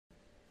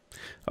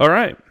All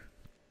right.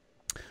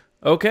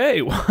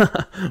 Okay.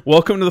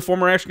 Welcome to the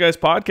Former Action Guys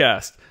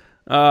podcast.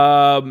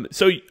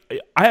 So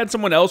I had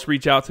someone else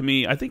reach out to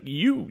me. I think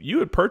you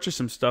had purchased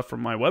some stuff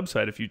from my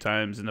website a few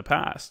times in the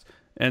past.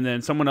 And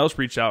then someone else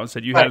reached out and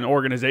said you had an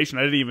organization.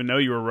 I didn't even know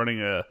you were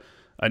running a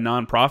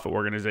nonprofit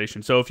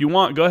organization. So if you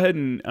want, go ahead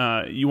and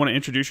you want to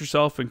introduce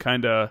yourself and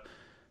kind of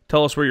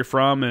tell us where you're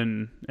from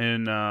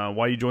and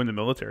why you joined the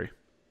military.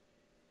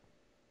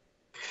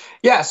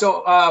 Yeah,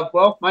 so,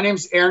 well, my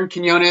name's Aaron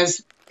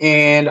Quinonez,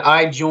 and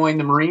I joined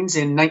the Marines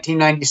in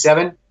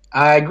 1997.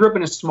 I grew up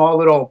in a small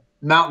little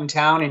mountain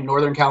town in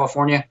Northern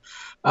California.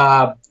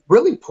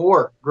 Really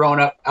poor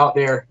growing up out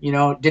there,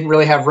 didn't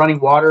really have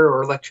running water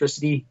or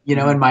electricity,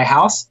 in my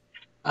house.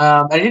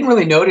 I didn't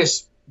really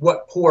notice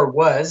what poor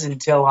was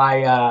until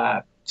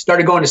I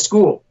started going to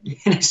school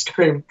and I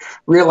started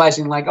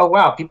realizing like, oh,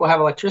 wow, people have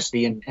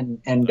electricity and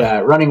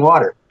running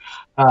water.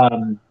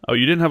 Oh,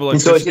 you didn't have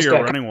electricity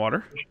or running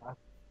water?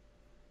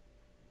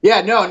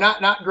 Yeah, no,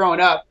 not growing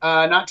up.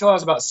 Not until I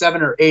was about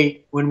 7 or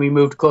 8 when we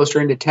moved closer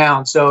into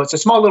town. So it's a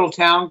small little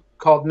town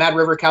called Mad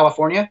River,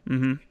 California.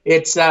 Mm-hmm.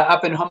 It's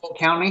up in Humboldt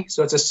County.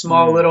 So it's a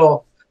small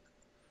little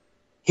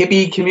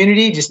hippie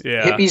community, just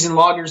hippies and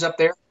loggers up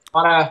there.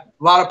 A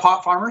lot of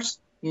pot farmers.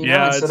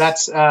 So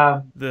that's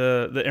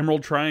the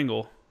Emerald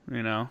Triangle.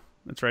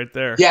 It's right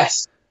there.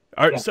 Yes.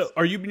 So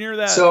are you near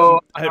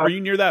that? Are you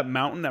near that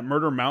mountain, that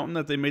Murder Mountain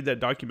that they made that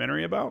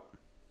documentary about?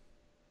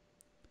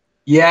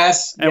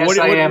 Yes, I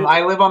am.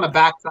 I live on the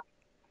backside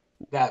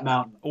of that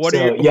mountain.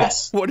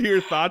 Yes. What are your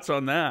thoughts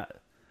on that?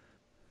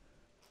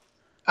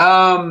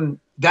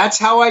 That's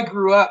how I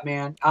grew up,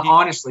 man.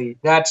 Honestly,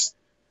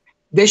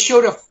 they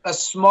showed a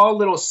small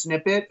little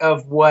snippet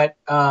of what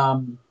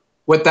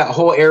that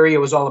whole area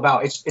was all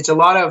about. It's a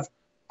lot of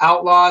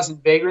outlaws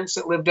and vagrants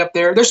that lived up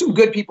there. There's some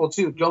good people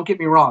too. Don't get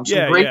me wrong.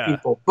 Some great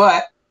people,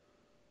 but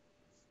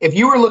if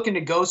you were looking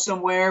to go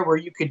somewhere where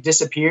you could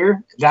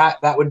disappear,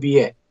 that would be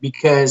it.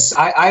 Because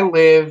I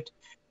lived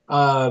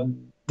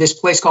this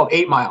place called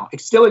 8 Mile. It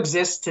still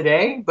exists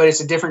today, but it's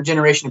a different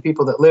generation of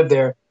people that live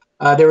there.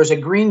 There was a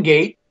green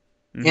gate,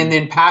 and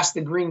then past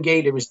the green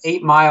gate, it was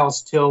 8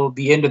 miles till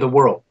the end of the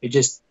world. It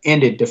just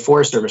ended to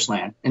Forest Service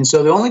land. And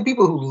so the only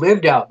people who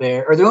lived out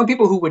there, or the only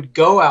people who would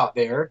go out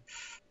there,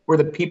 were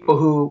the people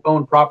who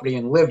owned property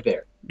and lived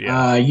there.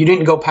 Yeah. You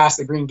didn't go past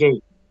the green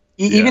gate.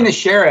 Even the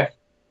sheriff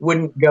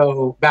wouldn't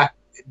go back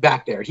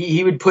there.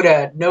 He would put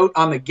a note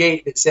on the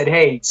gate that said,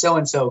 hey,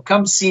 so-and-so,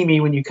 come see me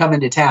when you come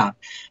into town.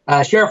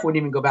 Sheriff wouldn't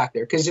even go back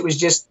there because it was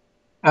just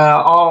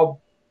all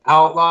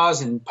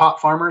outlaws and pot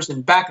farmers.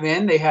 And back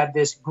then they had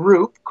this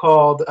group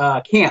called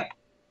CAMP,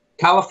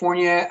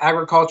 California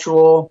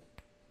Agricultural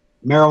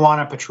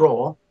Marijuana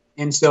Patrol.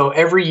 And so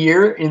every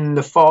year in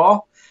the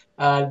fall,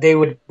 they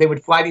would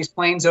fly these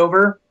planes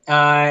over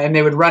and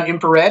they would run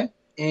infrared.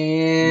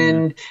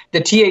 And the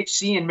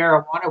THC in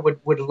marijuana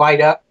would light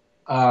up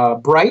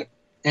bright.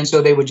 And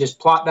so they would just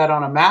plot that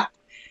on a map.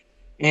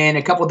 And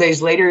a couple of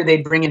days later,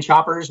 they'd bring in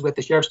choppers with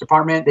the sheriff's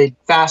department. They'd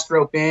fast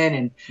rope in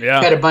and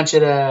cut a bunch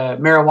of the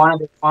marijuana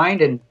they'd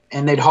find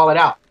and they'd haul it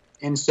out.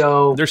 And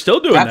so they're still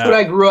doing that. That's what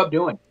I grew up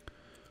doing.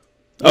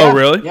 Oh,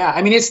 really? Yeah.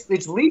 I mean, it's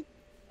legal.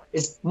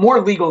 It's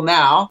more legal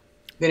now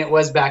than it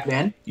was back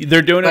then.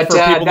 They're doing it for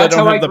people that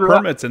don't have the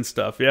permits and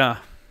stuff. Yeah.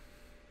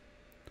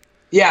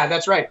 Yeah,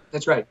 that's right.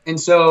 That's right. And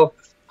so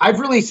I've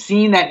really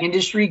seen that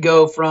industry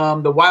go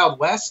from the Wild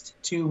West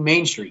to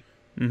Main Street.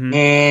 Mm-hmm.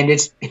 And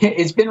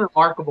it's been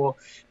remarkable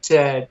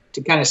to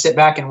kind of sit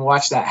back and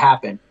watch that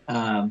happen.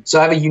 So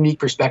I have a unique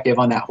perspective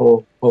on that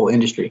whole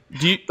industry.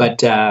 Do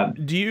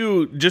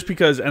you just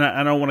because, and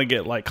I don't want to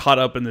get like caught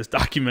up in this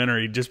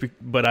documentary,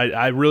 but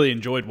I really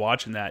enjoyed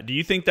watching that. Do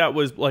you think that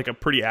was like a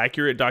pretty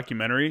accurate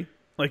documentary?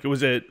 Like,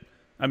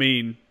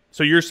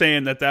 so you're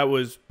saying that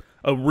was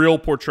a real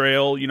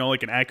portrayal,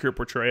 like an accurate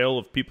portrayal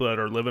of people that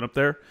are living up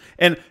there.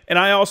 And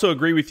I also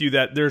agree with you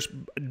that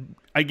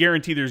I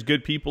guarantee there's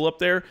good people up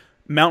there.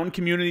 Mountain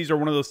communities are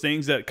one of those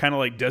things that kind of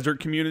like desert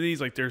communities.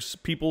 Like there's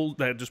people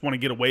that just want to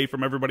get away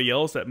from everybody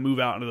else that move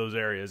out into those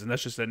areas. And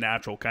that's just a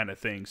natural kind of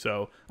thing.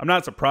 So I'm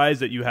not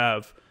surprised that you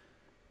have,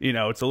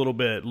 it's a little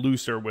bit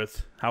looser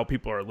with how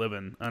people are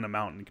living in a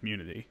mountain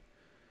community.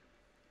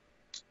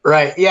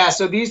 Right. Yeah.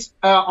 So these,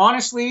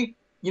 honestly,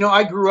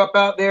 I grew up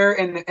out there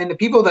and the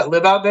people that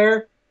live out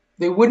there,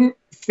 they wouldn't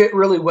fit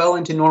really well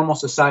into normal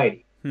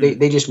society.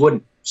 They just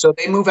wouldn't. So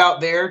they move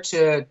out there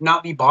to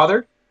not be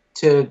bothered,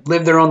 to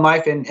live their own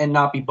life and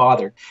not be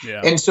bothered.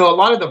 Yeah. And so a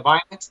lot of the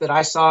violence that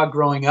I saw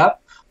growing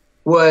up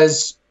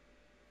was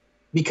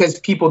because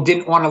people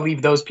didn't want to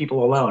leave those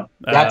people alone.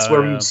 That's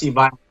where you'd see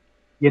violence.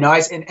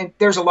 And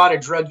there's a lot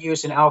of drug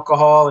use and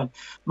alcohol. And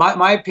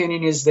my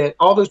opinion is that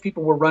all those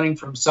people were running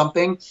from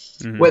something,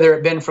 whether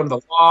it been from the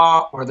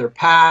law or their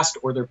past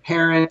or their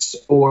parents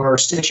or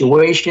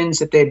situations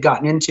that they'd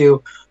gotten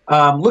into.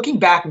 Looking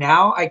back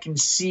now, I can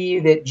see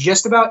that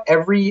just about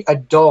every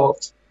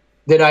adult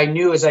that I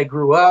knew as I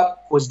grew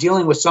up was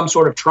dealing with some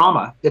sort of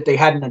trauma that they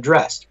hadn't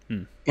addressed.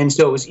 And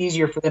so it was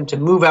easier for them to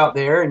move out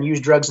there and use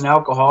drugs and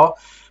alcohol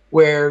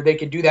where they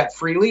could do that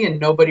freely and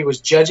nobody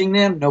was judging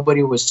them,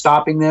 nobody was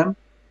stopping them,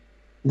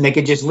 and they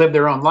could just live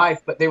their own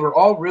life. But they were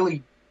all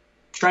really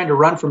trying to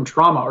run from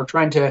trauma or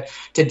trying to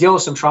deal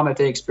with some trauma that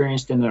they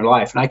experienced in their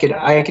life. And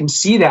I can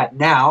see that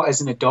now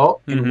as an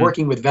adult and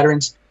working with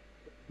veterans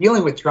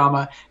dealing with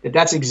trauma,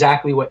 that's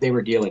exactly what they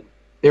were dealing with.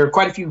 There are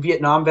quite a few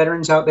Vietnam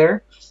veterans out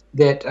there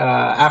that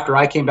after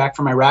I came back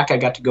from Iraq, I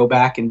got to go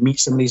back and meet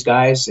some of these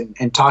guys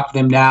and talk to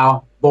them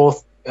now,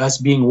 both us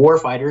being war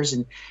fighters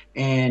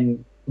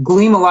and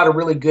glean a lot of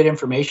really good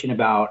information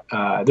about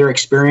their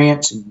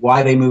experience and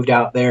why they moved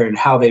out there and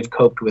how they've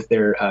coped with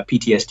their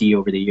PTSD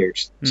over the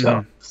years.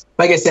 So,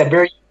 like I said,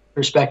 very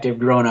perspective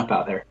growing up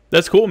out there.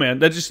 That's cool, man.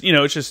 That just,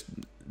 it's just,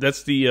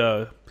 that's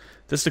the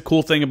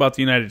cool thing about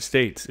the United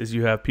States is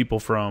you have people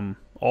from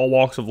all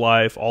walks of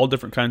life, all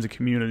different kinds of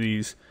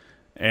communities.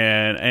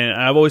 And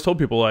I've always told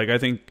people, like, I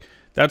think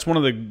that's one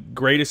of the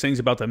greatest things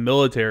about the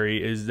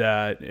military is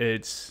that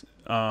it's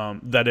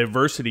that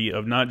diversity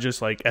of not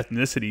just like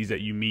ethnicities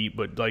that you meet,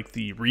 but like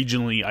the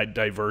regionally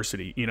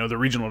diversity, the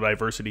regional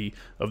diversity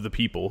of the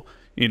people.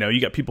 You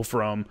got people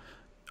from,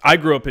 I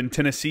grew up in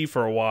Tennessee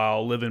for a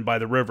while, living by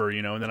the river,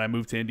 and then I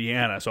moved to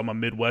Indiana. So I'm a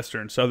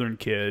Midwestern Southern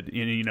kid,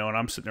 and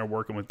I'm sitting there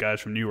working with guys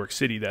from New York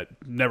City that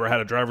never had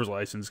a driver's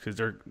license because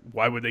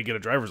why would they get a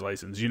driver's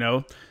license?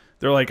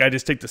 They're like, I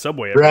just take the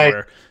subway everywhere.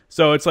 Right.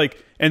 So it's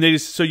like, and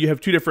so you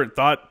have two different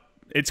thought.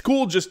 It's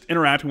cool just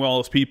interacting with all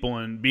those people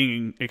and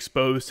being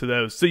exposed to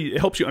those. So it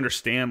helps you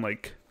understand,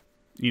 like,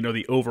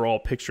 the overall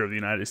picture of the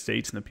United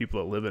States and the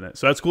people that live in it.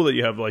 So that's cool that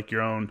you have like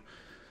your own,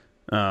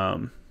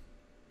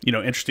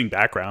 interesting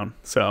background.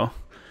 So,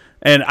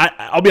 and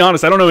I'll be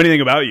honest, I don't know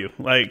anything about you.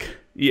 Like,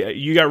 yeah,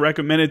 you got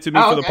recommended to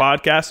me for the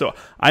podcast, so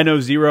I know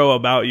zero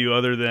about you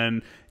other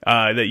than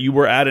that you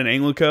were at an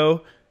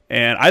Anglico,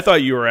 and I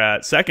thought you were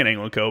at Second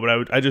Anglico,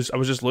 but I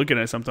was just looking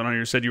at something on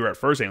here. Said you were at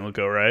First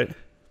Anglico, right?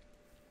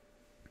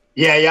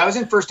 Yeah, I was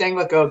in First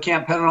Anglico,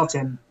 Camp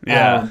Pendleton.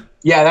 Yeah,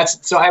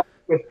 that's so. I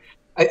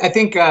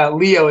think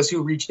Leo is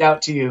who reached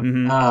out to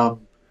you. I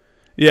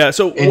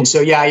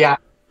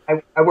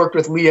worked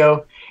with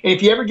Leo. And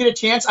if you ever get a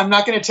chance, I'm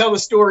not going to tell the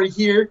story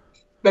here,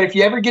 but if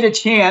you ever get a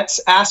chance,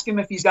 ask him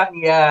if he's got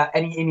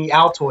any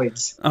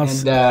Altoids.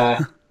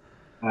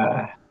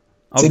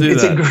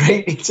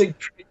 It's a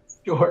great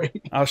story.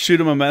 I'll shoot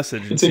him a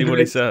message and see what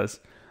he says.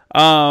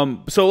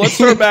 So let's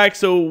start back.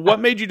 So what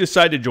made you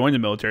decide to join the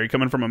military,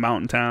 coming from a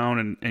mountain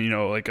town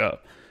and like a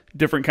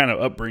different kind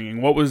of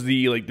upbringing? What was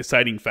the like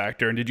deciding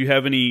factor? And did you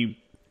have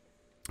any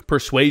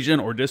persuasion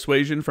or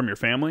dissuasion from your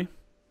family?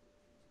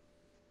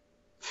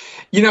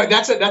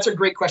 That's a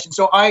great question.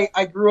 So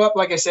I grew up,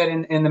 like I said,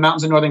 in the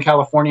mountains of Northern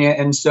California.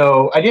 And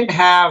so I didn't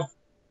have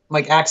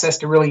like access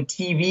to really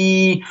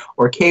TV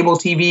or cable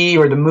TV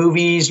or the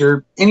movies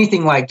or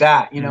anything like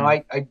that.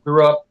 I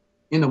grew up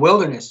in the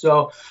wilderness.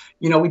 So,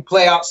 we'd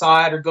play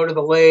outside or go to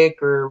the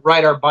lake or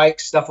ride our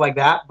bikes, stuff like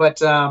that.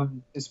 But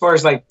as far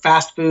as like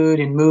fast food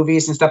and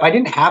movies and stuff, I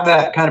didn't have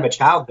that kind of a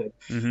childhood.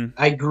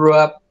 I grew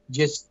up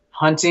just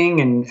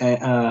hunting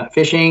and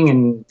fishing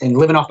and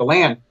living off the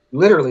land,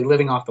 literally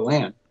living off the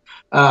land.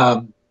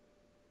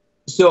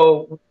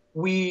 So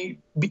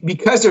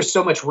because there's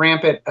so much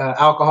rampant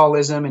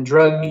alcoholism and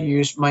drug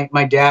use,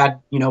 my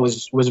dad,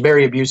 was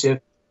very abusive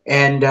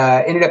and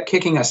ended up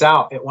kicking us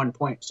out at one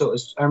point. So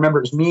I remember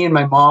it was me and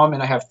my mom,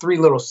 and I have 3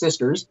 little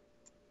sisters,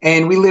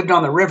 and we lived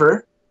on the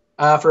river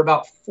for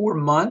about 4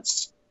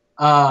 months,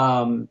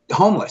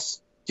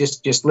 homeless,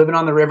 just living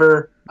on the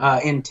river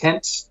in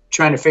tents,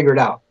 trying to figure it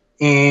out.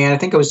 And I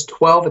think I was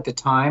 12 at the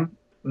time.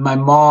 My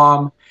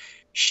mom,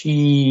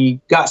 she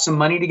got some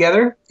money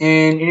together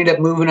and ended up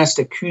moving us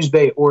to Coos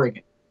Bay,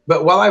 Oregon.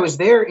 But while I was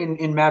there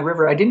in Mad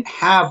River, I didn't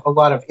have a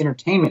lot of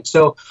entertainment.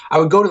 So I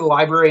would go to the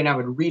library and I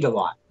would read a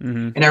lot.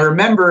 And I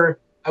remember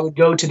I would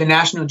go to the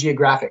National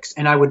Geographics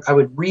and I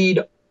would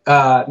read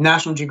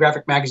National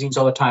Geographic magazines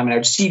all the time. And I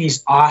would see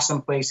these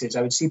awesome places.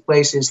 I would see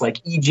places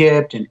like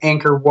Egypt and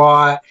Angkor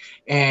Wat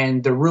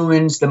and the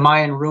ruins, the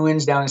Mayan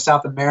ruins down in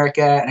South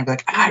America. And I'd be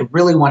like, I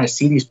really want to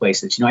see these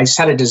places. I just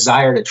had a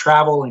desire to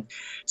travel and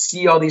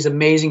see all these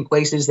amazing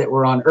places that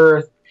were on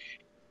Earth.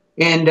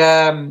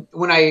 And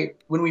when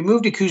we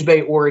moved to Coos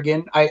Bay,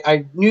 Oregon,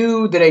 I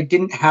knew that I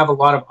didn't have a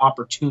lot of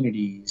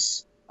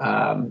opportunities.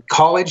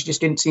 College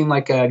just didn't seem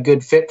like a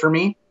good fit for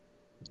me.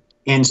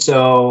 And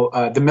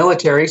so the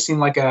military seemed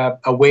like a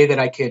way that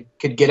I could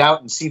get out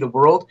and see the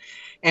world.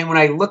 And when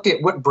I looked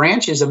at what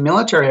branches of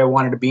military I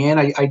wanted to be in,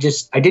 I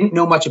didn't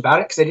know much about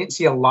it because I didn't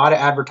see a lot of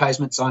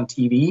advertisements on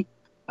TV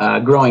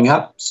growing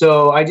up.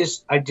 So I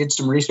did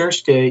some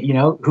research to,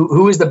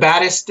 who is the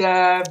baddest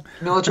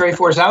military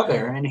force out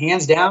there? And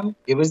hands down,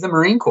 it was the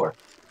Marine Corps.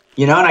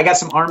 And I got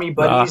some Army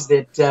buddies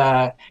that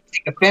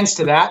take offense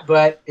to that,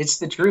 but it's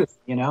the truth.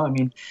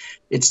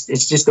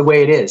 It's just the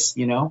way it is,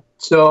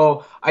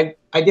 So I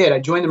did. I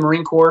joined the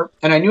Marine Corps,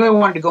 and I knew I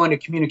wanted to go into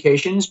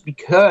communications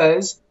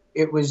because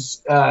it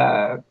was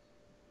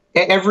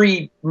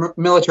every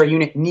military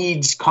unit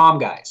needs comm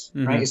guys,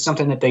 right? It's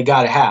something that they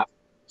got to have.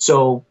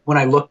 So when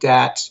I looked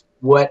at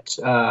what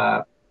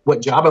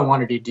what job I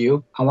wanted to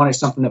do. I wanted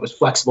something that was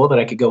flexible, that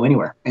I could go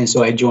anywhere. And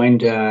so I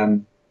joined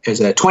as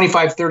a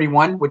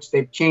 2531, which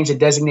they've changed the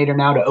designator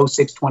now to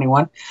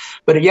 0621.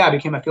 But yeah, I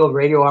became a field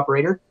radio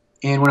operator.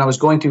 And when I was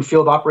going through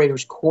field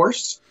operators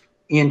course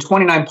in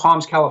 29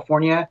 Palms,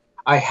 California,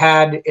 I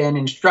had an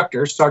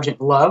instructor,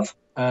 Sergeant Love,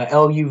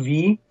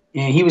 LUV,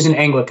 and he was in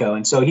Anglico.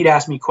 And so he'd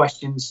ask me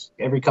questions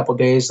every couple of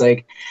days,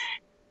 like,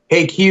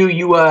 "Hey, Q,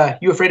 you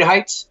afraid of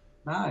heights?"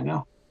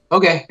 No.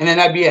 Okay. And then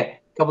that'd be it.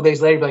 A couple of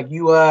days later, like,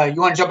 you want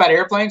to jump out of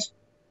airplanes?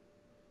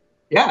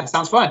 Yeah, it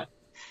sounds fun.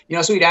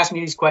 So he'd ask me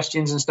these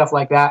questions and stuff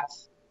like that.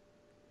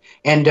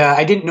 And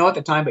I didn't know at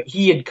the time, but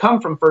he had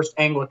come from First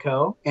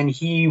Anglico, and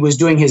he was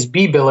doing his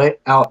B-billet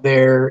out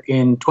there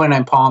in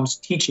 29 Palms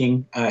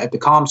teaching at the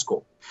comm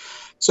school.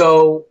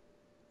 So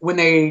when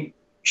they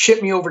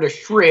shipped me over to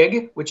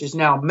Shrig, which is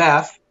now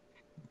MEF,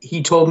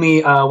 he told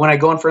me when I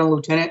go in for a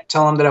lieutenant,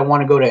 tell him that I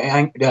want to go to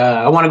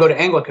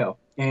Anglico,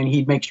 and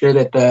he'd make sure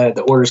that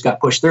the orders got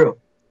pushed through.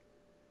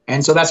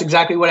 And so that's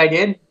exactly what I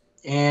did.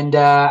 And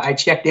I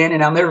checked in,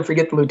 and I'll never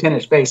forget the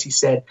lieutenant's face. He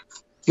said,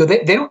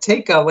 they don't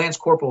take Lance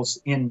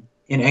Corporals in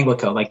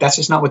Anglico. Like, that's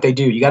just not what they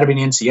do. You got to be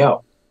an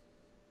NCO.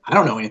 I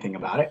don't know anything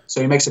about it. So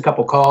he makes a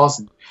couple calls,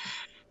 and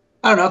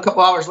I don't know, a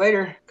couple hours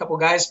later, a couple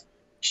guys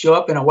show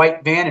up in a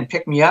white van and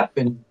pick me up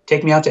and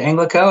take me out to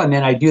Anglico. And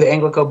then I do the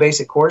Anglico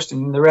basic course,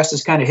 and the rest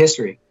is kind of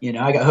history.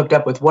 I got hooked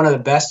up with one of the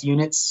best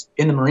units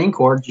in the Marine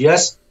Corps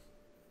just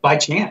by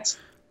chance.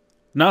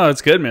 No,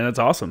 that's good, man. That's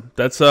awesome.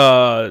 That's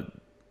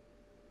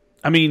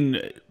I mean,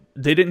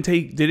 they didn't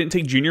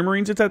take junior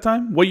Marines at that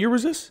time. What year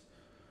was this?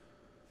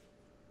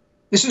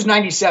 This was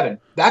 97.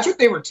 That's what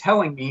they were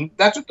telling me.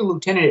 That's what the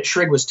lieutenant at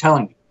Shrig was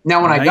telling me.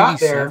 Now, when I got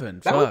there,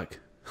 that was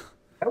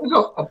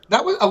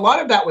a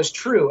lot of that was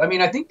true. I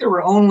mean, I think there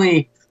were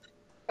only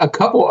a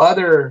couple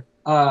other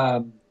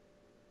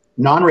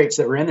non-rates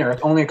that were in there.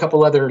 Only a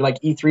couple other like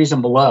E3s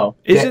and below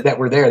that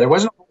were there. There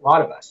wasn't a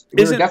lot of us.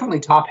 We were definitely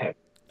top heavy.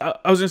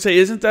 I was going to say,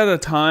 isn't that a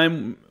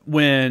time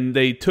when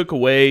they took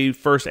away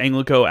First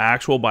Anglico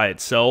Actual by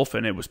itself,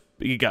 and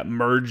it got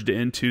merged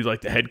into like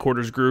the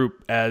headquarters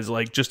group as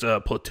like just a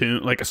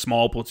platoon, like a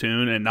small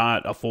platoon, and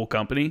not a full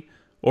company?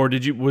 Or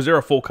was there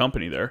a full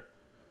company there?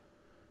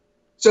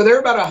 So there were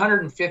about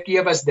 150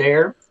 of us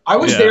there. I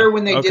was there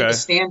when they did the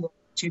stand in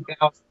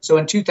 2000. So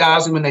in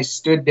 2000, when they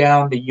stood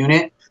down the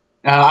unit,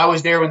 I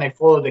was there when they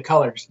folded the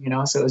colors.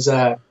 So it was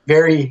a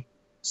very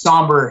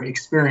somber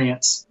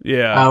experience.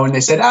 Yeah. When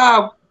they said,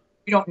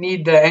 we don't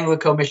need the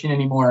Anglico mission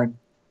anymore. And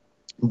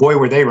boy,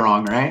 were they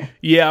wrong, right?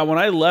 Yeah, when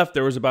I left,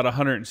 there was about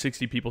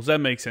 160 people. So that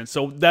makes sense.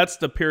 So that's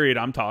the period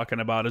I'm talking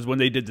about, is when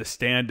they did the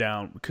stand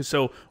down. Because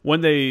so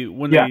when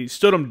they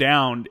stood them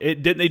down,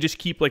 didn't they just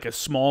keep like a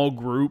small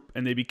group,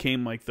 and they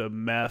became like the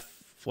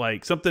meth,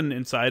 like something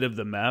inside of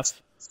the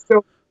meth?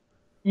 So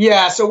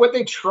what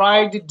they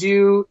tried to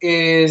do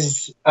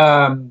is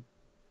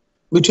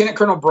Lieutenant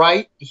Colonel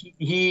Bright,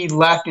 he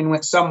left and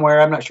went somewhere.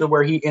 I'm not sure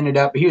where he ended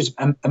up, but he was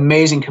an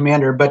amazing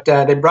commander. But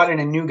they brought in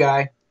a new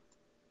guy,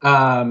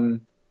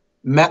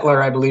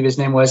 Metler, I believe his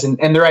name was.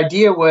 And their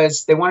idea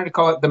was they wanted to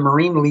call it the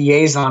Marine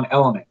Liaison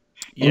Element.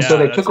 And so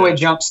they took away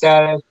jump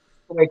status,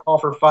 took away call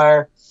for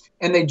fire,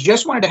 and they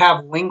just wanted to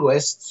have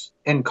linguists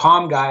and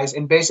comm guys.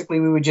 And basically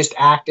we would just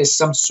act as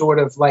some sort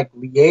of like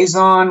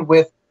liaison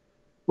with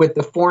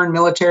the foreign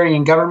military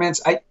and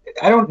governments. I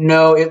don't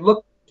know. It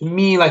looked to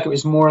me like it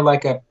was more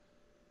like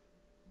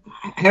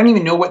I don't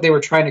even know what they were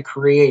trying to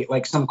create,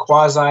 like some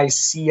quasi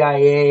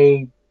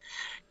CIA,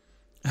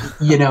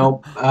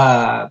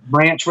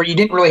 branch where you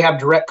didn't really have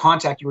direct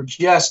contact. You were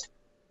just,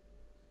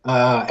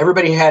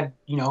 everybody had,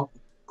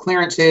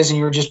 clearances, and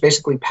you were just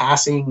basically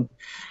passing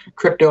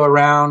crypto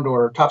around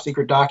or top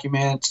secret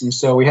documents. And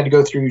so we had to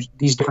go through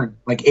these different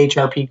like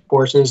HRP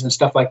courses and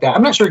stuff like that.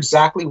 I'm not sure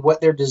exactly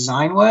what their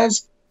design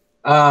was,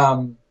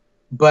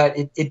 but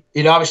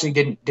it obviously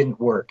didn't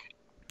work.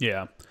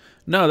 Yeah.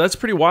 No, that's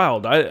pretty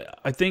wild.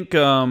 I think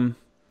you're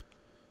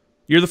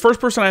the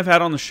first person I've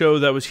had on the show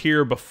that was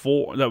here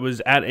before, that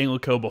was at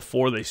Anglico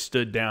before they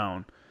stood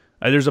down.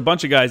 There's a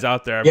bunch of guys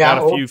out there. I've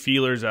got a few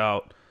feelers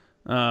out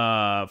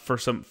for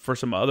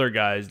some other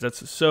guys.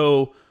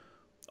 So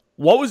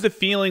what was the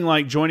feeling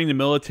like joining the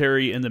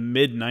military in the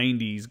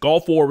mid-90s?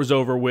 Gulf War was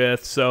over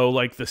with, so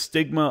like the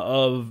stigma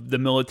of the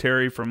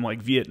military from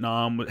like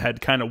Vietnam had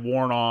kind of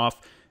worn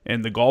off.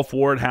 And the Gulf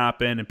War had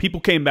happened, and people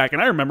came back.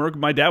 And I remember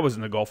my dad was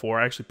in the Gulf War.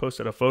 I actually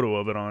posted a photo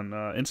of it on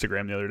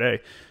Instagram the other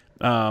day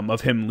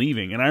of him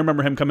leaving. And I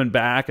remember him coming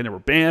back, and there were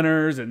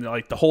banners, and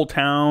like the whole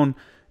town,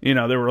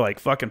 there were like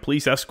fucking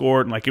police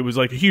escort, and like it was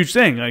like a huge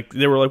thing. Like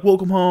they were like,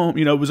 "Welcome home,"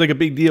 it was like a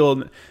big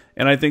deal.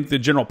 And I think the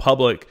general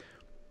public,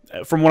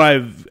 from what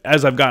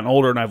as I've gotten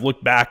older and I've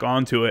looked back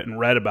onto it and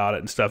read about it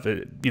and stuff,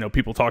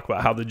 people talk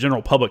about how the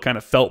general public kind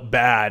of felt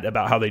bad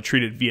about how they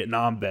treated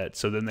Vietnam vets.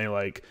 So then they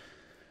like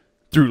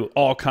threw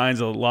all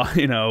kinds of, I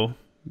don't know,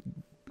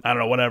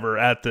 whatever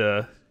at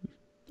the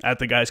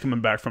guys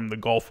coming back from the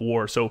Gulf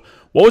War. So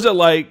what was it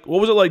like?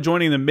 What was it like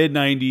joining the mid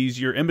 '90s?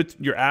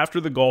 You're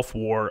after the Gulf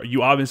War.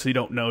 You obviously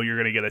don't know you're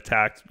going to get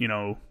attacked,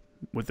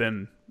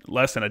 within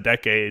less than a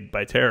decade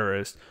by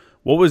terrorists.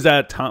 What was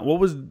that time? What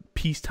was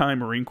peacetime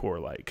Marine Corps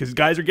like? Because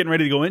guys are getting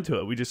ready to go into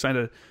it. We just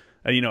signed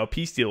a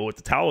peace deal with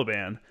the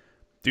Taliban.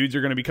 Dudes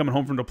are going to be coming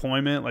home from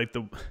deployment. Like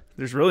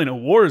there's really no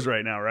wars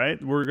right now, right?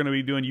 We're going to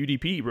be doing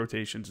UDP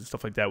rotations and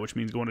stuff like that, which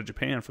means going to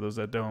Japan for those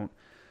that don't.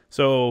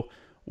 So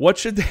what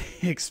should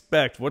they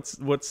expect? What's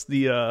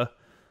the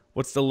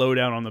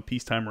lowdown on the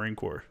peacetime Marine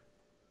Corps?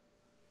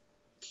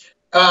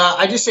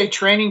 I just say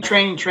training,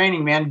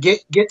 man.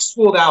 Get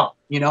schooled out.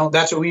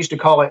 That's what we used to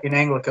call it in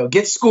Anglico.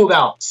 Get schooled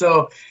out.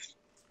 So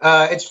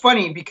it's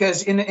funny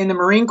because in the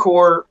Marine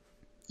Corps,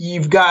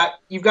 you've got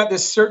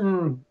this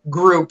certain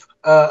group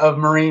of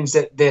Marines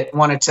that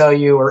want to tell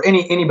you, or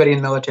anybody in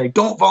the military,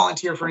 don't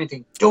volunteer for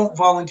anything. Don't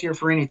volunteer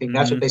for anything.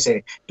 That's what they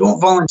say.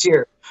 Don't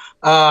volunteer.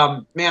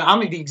 Man,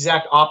 I'm the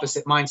exact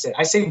opposite mindset.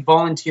 I say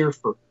volunteer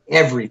for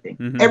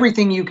everything.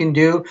 Everything you can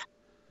do.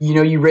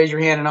 You raise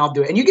your hand and I'll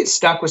do it. And you get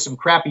stuck with some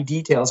crappy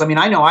details. I mean,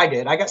 I know I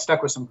did. I got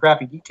stuck with some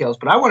crappy details,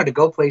 but I wanted to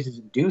go places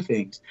and do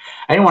things.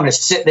 I didn't want to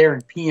sit there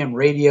and PM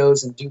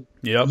radios and do,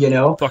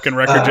 fucking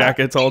record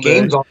jackets all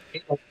day.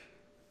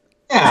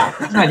 Yeah,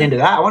 I'm not into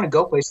that. I want to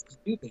go places and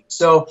do things.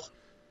 So it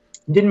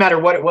didn't matter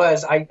what it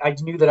was. I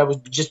knew that I was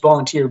just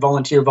volunteer.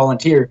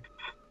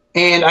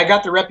 And I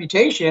got the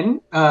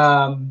reputation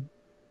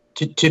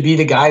to be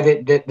the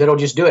guy that'll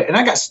just do it. And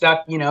I got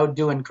stuck,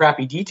 doing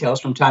crappy details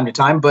from time to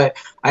time, but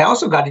I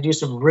also got to do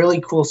some really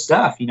cool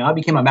stuff. I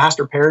became a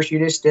master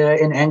parachutist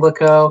in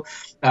Anglico.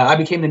 I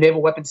became the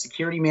Naval Weapons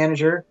Security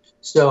Manager.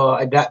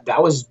 So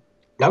that was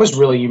a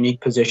really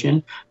unique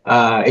position.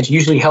 It's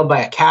usually held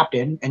by a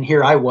captain, and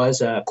here I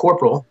was a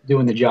corporal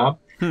doing the job.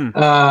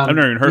 I've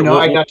never even heard.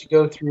 I got to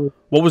go through.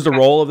 What was the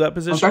role of that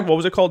position? What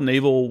was it called?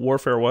 Naval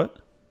Warfare what?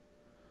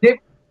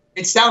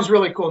 It sounds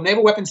really cool.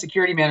 Naval Weapons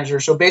Security Manager.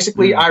 So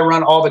basically, I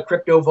run all the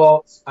crypto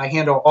vaults. I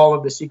handle all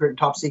of the secret and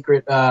top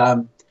secret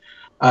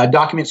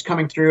documents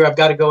coming through. I've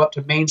got to go up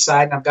to main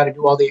side, and I've got to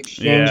do all the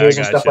exchanges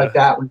and stuff like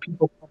that. When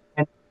people come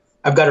in,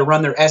 I've got to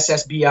run their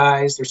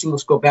SSBIs, their single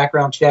scope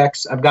background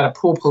checks. I've got to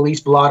pull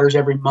police blotters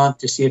every month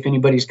to see if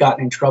anybody's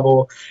gotten in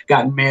trouble,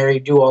 gotten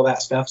married, do all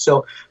that stuff.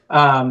 So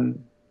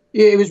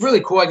it was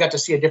really cool. I got to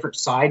see a different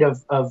side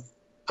of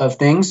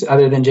things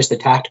other than just the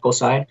tactical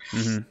side.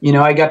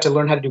 I got to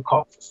learn how to do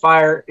call for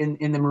fire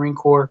in the Marine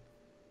Corps.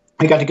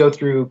 I got to go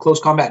through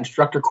close combat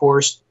instructor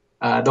course.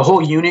 The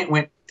whole unit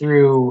went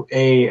through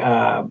a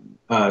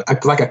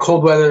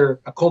cold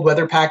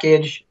weather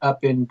package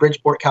up in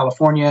Bridgeport,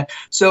 California.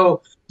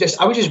 So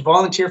I would just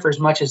volunteer for as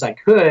much as I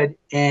could.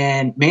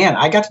 And man,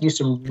 I got to do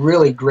some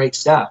really great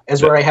stuff.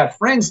 Where I have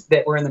friends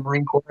that were in the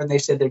Marine Corps and they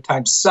said their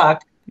time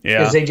sucked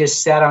because they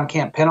just sat on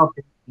Camp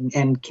Pendleton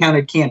and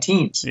counted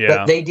canteens,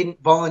 but they didn't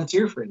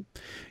volunteer for it.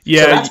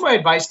 So that's my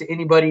advice to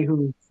anybody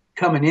who's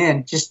coming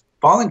in: just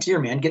volunteer,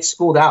 man. Get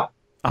schooled out.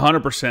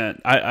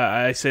 100%.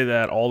 I say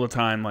that all the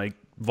time. Like,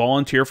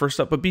 volunteer for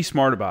stuff, but be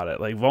smart about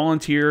it. Like,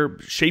 volunteer,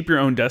 shape your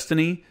own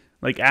destiny.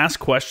 Like, ask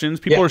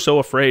questions. People are so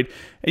afraid.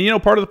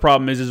 And part of the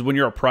problem is when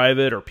you're a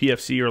private or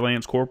PFC or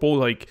Lance Corporal,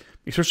 like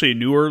especially a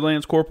newer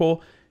Lance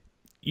Corporal,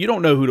 you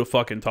don't know who to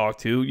fucking talk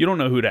to. You don't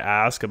know who to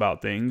ask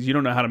about things. You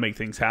don't know how to make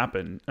things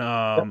happen.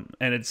 And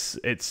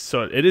it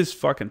is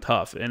fucking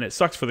tough. And it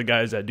sucks for the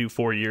guys that do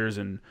 4 years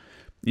and,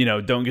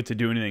 don't get to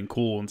do anything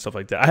cool and stuff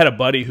like that. I had a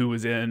buddy who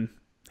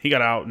he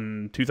got out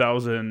in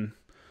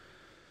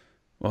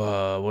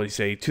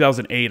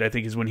 2008, I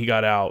think is when he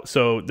got out.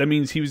 So that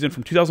means he was in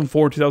from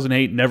 2004,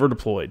 2008, never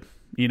deployed.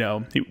 We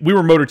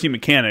were motor team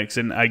mechanics,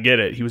 and I get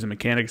it. He was a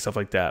mechanic and stuff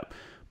like that.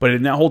 But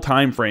in that whole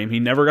time frame, he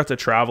never got to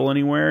travel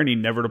anywhere, and he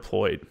never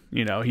deployed.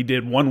 He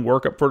did one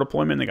workup for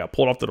deployment, and they got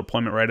pulled off the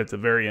deployment right at the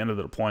very end of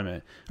the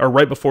deployment, or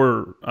right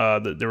before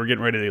they were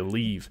getting ready to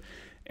leave.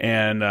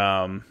 And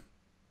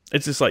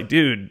it's just like,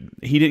 dude,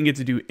 he didn't get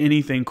to do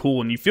anything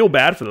cool, and you feel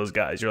bad for those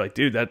guys. You're like,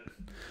 dude,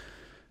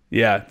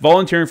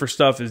 volunteering for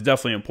stuff is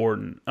definitely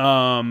important.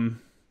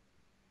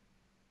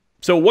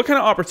 So what kind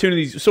of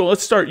opportunities? So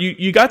let's start.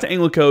 You got to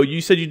Anglico.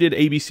 You said you did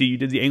ABC. You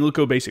did the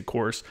Anglico basic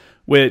course,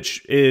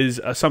 which is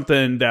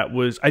something that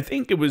was, I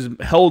think it was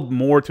held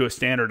more to a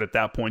standard at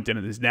that point than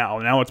it is now.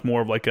 Now it's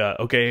more of like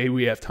okay,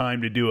 we have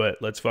time to do it.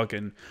 Let's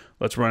run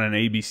an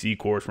ABC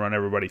course, run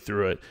everybody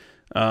through it.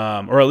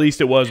 Or at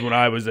least it was when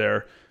I was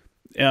there.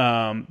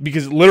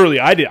 Because literally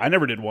I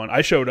never did one.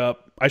 I showed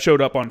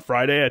up on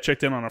Friday. I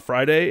checked in on a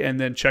Friday and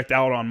then checked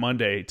out on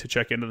Monday to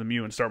check into the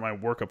MU and start my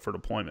workup for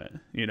deployment,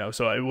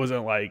 so it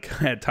wasn't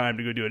like I had time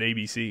to go do an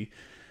ABC.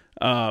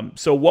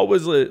 So what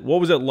was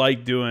it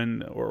like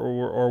doing,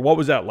 or what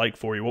was that like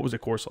for you? What was the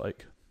course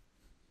like?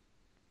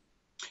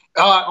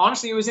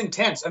 Honestly, it was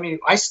intense. I mean,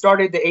 I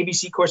started the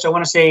ABC course, I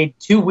want to say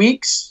 2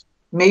 weeks,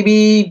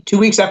 maybe 2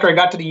 weeks after I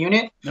got to the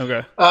unit.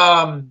 Okay.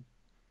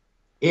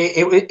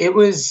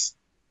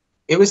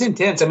 It was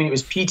intense. I mean, it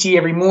was PT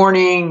every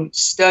morning,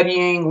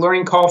 studying,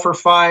 learning call for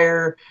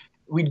fire.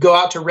 We'd go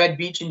out to Red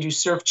Beach and do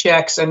surf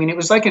checks. I mean, it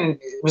was like an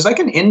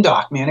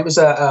indoc, man. It was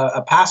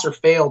a pass or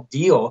fail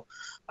deal,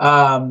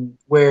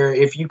 where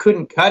if you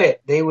couldn't cut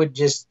it, they would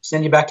just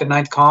send you back to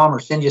 9th Comm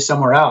or send you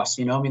somewhere else.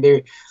 I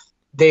mean,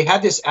 they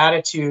had this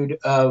attitude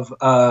of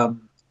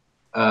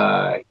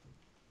either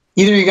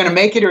you're going to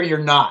make it or you're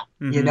not,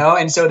 you know?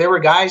 And so there were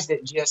guys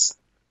that just,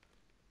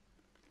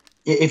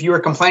 if you were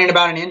complaining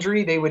about an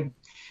injury, they would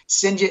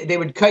they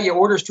would cut your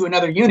orders to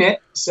another unit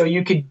so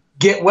you could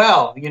get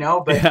well, you know,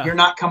 but you're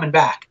not coming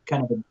back,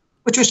 kind of,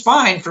 which was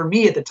fine for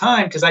me at the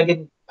time because I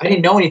didn't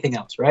know anything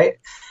else, right?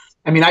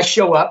 I mean, I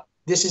show up.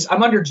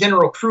 I'm under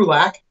General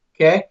Krulak,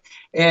 okay,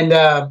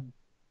 and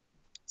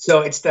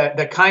so it's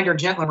the kinder,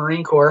 gentler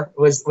Marine Corps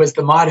was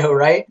the motto,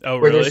 right? Oh,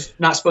 Where really? there's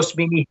not supposed to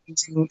be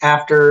anything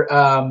after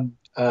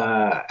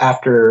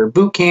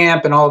boot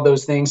camp and all of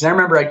those things. And I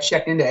remember I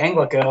checked into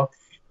Anglico,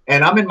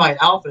 and I'm in my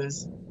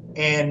alphas,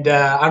 and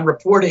I'm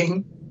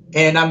reporting,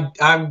 and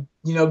I'm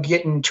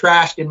getting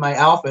trashed in my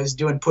alphas,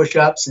 doing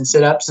push-ups and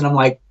sit-ups, and I'm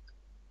like,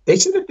 they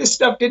said that this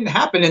stuff didn't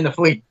happen in the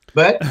fleet,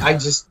 but I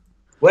just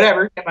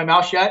whatever, kept my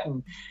mouth shut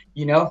and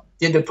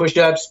did the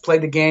push-ups,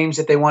 played the games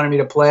that they wanted me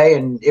to play,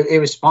 and it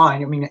was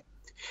fine. I mean,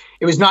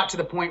 it was not to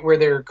the point where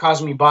they're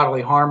causing me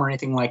bodily harm or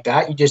anything like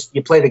that.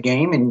 You play the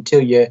game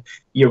until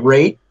you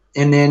rate,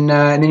 and then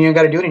you don't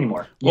got to do it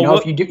anymore.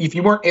 If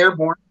you weren't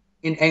airborne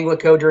in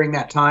Anglico during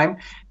that time,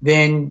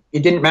 then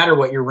it didn't matter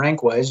what your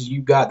rank was.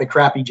 You got the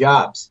crappy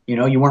jobs.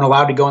 You weren't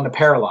allowed to go in the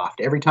paraloft.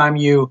 Every time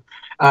you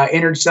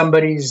entered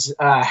somebody's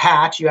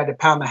hatch, you had to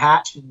pound the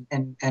hatch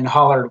and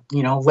holler,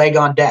 leg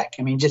on deck.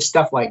 I mean, just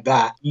stuff like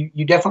that.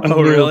 You definitely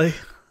knew. Really?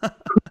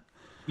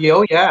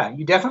 Yeah.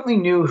 You definitely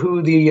knew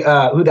who the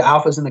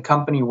alphas in the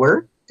company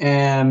were.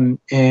 And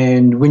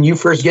when you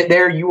first get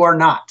there, you are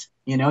not.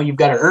 You've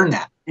got to earn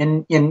that.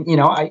 And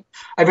I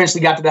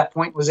eventually got to that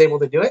point, was able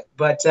to do it.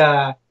 But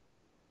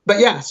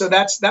yeah, so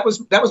that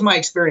was my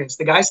experience.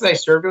 The guys that I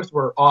served with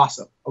were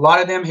awesome. A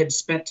lot of them had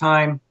spent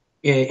time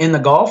in the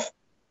Gulf.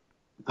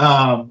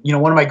 One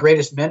of my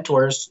greatest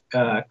mentors,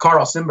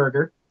 Carl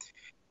Simberger,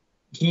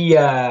 he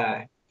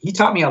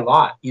taught me a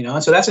lot,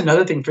 and so that's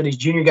another thing for these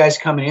junior guys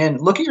coming in.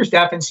 Look at your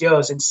staff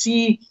NCOs and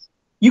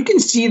you can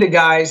see the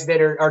guys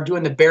that are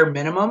doing the bare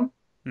minimum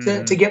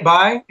to get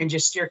by, and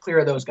just steer clear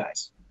of those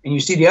guys. And you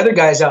see the other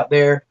guys out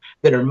there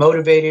that are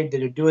motivated,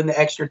 that are doing the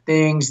extra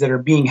things, that are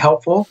being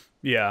helpful.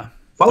 Yeah.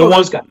 Follow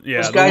those guys.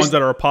 Yeah, those guys, the ones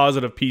that are a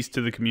positive piece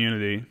to the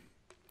community.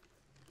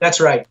 That's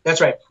right.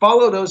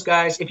 Follow those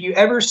guys. If you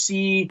ever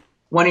see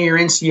one of your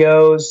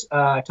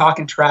NCOs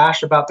talking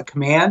trash about the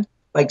command,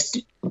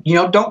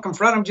 don't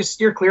confront him. Just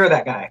steer clear of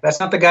that guy. That's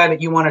not the guy that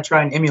you want to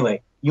try and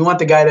emulate. You want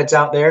the guy that's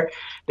out there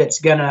that's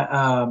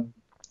gonna,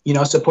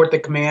 support the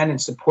command and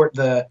support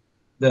the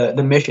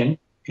mission,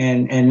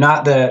 and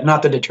not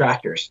the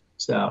detractors.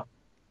 So.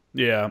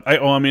 Yeah.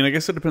 I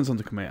guess it depends on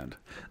the command.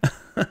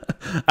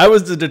 I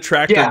was the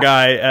detractor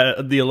guy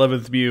at the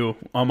 11th MEU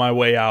on my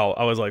way out.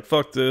 I was like,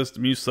 fuck this. The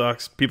MEU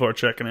sucks. People are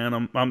checking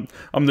in.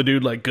 I'm the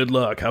dude like, good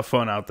luck. Have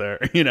fun out there,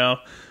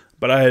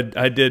 But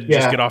I did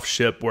just get off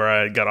ship where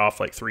I got off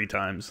like 3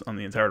 times on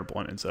the entire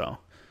deployment. So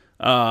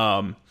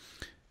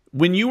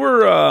when you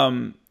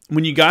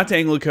got to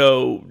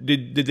Anglico,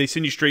 did they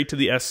send you straight to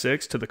the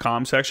S6 to the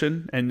comm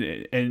section, and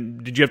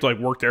did you have to like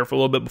work there for a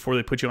little bit before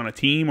they put you on a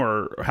team,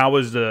 or how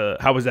was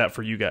that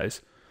for you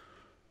guys?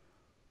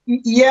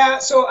 Yeah,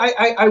 so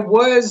I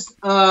was,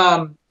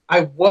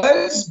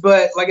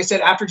 but like I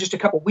said, after just a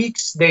couple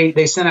weeks,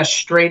 they sent us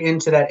straight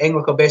into that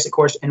Anglico basic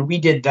course, and we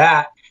did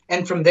that.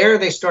 And from there,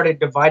 they started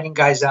dividing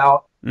guys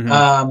out.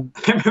 I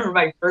remember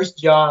my first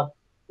job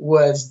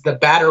was the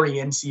battery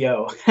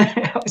NCO.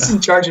 I was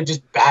in charge of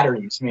just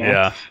batteries, man.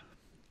 Yeah.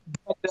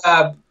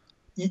 But,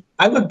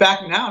 I look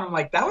back now and I'm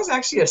like, that was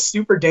actually a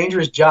super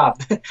dangerous job.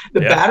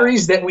 The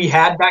batteries that we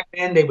had back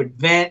then, they would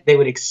vent, they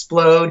would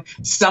explode.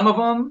 Some of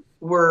them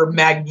were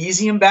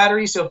magnesium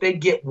batteries, so if they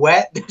get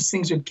wet, those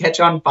things would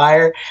catch on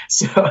fire.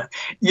 So, I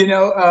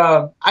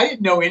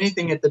didn't know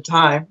anything at the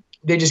time.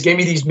 They just gave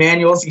me these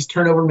manuals, these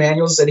turnover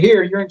manuals, said,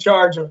 here, you're in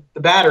charge of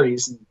the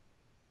batteries. And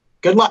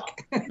good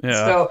luck.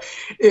 Yeah.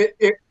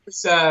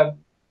 So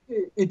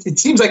it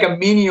seems like a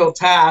menial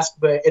task,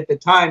 but at the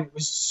time it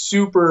was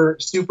super,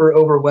 super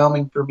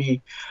overwhelming for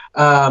me.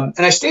 And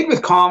I stayed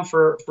with comm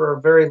for a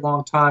very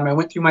long time. I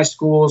went through my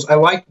schools. I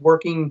liked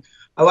working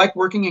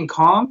in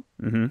comm.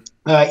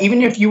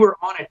 Even if you were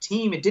on a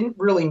team, it didn't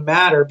really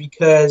matter,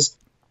 because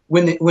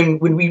when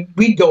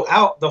we'd go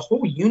out, the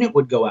whole unit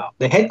would go out.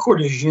 The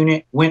headquarters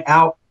unit went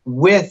out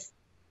with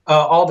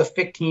all the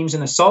FIC teams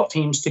and assault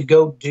teams to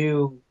go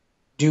do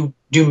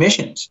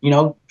missions.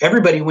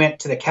 Everybody went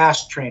to the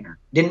cast trainer.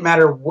 Didn't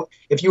matter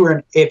if you were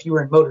in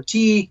motor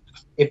T,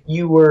 if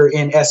you were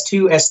in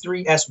S2,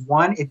 S3,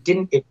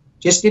 S1. It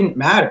just didn't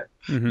matter.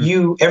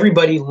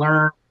 Everybody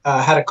learned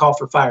how to call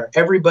for fire.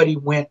 Everybody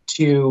went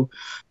to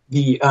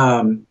the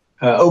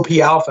OP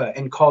Alpha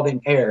and called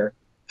in air.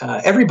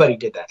 Everybody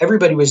did that.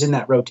 Everybody was in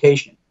that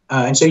rotation.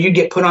 And so you'd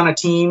get put on a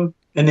team,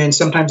 and then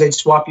sometimes they'd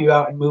swap you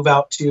out and move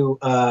out to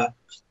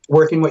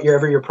working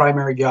whatever your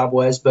primary job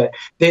was. But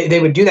they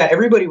would do that.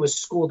 Everybody was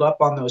schooled up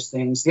on those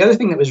things. The other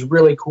thing that was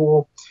really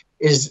cool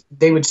is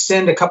they would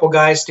send a couple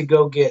guys to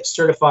go get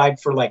certified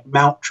for like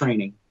mount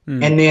training.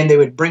 And then they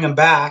would bring them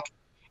back,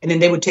 and then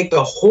they would take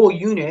the whole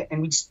unit,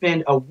 and we'd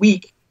spend a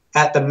week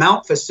at the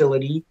Mount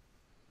facility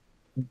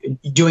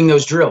doing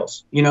those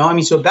drills. I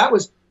mean, so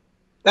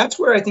that's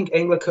where I think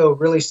Anglico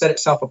really set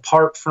itself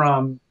apart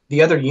from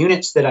the other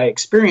units that I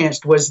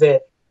experienced, was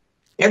that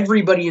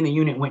everybody in the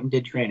unit went and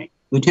did training.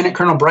 Lieutenant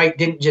Colonel Bright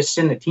didn't just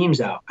send the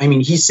teams out. I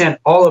mean, he sent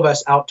all of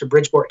us out to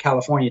Bridgeport,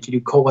 California to do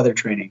cold weather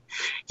training.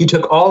 He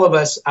took all of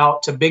us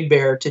out to Big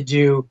Bear to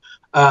do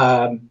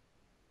a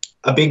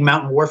big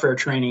mountain warfare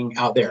training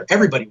out there.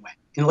 Everybody went.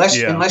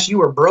 Unless you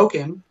were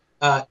broken,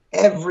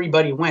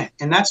 everybody went.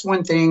 And that's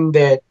one thing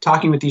that,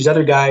 talking with these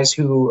other guys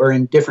who are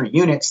in different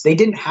units, they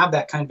didn't have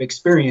that kind of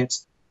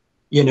experience.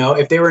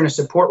 If they were in a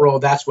support role,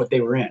 that's what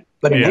they were in.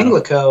 But in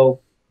Anglico,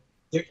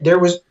 there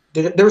was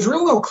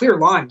real no clear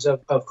lines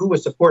of who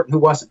was support and who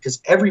wasn't,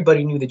 because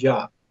everybody knew the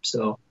job.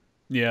 So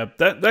yeah,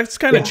 that's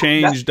kind of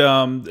changed.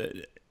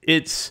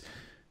 It's,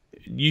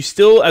 you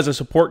still, as a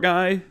support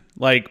guy,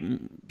 like,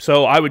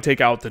 so I would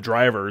take out the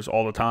drivers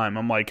all the time.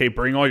 I'm like, hey,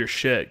 bring all your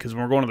shit, because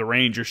when we're going to the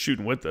range, you're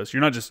shooting with us.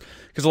 You're not just,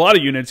 because a lot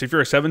of units, if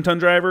you're a 7-ton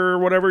driver or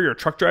whatever, you're a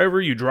truck driver,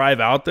 you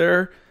drive out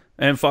there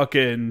and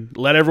fucking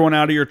let everyone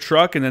out of your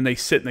truck, and then they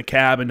sit in the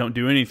cab and don't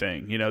do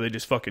anything. They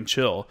just fucking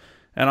chill.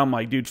 And I'm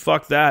like, dude,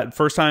 fuck that.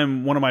 First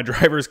time one of my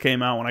drivers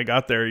came out when I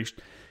got there,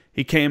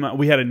 he came out.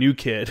 We had a new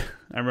kid.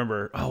 I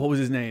remember, what was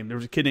his name? There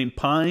was a kid named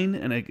Pine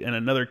and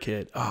another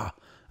kid. I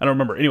don't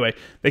remember. Anyway,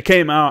 they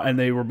came out and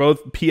they were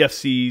both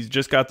PFCs,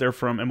 just got there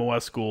from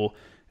MOS school,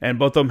 and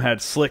both of them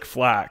had slick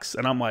flax.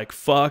 And I'm like,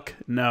 fuck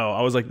no.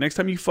 I was like, next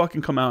time you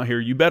fucking come out here,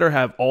 you better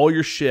have all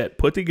your shit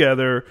put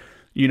together,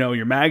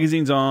 your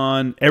magazine's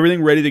on,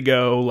 everything ready to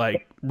go,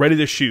 like ready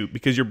to shoot,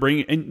 because you're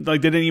bringing, and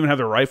like they didn't even have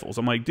their rifles.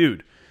 I'm like,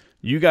 dude,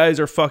 you guys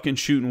are fucking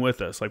shooting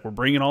with us. Like, we're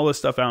bringing all this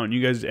stuff out, and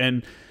you guys,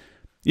 and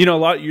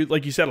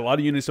like you said, a lot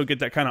of units don't get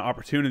that kind of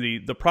opportunity.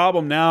 The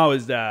problem now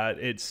is that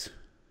it's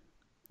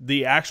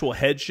the actual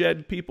head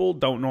shed people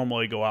don't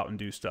normally go out and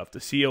do stuff. The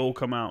CO will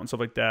come out and stuff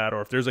like that,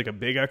 or if there's like a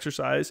big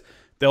exercise,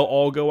 they'll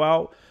all go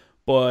out.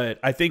 But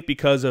I think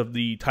because of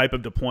the type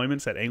of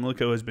deployments that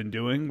Anglico has been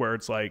doing, where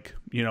it's like,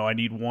 I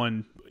need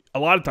one. A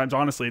lot of times,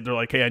 honestly, they're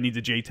like, hey, I need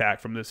the JTAC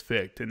from this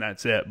FIC, and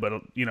that's it. But,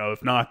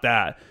 if not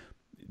that,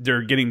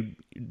 they're getting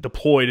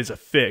deployed as a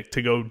FIC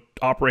to go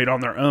operate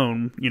on their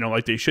own,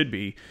 like they should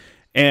be.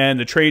 And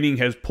the training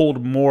has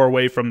pulled more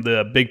away from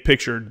the big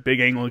picture, big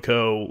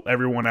Anglico,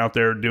 everyone out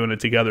there doing it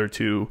together,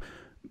 to,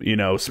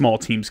 small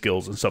team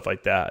skills and stuff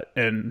like that.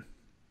 And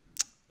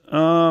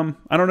I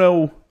don't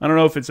know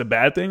if it's a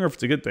bad thing or if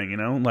it's a good thing,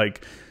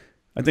 like,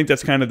 I think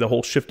that's kind of the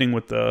whole shifting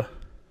with the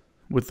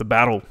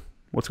battle,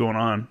 what's going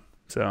on.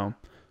 So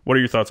what are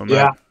your thoughts on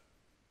that?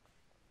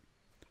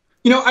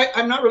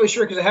 I'm not really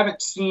sure, because I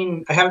haven't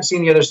seen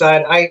the other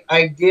side.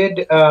 I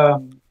did,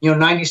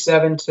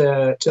 97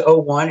 to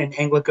 01, and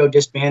Anglico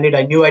disbanded.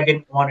 I knew I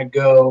didn't want to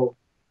go.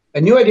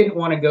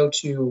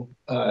 To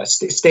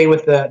stay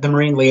with the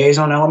Marine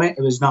liaison element.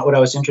 It was not what I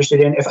was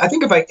interested in. If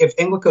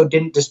Anglico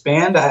didn't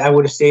disband, I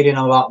would have stayed in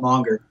a lot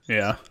longer.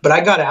 Yeah. But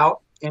I got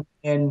out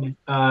in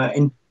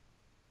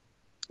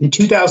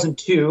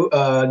 2002.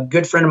 A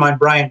good friend of mine,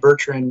 Brian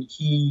Bertrand,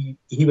 he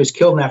was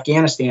killed in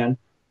Afghanistan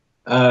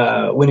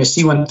when his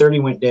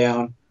C-130 went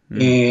down,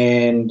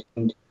 and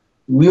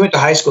we went to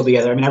high school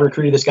together. I mean, I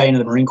recruited this guy into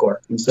the Marine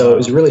Corps, and so it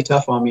was really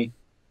tough on me.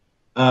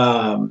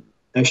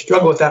 I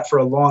struggled with that for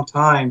a long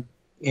time,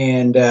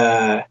 and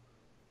then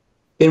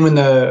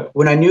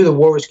when I knew the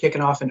war was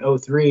kicking off in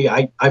 03,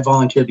 I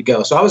volunteered to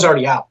go. So I was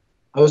already out.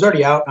 I was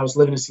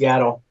living in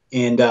Seattle,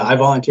 and I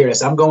volunteered. I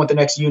said, I'm going with the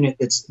next unit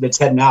that's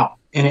heading out,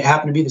 and it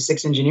happened to be the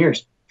 6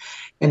 Engineers.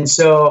 And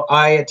so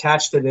I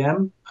attached to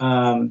them.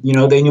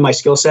 They knew my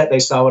skill set. They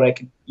saw what I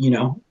could,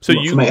 for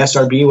my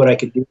SRB, what I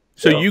could do.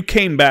 So you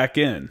came back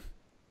in.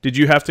 Did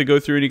you have to go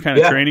through any kind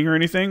of training or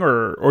anything,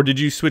 or did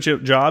you switch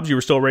up jobs? You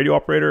were still a radio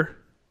operator?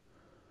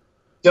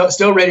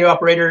 Still radio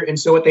operator. And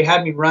so what they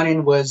had me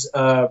running was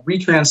a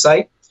retrans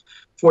site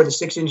for the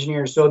 6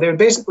 Engineers. So they would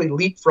basically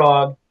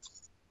leapfrog.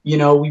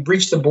 We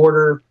breached the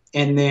border,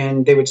 and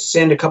then they would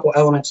send a couple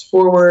elements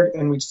forward,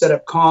 and we'd set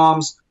up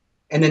comms.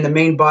 And then the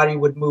main body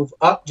would move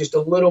up just a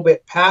little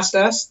bit past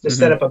us to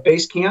set up a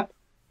base camp.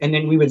 And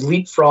then we would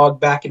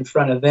leapfrog back in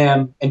front of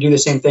them and do the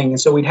same thing.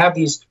 And so we'd have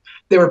these,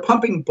 they were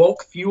pumping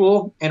bulk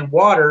fuel and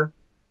water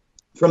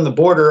from the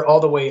border all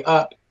the way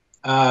up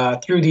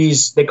through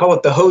these, they call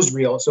it the hose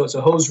reel. So it's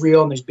a hose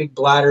reel, and there's big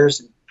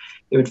bladders, and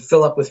they would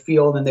fill up with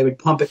fuel, and then they would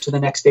pump it to the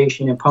next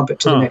station and pump it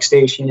to the next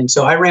station. And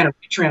so I ran a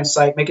retrans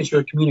site, making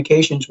sure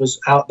communications was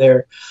out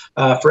there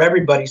for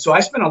everybody. So I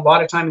spent a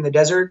lot of time in the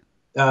desert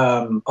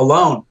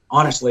alone,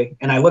 honestly.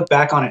 And I look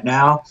back on it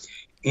now,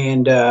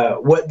 and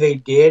what they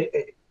did,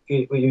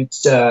 it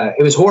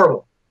was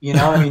horrible.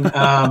 I mean,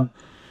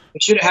 they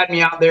should have had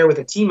me out there with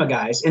a team of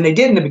guys, and they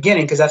did in the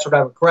beginning, because that's what I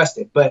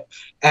requested. But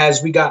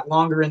as we got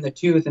longer in the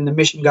tooth and the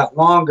mission got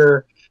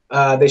longer,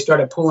 they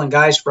started pulling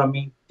guys from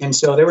me. And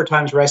so there were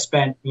times where I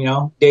spent,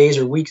 days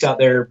or weeks out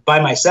there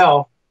by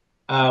myself,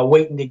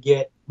 waiting to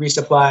get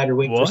resupplied or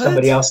waiting for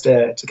somebody else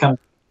to come.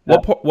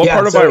 What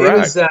part of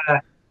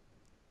Iraq?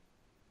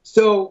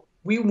 So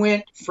we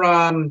went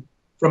from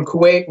from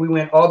Kuwait, we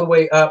went all the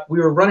way up. We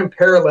were running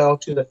parallel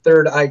to the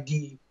third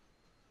ID.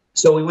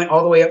 So we went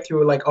all the way up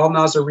through like Al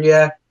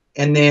Nazariya,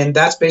 and then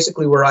that's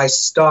basically where I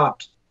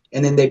stopped.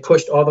 And then they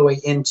pushed all the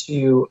way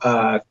into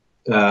Baghdad.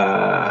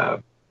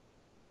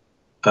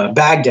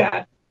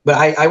 But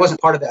I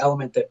wasn't part of the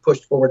element that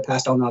pushed forward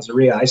past Al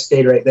Nazariya. I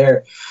stayed right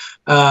there,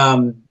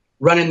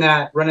 running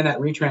that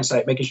retrans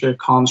site, making sure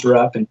comms were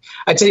up. And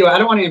I tell you what, I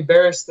don't want to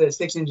embarrass the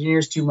 6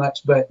 engineers too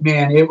much, but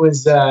man, it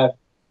was.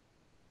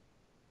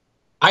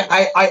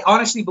 I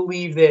honestly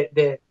believe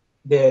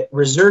that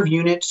reserve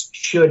units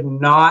should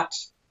not.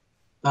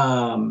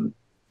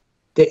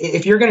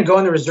 If you're going to go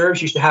in the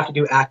reserves, you should have to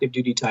do active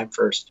duty time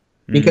first,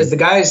 because the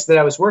guys that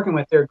I was working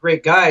with, they're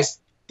great guys.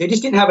 They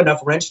just didn't have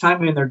enough wrench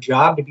time in their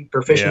job to be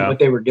proficient at what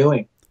they were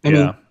doing. I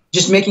mean,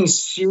 just making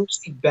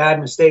seriously bad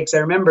mistakes. I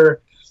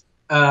remember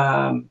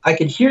I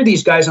could hear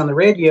these guys on the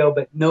radio,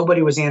 but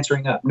nobody was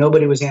answering up.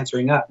 Nobody was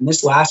answering up. And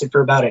this lasted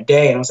for about a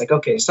day. And I was like,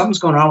 okay, something's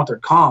going on with their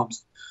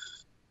comms.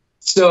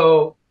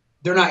 So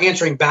they're not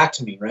answering back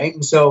to me, right?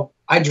 And so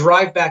I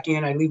drive back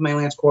in. I leave my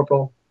Lance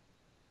Corporal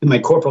and my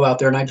corporal out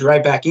there, and I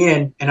drive back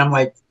in, and I'm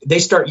like, they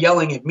start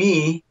yelling at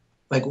me,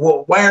 like,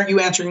 well, why aren't you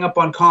answering up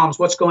on comms?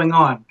 What's going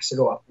on? I said,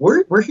 oh,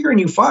 we're hearing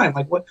you fine.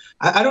 Like, what?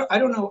 I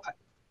don't know.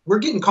 We're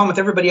getting calm with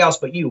everybody else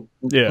but you.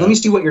 Yeah. Let me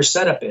see what your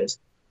setup is.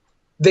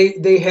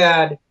 They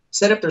had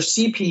set up their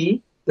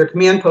CP, their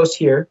command post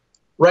here.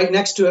 Right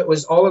next to it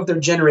was all of their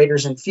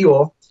generators and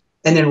fuel,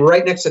 and then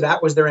right next to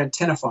that was their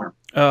antenna farm.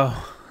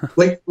 Oh,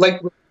 like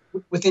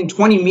within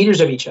 20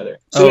 meters of each other.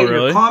 So you had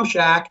really? Your comm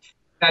shack,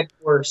 had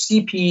your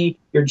CP,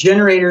 your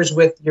generators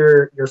with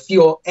your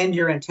fuel, and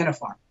your antenna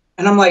farm.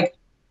 And I'm like,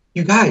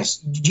 you guys,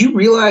 do you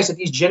realize that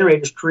these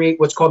generators create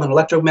what's called an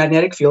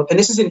electromagnetic field? And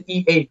this is an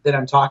E8 that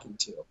I'm talking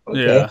to,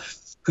 okay,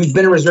 who's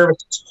been a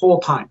reservist this whole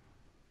time.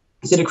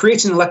 I said it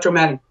creates an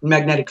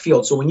electromagnetic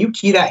field. So when you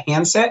key that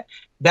handset,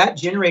 that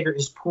generator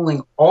is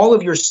pulling all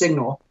of your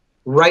signal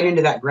right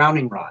into that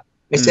grounding rod.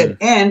 I said,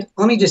 and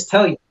let me just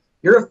tell you,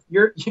 you're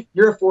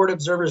a forward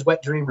observer's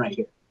wet dream right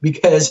here,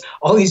 because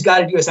all he's got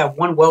to do is have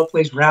one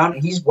well-placed round,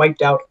 and he's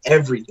wiped out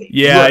everything.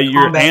 Yeah,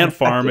 your ant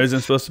farm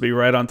isn't supposed to be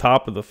right on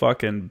top of the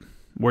fucking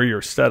where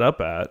you're set up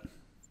at.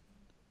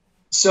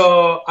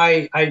 So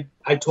I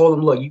told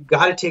him, look, you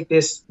got to take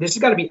this. This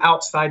has got to be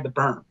outside the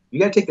berm. You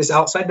got to take this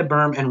outside the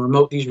berm and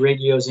remote these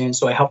radios in.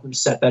 So I helped him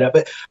set that up.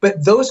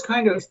 But those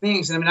kind of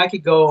things, and I mean, I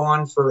could go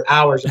on for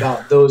hours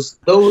about those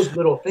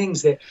little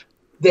things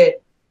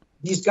that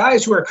these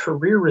guys who are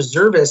career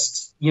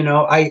reservists, you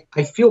know,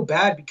 I feel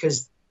bad,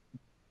 because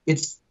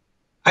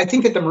I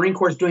think that the Marine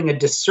Corps is doing a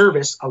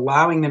disservice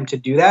allowing them to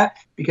do that,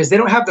 because they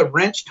don't have the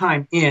wrench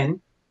time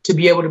in to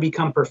be able to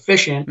become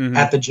proficient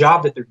at the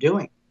job that they're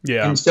doing.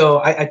 Yeah. And so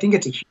I think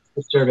it's a huge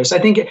disservice. I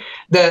think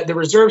the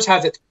reserves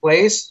has its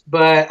place,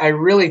 but I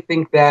really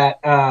think that,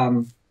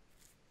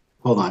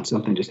 hold on,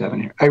 something just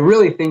happened here. I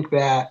really think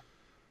that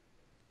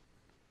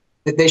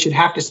they should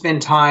have to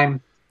spend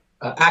time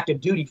active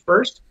duty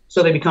first,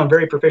 so they become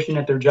very proficient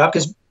at their job.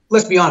 Because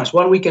let's be honest,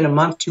 1 week in a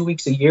month, 2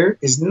 weeks a year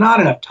is not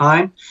enough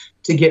time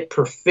to get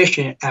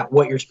proficient at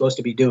what you're supposed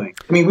to be doing.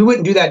 I mean, we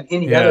wouldn't do that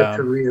in any other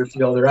career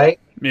field, right?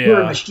 Yeah.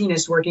 You're a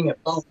machinist working at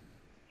home,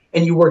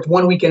 and you worked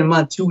 1 week in a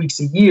month, 2 weeks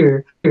a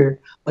year.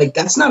 Like,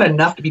 that's not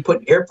enough to be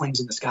putting airplanes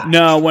in the sky.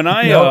 No, when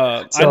I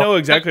know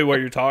exactly what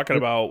you're talking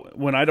about.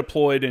 When I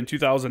deployed in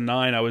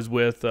 2009, I was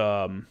with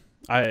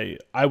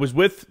I was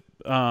with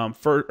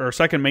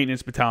Second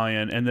Maintenance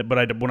Battalion,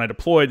 but when I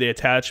deployed, they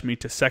attached me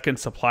to Second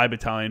Supply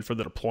Battalion for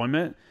the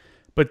deployment.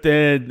 But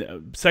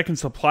then Second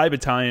Supply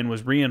Battalion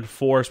was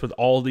reinforced with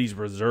all these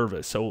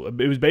reservists, so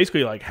it was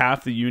basically like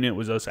half the unit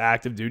was us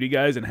active duty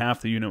guys, and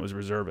half the unit was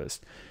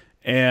reservists.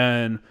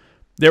 And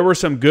there were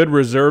some good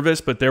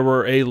reservists, but there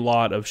were a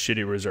lot of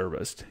shitty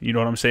reservists. You know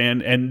what I'm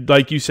saying? And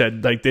like you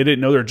said, like, they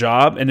didn't know their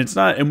job, and it's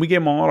not. And we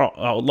gave them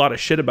a lot of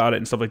shit about it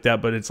and stuff like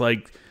that. But it's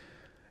like,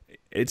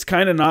 it's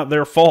kind of not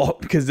their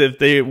fault, because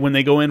when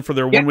they go in for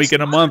their 1 week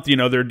in a month, you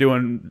know, they're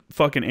doing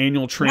fucking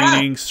annual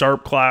training,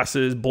 SARP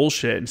classes,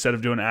 bullshit, instead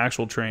of doing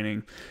actual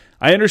training.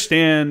 I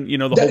understand, you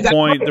know, the whole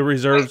point. The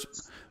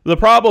reserves. The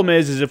problem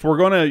is if we're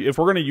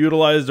gonna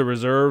utilize the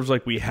reserves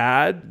like we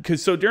had,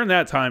 because so during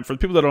that time, for the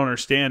people that don't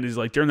understand, is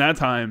like during that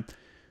time,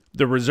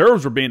 the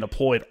reserves were being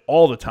deployed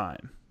all the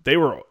time. They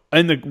were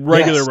in the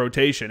regular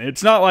rotation.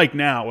 It's not like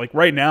now. Like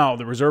right now,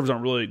 the reserves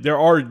aren't really. There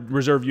are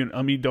reserve units.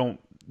 I mean,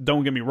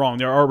 don't get me wrong.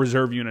 There are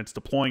reserve units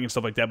deploying and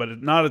stuff like that,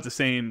 but not at the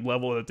same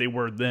level that they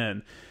were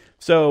then.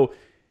 So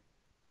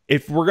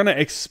if we're gonna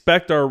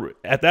expect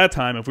at that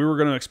time, if we were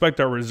gonna expect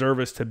our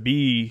reservists to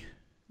be,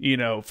 you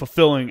know,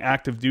 fulfilling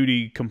active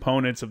duty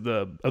components of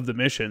the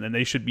mission, and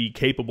they should be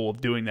capable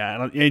of doing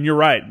that. And you're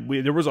right.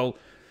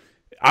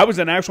 I was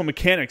an actual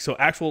mechanic, so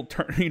actual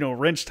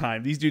wrench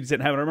time. These dudes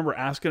didn't have it. I remember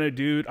asking a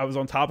dude. I was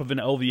on top of an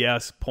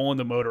LVS pulling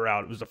the motor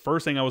out. It was the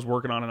first thing I was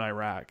working on in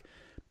Iraq,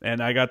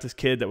 and I got this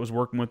kid that was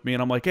working with me,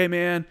 and I'm like, hey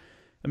man,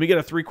 let me get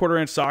a 3/4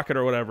 inch socket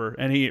or whatever,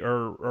 and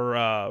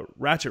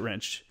ratchet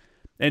wrench.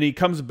 And he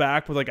comes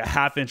back with like a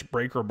 1/2 inch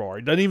breaker bar.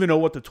 He doesn't even know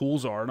what the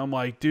tools are. And I'm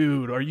like,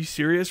 dude, are you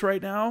serious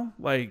right now?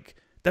 Like,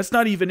 that's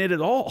not even it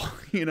at all,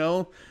 you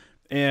know?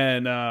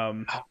 And,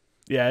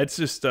 yeah, it's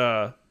just,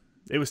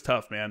 it was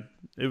tough, man.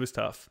 It was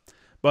tough.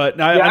 But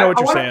I know what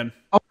you're saying.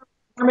 I want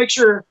to make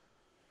sure.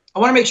 I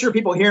want to make sure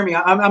people hear me.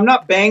 I'm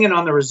not banging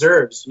on the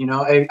reserves. You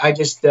know, I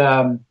just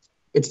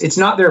it's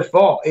not their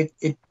fault.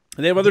 And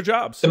they have other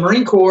jobs. The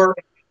Marine Corps,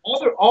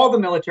 all the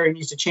military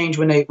needs to change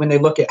when they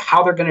look at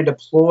how they're going to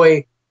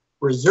deploy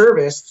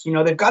reservists. You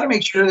know, they've got to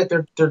make sure that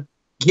they're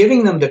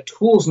giving them the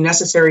tools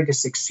necessary to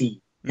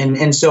succeed.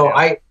 And so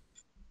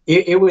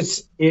it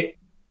was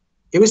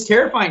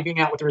terrifying being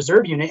out with the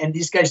reserve unit, and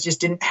these guys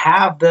just didn't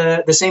have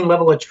the same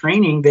level of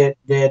training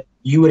that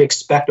you would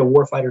expect a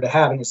warfighter to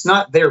have. And it's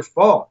not their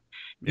fault.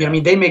 Yeah. I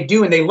mean, they make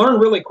do and they learn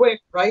really quick,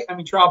 right? I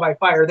mean, trial by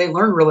fire, they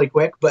learn really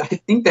quick, but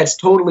I think that's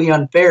totally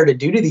unfair to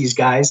do to these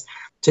guys,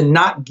 to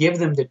not give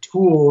them the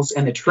tools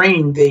and the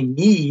training they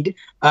need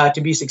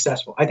to be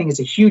successful. I think it's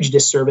a huge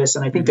disservice,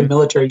 and I think the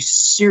military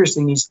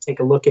seriously needs to take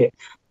a look at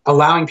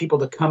allowing people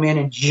to come in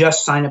and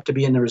just sign up to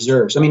be in the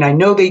reserves. I mean, I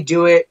know they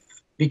do it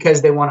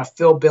because they want to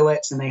fill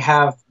billets and they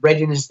have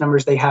readiness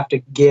numbers they have to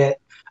get.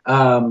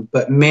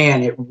 But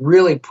man, it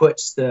really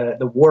puts the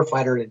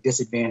warfighter at a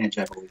disadvantage,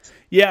 I believe.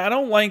 Yeah, I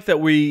don't like that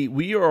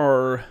we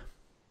are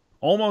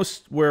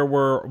almost where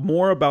we're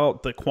more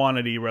about the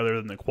quantity rather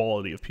than the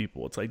quality of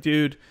people. It's like,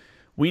 dude,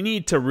 we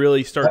need to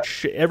really start.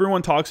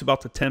 Everyone talks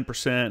about the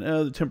 10%.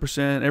 Oh, the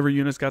 10%. Every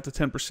unit's got the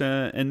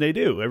 10%, and they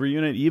do. Every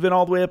unit, even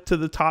all the way up to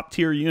the top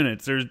tier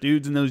units. There's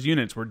dudes in those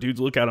units where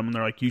dudes look at them and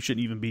they're like, "You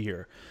shouldn't even be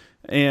here."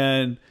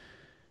 And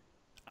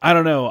I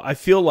don't know. I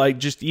feel like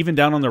just even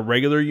down on the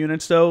regular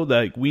units, though,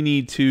 like we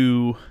need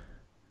to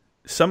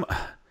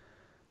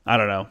I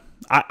don't know.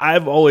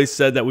 I've always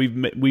said that we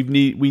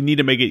need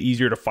to make it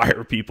easier to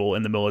fire people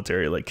in the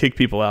military, like kick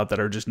people out that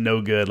are just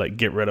no good, like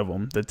get rid of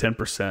them, the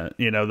 10%,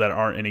 you know, that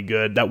aren't any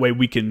good. That way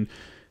we can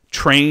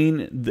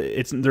train.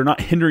 They're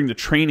not hindering the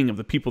training of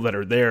the people that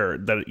are there,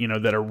 that, you know,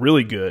 that are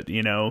really good,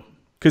 you know,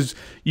 because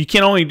you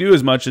can only do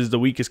as much as the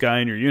weakest guy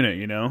in your unit,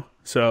 you know.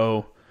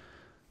 So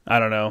I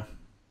don't know.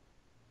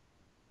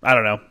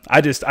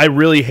 I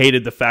really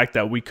hated the fact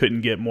that we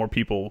couldn't get more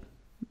people,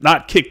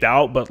 not kicked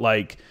out, but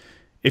like,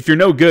 if you're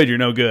no good, you're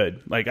no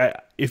good. Like,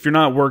 if you're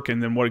not working,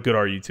 then what good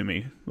are you to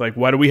me? Like,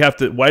 why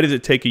does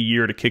it take a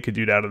year to kick a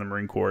dude out of the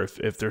Marine Corps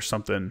if there's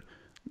something,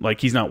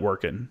 like, he's not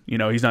working, you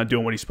know, he's not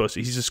doing what he's supposed to,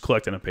 he's just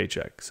collecting a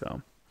paycheck.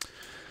 So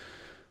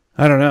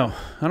I don't know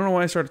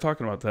why I started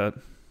talking about that.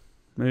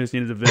 Maybe I just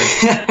needed to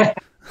vent.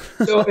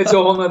 So it's a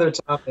whole nother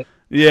topic.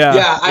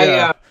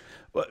 Yeah.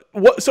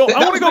 So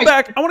I want to go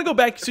back. I want to go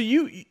back. So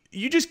you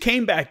just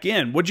came back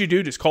in. What'd you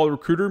do? Just call a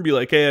recruiter and be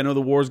like, "Hey, I know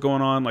the war's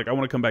going on. Like, I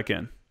want to come back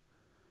in."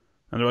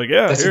 And they're like,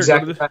 "Yeah, that's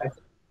exactly right."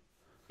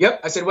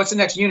 Yep. I said, "What's the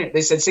next unit?"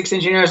 They said 6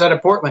 engineers out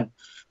of Portland.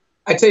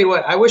 I tell you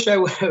what, I wish I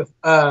would have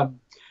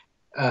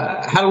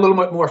had a little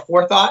bit more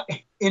forethought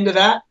into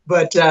that.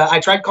 But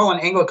I tried calling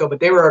Anglico, but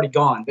they were already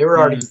gone. They were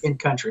already in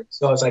country.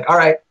 So I was like, all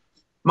right.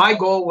 My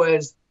goal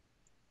was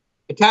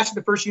attach to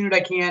the first unit I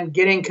can,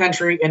 get in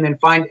country, and then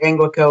find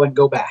Anglico and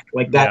go back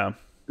like that.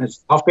 Yeah.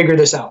 I'll figure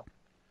this out.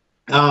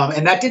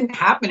 And that didn't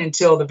happen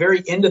until the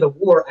very end of the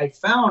war. I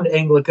found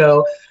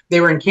Anglico.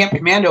 They were in Camp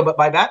Commando, but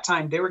by that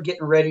time they were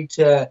getting ready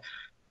to.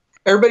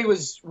 Everybody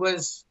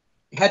was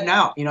heading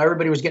out. You know,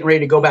 everybody was getting ready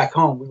to go back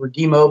home. We were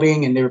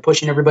demobbing, and they were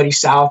pushing everybody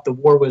south. The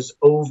war was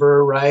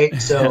over, right?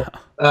 So,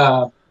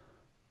 yeah.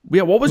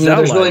 What was that?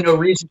 There's like? really no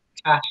reason.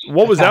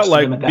 What was that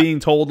like? Being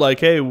told like,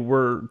 "Hey,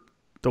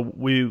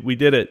 we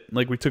did it.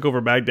 Like, we took over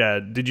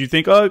Baghdad." Did you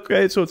think, "Oh,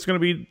 okay, so it's going to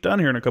be done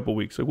here in a couple of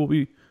weeks.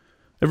 Like,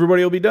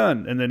 everybody will be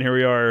done." And then here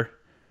we are,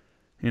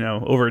 you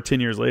know, over 10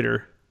 years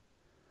later.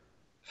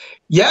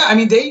 Yeah, I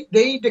mean,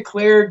 they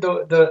declared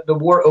the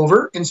war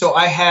over, and so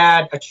I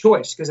had a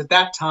choice, because at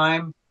that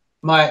time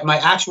my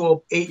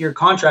actual 8-year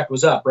contract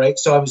was up, right?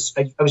 So I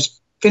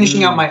was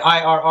finishing out my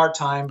IRR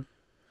time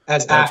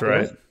as active.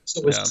 Right.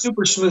 So it was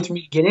super smooth for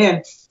me to get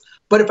in.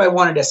 But if I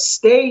wanted to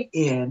stay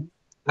in,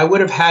 I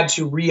would have had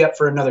to re-up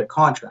for another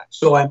contract.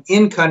 So I'm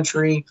in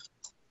country,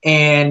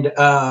 and you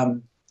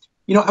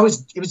know, it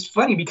was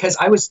funny because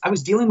I was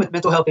dealing with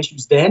mental health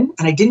issues then,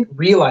 and I didn't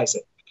realize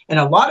it. And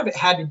a lot of it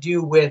had to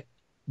do with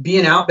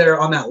being out there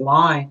on that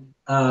line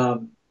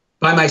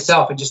by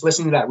myself and just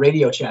listening to that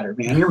radio chatter.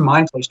 Man, your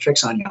mind plays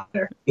tricks on you out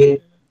there.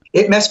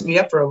 It messed me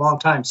up for a long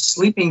time.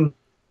 Sleeping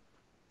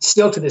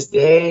still to this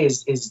day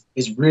is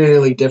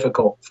really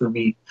difficult for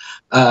me.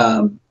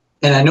 And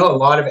I know a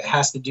lot of it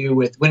has to do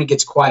with when it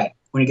gets quiet.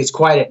 When it gets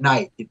quiet at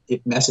night,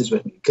 it messes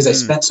with me because I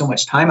spent so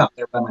much time out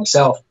there by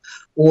myself,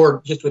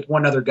 or just with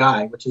one other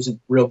guy, which isn't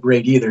real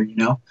great either, you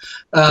know?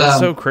 That's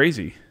so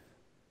crazy.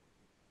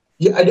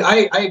 Yeah,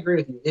 I agree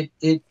with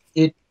you.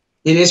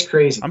 It is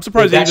crazy. I'm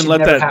surprised they even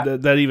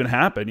let that even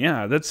happen.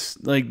 Yeah,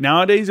 that's like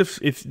nowadays,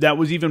 if that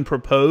was even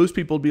proposed,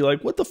 people would be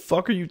like, "What the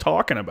fuck are you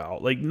talking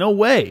about? Like, no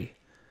way.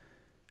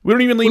 We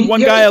don't even leave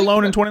one guy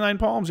alone in 29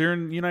 Palms here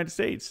in the United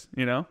States,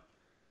 you know?"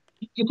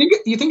 You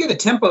think of the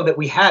tempo that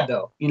we had,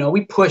 though. You know,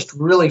 we pushed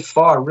really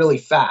far, really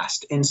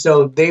fast, and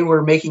so they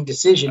were making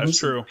decisions. That's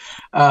true.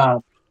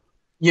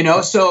 You know,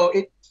 so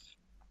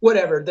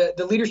whatever,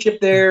 the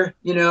leadership there,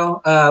 you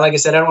know, like I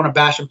said, I don't want to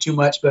bash them too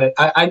much, but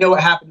I know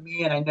what happened to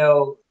me, and I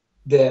know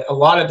that a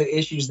lot of the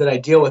issues that I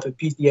deal with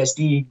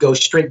PTSD go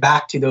straight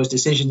back to those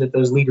decisions that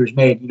those leaders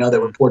made, you know,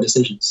 that were poor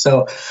decisions.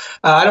 So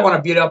I don't want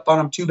to beat up on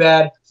them too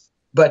bad,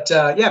 but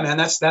yeah, man,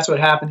 that's what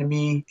happened to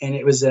me, and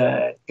it was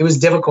a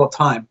difficult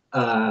time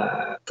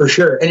for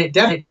sure, and it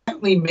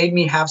definitely made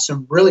me have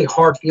some really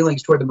hard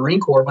feelings toward the Marine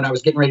Corps when I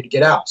was getting ready to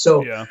get out.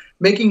 So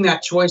making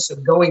that choice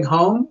of going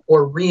home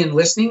or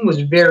re-enlisting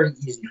was very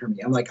easy for me.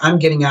 I'm like, I'm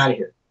getting out of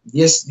here.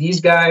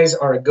 These guys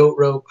are a goat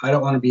rope. I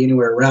don't want to be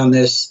anywhere around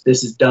this.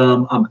 This is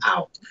dumb. I'm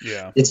out.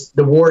 Yeah.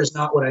 The war is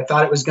not what I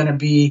thought it was going to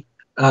be,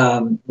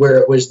 where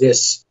it was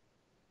this,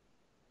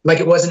 like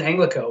it was in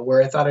Anglico,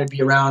 where I thought I'd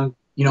be around,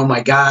 you know,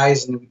 my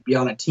guys, and we'd be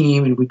on a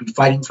team and we'd be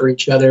fighting for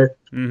each other.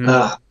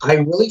 I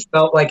really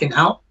felt like I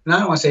don't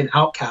want to say an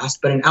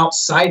outcast, but an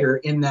outsider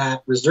in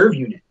that reserve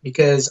unit,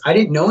 because I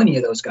didn't know any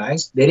of those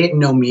guys. They didn't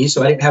know me,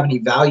 so I didn't have any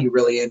value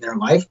really in their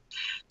life.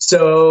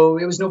 So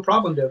it was no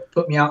problem to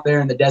put me out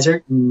there in the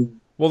desert.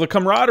 Well, the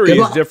camaraderie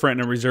is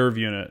different in a reserve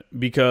unit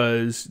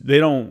because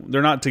they're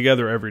not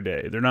together every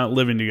day. They're not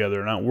living together,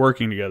 they're not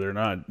working together, they're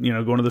not, you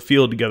know, going to the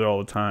field together all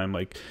the time.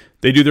 Like,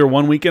 they do their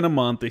 1 weekend a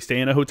month, they stay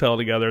in a hotel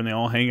together, and they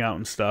all hang out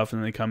and stuff,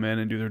 and they come in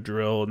and do their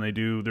drill, and they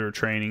do their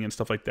training and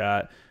stuff like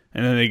that.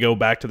 And then they go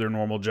back to their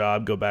normal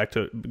job, go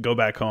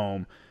back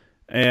home.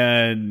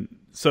 And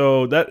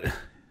so that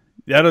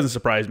doesn't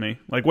surprise me.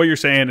 Like, what you're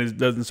saying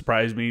doesn't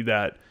surprise me,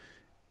 that,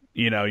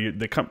 you know,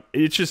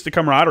 it's just the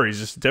camaraderie is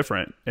just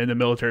different in the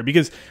military,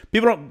 because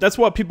that's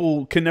what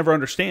people can never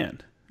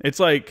understand. It's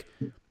like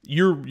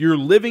you're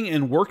living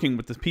and working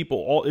with the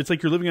people it's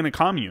like you're living in a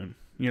commune,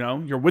 you know,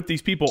 you're with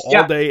these people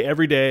all day,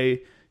 every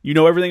day. You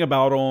know everything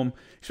about them,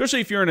 especially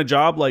if you're in a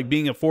job like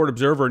being a Fort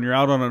Observer and you're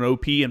out on an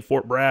OP in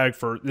Fort Bragg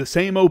for the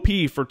same OP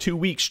for 2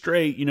 weeks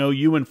straight. You know,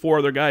 you and 4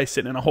 other guys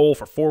sitting in a hole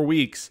for 4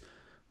 weeks.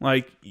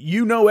 Like,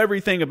 you know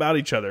everything about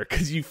each other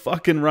because you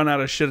fucking run out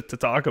of shit to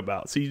talk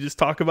about. So you just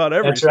talk about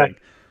everything. That's right.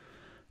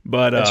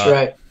 But that's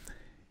right.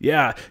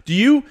 Yeah.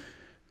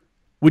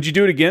 Would you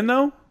do it again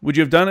though? Would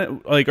you have done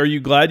it? Like, are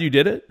you glad you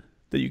did it,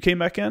 that you came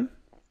back in?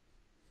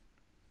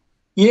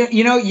 Yeah,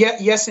 you know,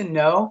 yes and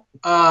no.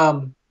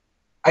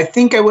 I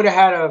think I would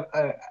have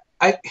had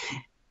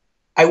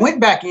I went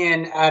back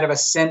in out of a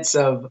sense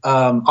of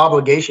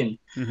obligation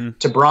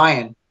to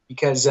Brian,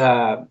 because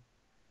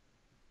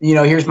you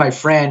know, here's my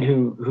friend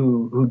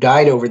who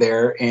died over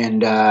there,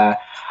 and I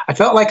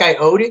felt like I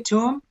owed it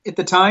to him at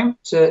the time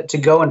to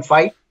go and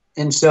fight.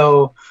 And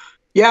so,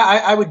 yeah,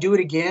 I would do it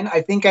again.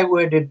 I think I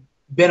would have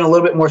been a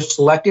little bit more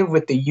selective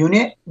with the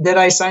unit that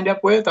I signed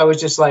up with. I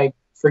was just like,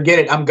 forget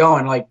it, I'm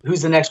going. Like,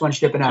 who's the next one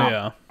shipping out?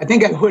 Yeah. I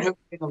think I would have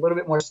been a little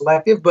bit more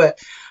selective, but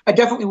I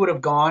definitely would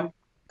have gone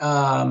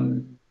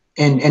and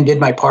did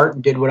my part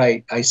and did what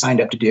I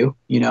signed up to do,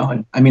 you know.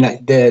 And I mean,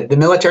 the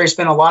military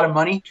spent a lot of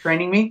money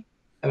training me.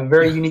 I have a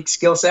very unique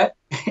skill set.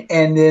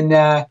 And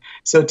then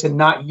so to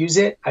not use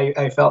it,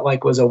 I felt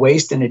like was a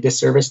waste and a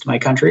disservice to my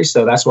country.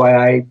 So that's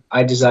why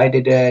I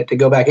decided to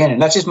go back in.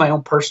 And that's just my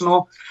own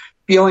personal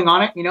feeling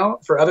on it, you know.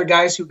 For other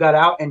guys who got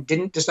out and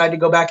didn't decide to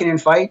go back in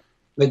and fight,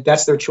 like,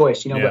 that's their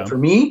choice, you know. But for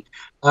me,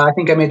 I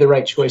think I made the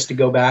right choice to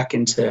go back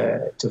and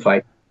to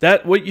fight.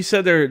 That, what you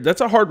said there,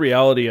 that's a hard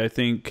reality. I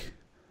think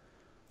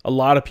a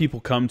lot of people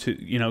come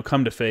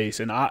to face,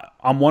 and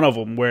I'm one of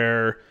them,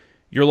 where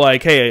you're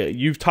like, hey,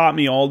 you've taught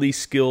me all these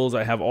skills,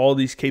 I have all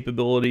these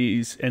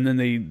capabilities, and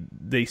then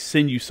they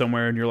send you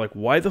somewhere, and you're like,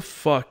 why the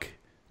fuck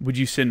would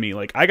you send me?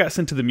 Like, I got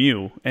sent to the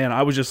MEU, and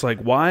I was just like,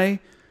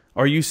 why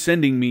are you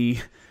sending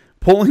me,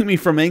 pulling me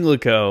from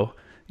Anglico?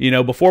 You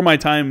know, before my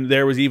time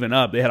there was even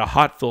up, they had a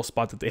hot fill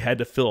spot that they had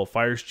to fill, a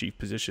fires chief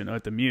position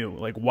at the MEU.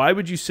 Like, why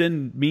would you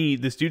send me,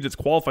 this dude that's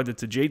qualified,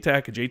 that's a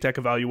JTAC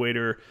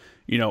evaluator,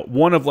 you know,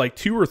 one of like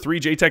 2 or 3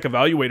 JTAC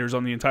evaluators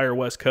on the entire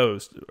West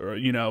Coast, or,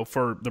 you know,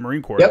 for the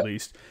Marine Corps at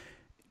least.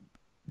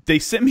 They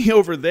sent me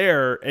over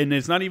there, and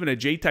it's not even a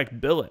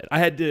JTAC billet. I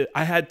had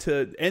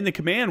to, and the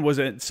command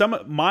wasn't,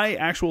 my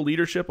actual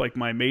leadership, like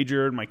my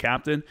major and my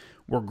captain,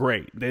 were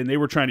great. They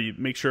were trying to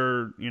make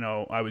sure, you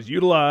know, I was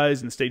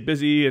utilized and stayed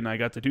busy and I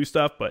got to do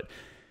stuff, but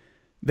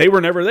they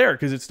were never there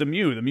because it's the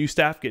MEU. The MEU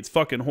staff gets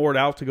fucking whored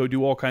out to go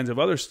do all kinds of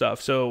other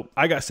stuff. So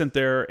I got sent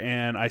there,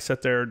 and I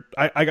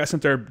got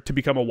sent there to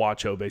become a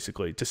watcho,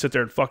 basically, to sit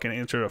there and fucking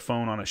answer a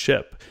phone on a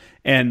ship.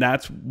 And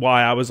that's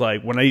why I was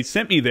like, when they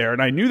sent me there,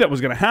 and I knew that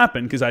was going to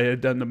happen because I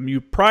had done the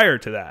MEU prior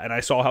to that, and I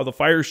saw how the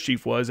fires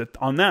chief was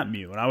on that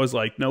MEU, and I was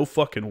like, no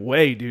fucking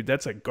way, dude,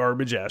 that's a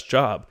garbage ass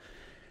job.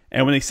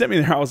 And when they sent me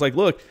there, I was like,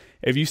 look,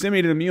 if you send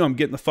me to the MEU, I'm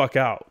getting the fuck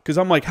out. Because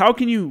I'm like, how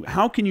can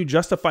you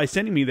justify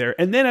sending me there?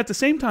 And then at the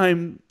same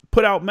time,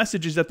 put out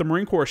messages that the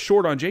Marine Corps is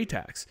short on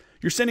JTACs.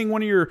 You're sending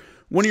one of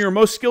your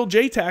most skilled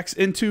JTACs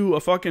into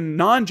a fucking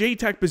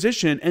non-JTAC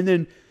position, and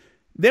then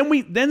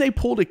they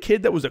pulled a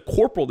kid that was a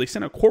corporal. They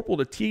sent a corporal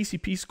to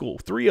TACP school.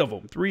 Three of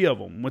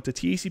them went to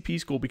TACP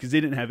school because they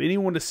didn't have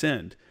anyone to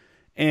send.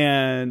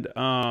 And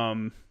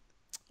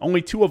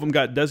only 2 of them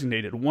got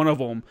designated. One of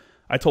them,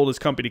 I told his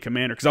company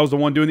commander, because I was the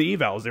one doing the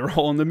evals. They were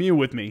all in the MEU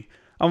with me.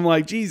 I'm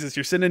like, Jesus,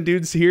 you're sending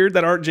dudes here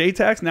that aren't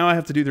JTACs. Now I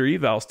have to do their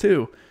evals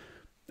too.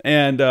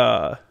 And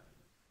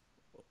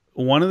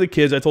one of the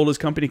kids, I told his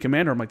company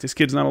commander, I'm like, this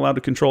kid's not allowed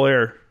to control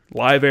air,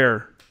 live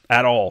air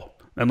at all,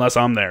 unless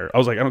I'm there. I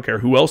was like, I don't care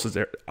who else is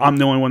there. I'm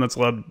the only one that's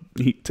allowed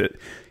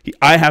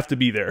I have to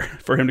be there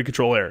for him to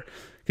control air,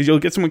 because you'll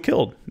get someone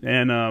killed.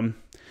 And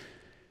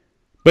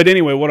but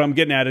anyway, what I'm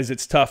getting at is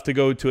it's tough to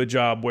go to a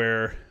job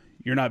where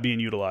you're not being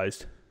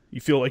utilized.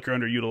 You feel like you're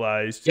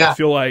underutilized. Yeah. You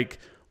feel like,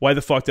 why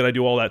the fuck did I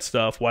do all that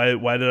stuff? Why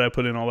did I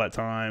put in all that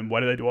time? Why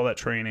did I do all that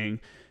training?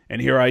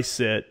 And here I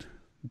sit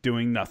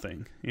doing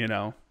nothing, you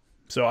know?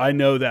 So I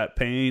know that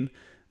pain,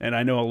 and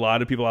I know a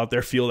lot of people out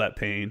there feel that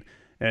pain.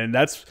 And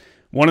that's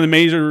one of the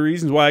major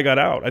reasons why I got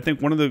out. I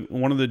think one of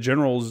the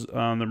generals,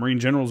 the Marine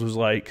generals, was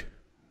like,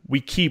 we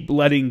keep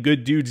letting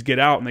good dudes get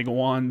out and they go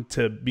on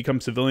to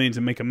become civilians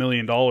and make $1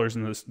 million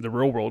in the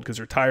real world because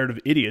they're tired of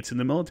idiots in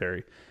the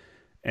military.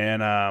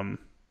 And I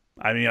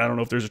mean, I don't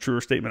know if there's a truer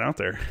statement out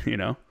there, you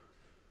know?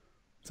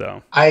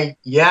 So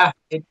it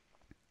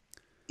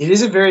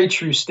is a very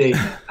true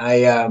statement.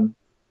 I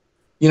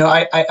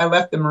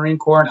left the Marine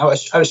Corps, and I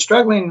was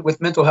struggling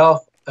with mental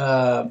health.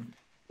 Like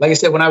I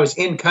said, when I was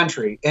in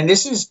country, and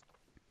this is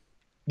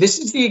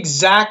the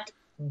exact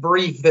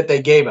brief that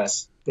they gave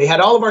us. They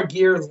had all of our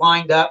gear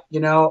lined up, you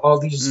know, all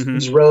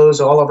these rows,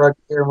 all of our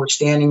gear, and we're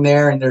standing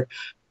there, and they're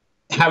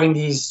having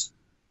these.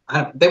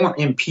 They weren't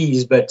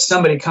MPs, but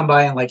somebody come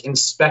by and like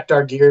inspect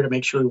our gear to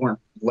make sure we weren't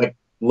like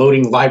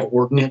loading live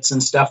ordnance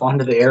and stuff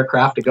onto the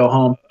aircraft to go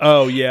home.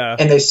 Oh yeah.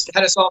 And they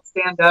had us all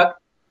stand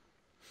up.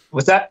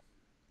 What's that?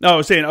 No, I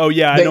was saying, oh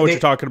yeah, I know what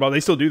you're talking about. They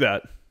still do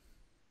that.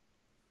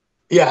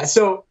 Yeah.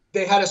 So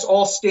they had us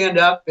all stand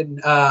up,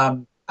 and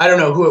I don't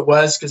know who it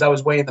was because I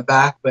was way in the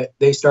back, but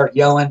they start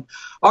yelling,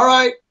 all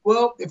right,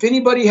 well, if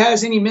anybody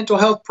has any mental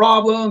health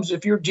problems,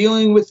 if you're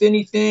dealing with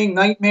anything,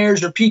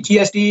 nightmares or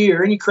PTSD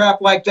or any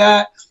crap like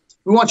that,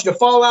 we want you to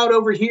fall out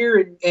over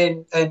here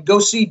and go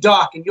see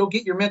Doc, and you'll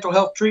get your mental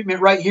health treatment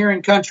right here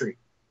in country.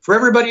 For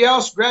everybody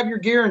else, grab your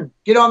gear and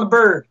get on the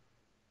bird.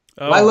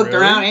 Oh, well, I looked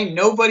really? around, ain't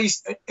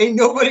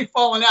nobody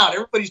falling out.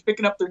 Everybody's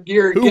picking up their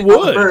gear and Who getting would?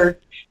 on the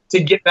bird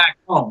to get back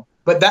home.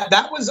 But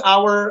that was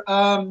our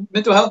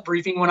mental health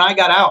briefing when I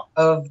got out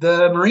of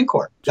the Marine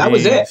Corps. That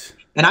was it.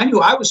 And I knew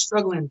I was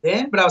struggling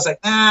then, but I was like,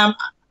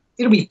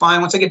 it'll be fine.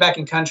 Once I get back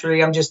in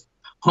country, I'm just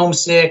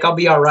homesick. I'll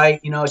be all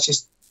right. You know,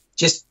 it's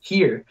just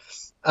here.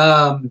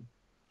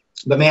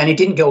 But man, it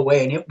didn't go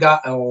away, and it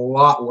got a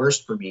lot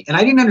worse for me. And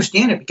I didn't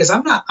understand it because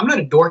I'm not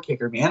a door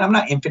kicker, man. I'm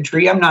not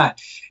infantry. I'm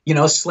not, you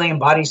know, slaying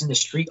bodies in the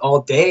street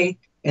all day.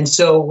 And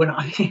so when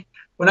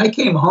I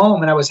came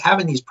home and I was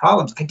having these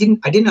problems, I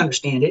didn't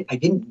understand it. I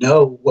didn't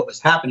know what was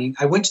happening.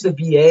 I went to the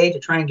VA to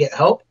try and get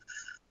help,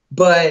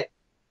 but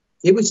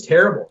it was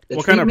terrible. The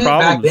what kind of treatment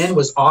problems? back then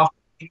was awful.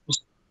 It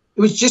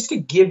was just to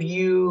give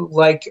you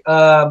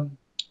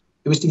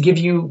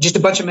just a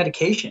bunch of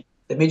medication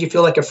that made you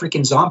feel like a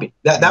freaking zombie.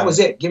 That was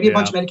it. Give you a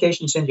bunch of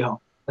medication, send you home.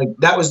 Like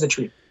that was the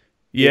treatment.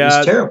 Yeah, it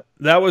was terrible.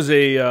 That was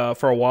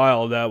for a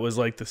while, that was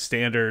like the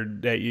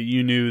standard, that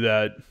you knew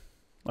that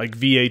like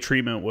VA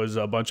treatment was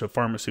a bunch of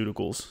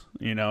pharmaceuticals,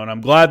 you know, and I'm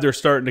glad they're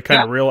starting to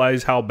kind of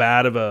realize how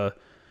bad of a,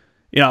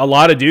 you know, a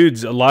lot of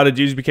dudes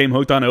became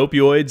hooked on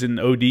opioids and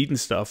OD'd and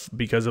stuff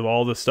because of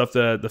all the stuff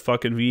that the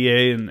fucking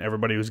VA and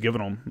everybody was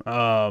giving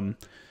them.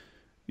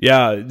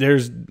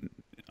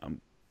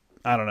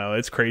 I don't know.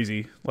 It's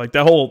crazy. Like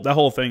that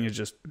whole thing is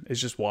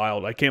just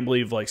wild. I can't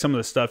believe like some of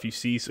the stuff you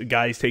see,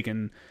 guys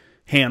taking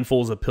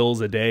handfuls of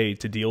pills a day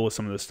to deal with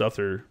some of the stuff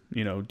they're,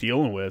 you know,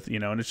 dealing with, you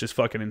know, and it's just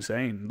fucking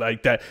insane.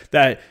 Like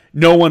that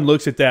no one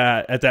looks at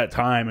that at that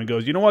time and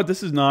goes, you know what,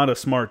 this is not a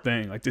smart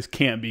thing. Like this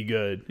can't be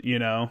good, you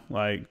know?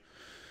 Like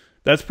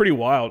that's pretty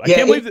wild. I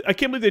can't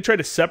believe they try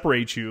to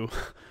separate you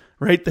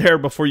right there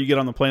before you get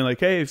on the plane. Like,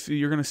 hey, if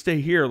you're going to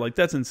stay here, like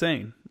that's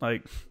insane.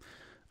 Like,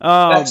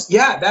 that's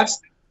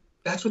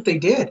what they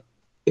did.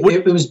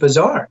 It was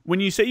bizarre. When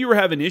you say you were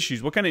having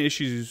issues, what kind of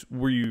issues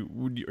are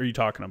you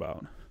talking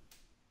about?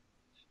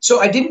 So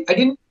I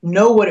didn't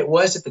know what it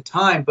was at the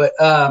time, but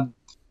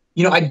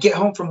you know, I'd get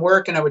home from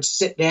work and I would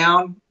sit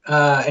down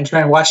and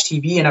try and watch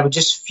TV, and I would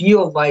just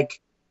feel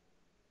like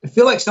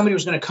somebody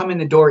was going to come in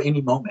the door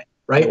any moment,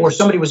 right? Or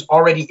somebody was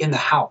already in the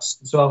house.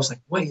 And so I was like,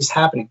 what is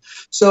happening?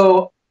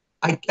 So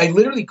I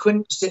literally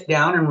couldn't sit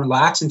down and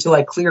relax until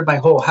I cleared my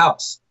whole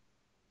house.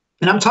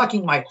 And I'm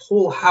talking my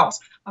whole house.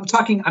 I'm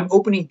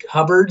opening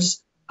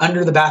cupboards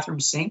under the bathroom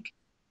sink.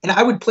 And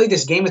I would play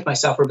this game with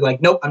myself where I'd be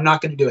like, nope, I'm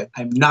not going to do it.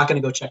 I'm not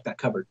going to go check that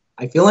cupboard.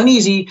 I feel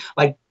uneasy,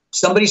 like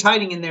somebody's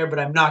hiding in there, but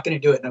I'm not going to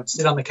do it. And I would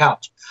sit on the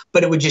couch.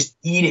 But it would just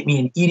eat at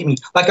me.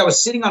 Like I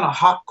was sitting on a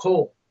hot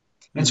coal.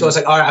 And so I was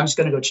like, all right, I'm just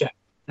going to go check.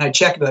 And I'd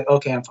check and be like,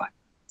 okay, I'm fine.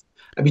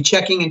 I'd be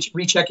checking and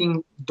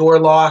rechecking door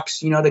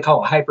locks. You know, they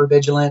call it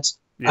hypervigilance.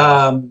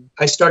 Yeah.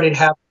 I started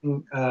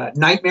having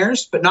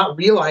nightmares, but not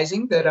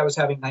realizing that I was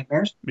having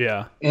nightmares.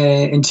 Yeah.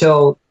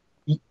 Until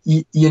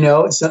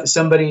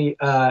somebody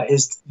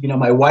is,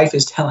 my wife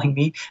is telling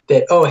me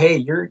that, oh, hey,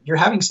 you're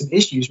having some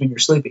issues when you're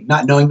sleeping,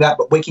 not knowing that,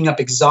 but waking up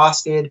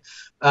exhausted.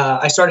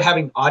 I started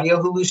having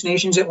audio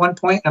hallucinations at one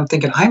point. I'm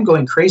thinking, I'm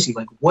going crazy.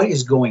 Like, what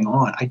is going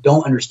on? I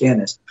don't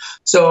understand this.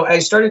 So I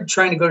started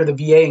trying to go to the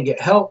VA and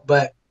get help,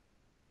 but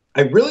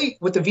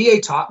what the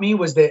VA taught me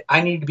was that I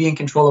needed to be in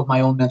control of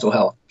my own mental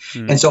health.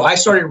 And so I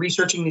started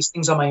researching these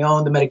things on my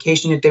own. The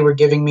medication that they were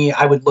giving me,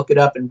 I would look it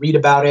up and read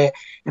about it.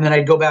 And then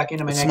I'd go back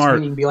into my next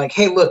meeting and be like,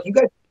 hey, look, you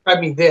guys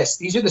prescribed me this.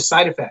 These are the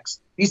side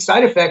effects. These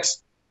side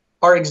effects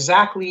are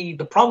exactly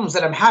the problems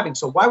that I'm having.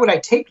 So why would I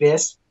take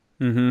this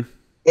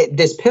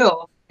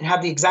pill and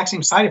have the exact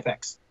same side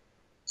effects?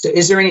 So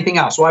is there anything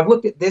else? So I've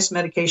looked at this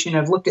medication.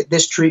 I've looked at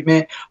this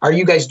treatment. Are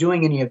you guys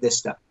doing any of this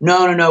stuff?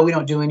 No, we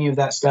don't do any of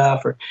that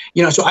stuff. Or,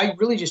 so I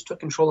really just took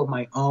control of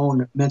my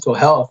own mental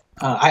health.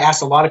 I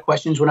asked a lot of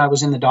questions when I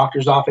was in the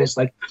doctor's office,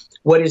 like,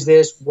 what is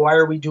this? Why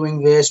are we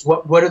doing this?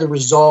 What are the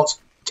results?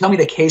 Tell me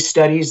the case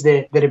studies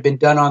that have been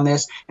done on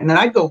this. And then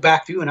I'd go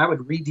back through and I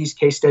would read these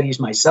case studies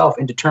myself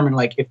and determine,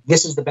 like, if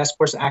this is the best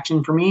course of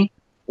action for me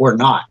or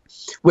not,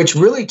 which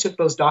really took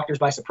those doctors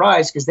by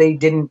surprise, because they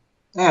didn't,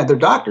 they're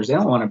doctors. They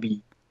don't want to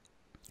be,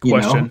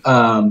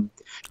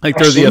 like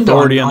they're the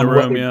authority in the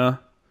room.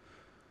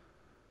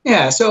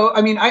 Yeah. So,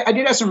 I mean, I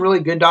did have some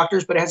really good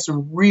doctors, but I had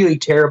some really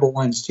terrible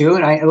ones too.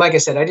 And like I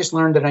said, I just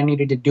learned that I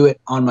needed to do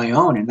it on my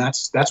own. And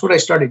that's what I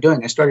started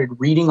doing. I started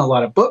reading a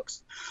lot of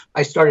books.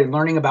 I started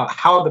learning about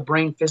how the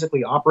brain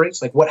physically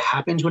operates, like what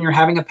happens when you're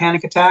having a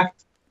panic attack.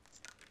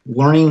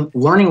 Learning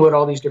what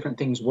all these different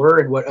things were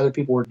and what other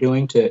people were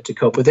doing to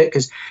cope with it.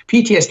 Because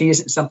PTSD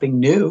isn't something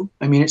new.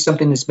 I mean, it's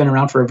something that's been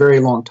around for a very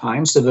long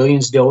time.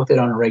 Civilians deal with it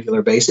on a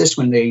regular basis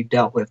when they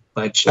dealt with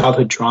like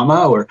childhood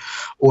trauma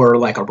or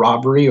like a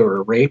robbery or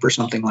a rape or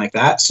something like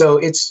that. So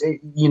it's, the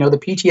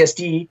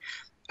PTSD,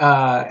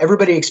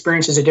 everybody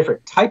experiences a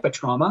different type of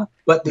trauma,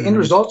 but the end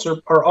results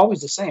are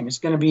always the same. It's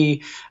going to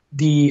be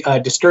the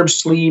disturbed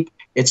sleep.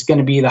 It's going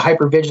to be the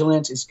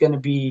hypervigilance. It's going to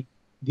be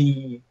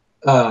the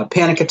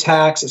panic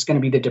attacks. It's going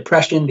to be the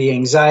depression, the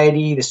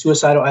anxiety, the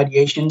suicidal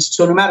ideations.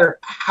 So no matter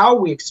how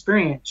we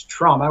experience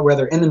trauma,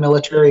 whether in the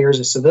military or as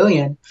a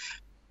civilian,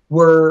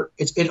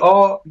 it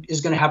all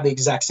is going to have the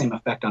exact same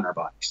effect on our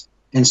bodies.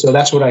 And so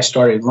that's what I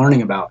started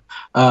learning about.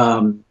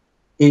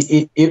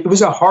 It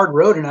was a hard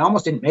road, and I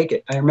almost didn't make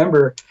it. I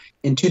remember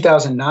in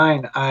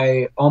 2009,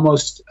 I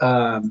was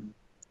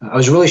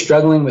really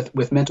struggling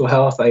with mental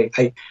health.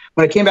 When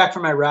I came back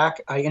from Iraq,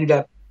 I ended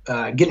up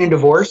getting a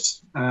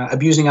divorce,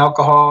 abusing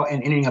alcohol,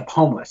 and ending up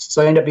homeless.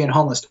 So I ended up being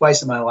homeless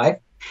twice in my life.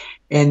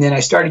 And then I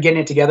started getting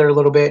it together a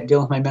little bit,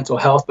 dealing with my mental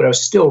health, but I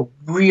was still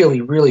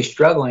really, really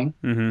struggling.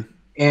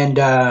 And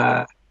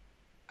I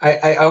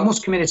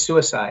almost committed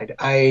suicide.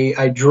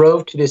 I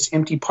drove to this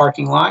empty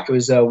parking lot. It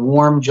was a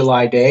warm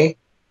July day,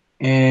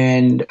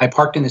 and I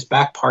parked in this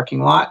back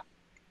parking lot.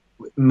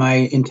 My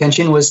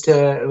intention was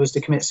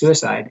to commit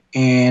suicide,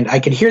 and I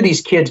could hear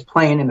these kids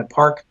playing in the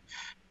park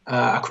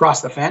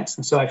across the fence.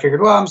 And so I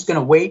figured, well, I'm just going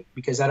to wait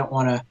because I don't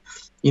want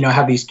to,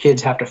 have these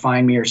kids have to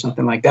find me or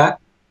something like that.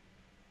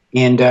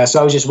 And so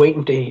I was just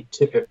waiting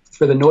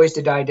for the noise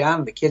to die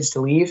down, the kids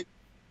to leave.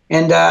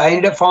 And I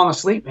ended up falling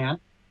asleep, man.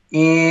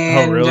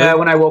 And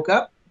when I woke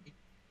up,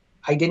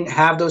 I didn't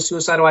have those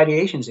suicidal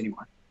ideations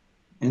anymore.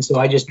 And so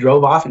I just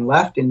drove off and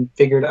left and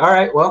figured, all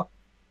right, well,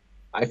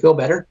 I feel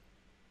better.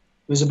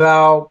 It was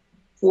about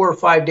 4 or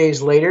 5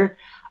 days later.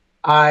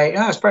 It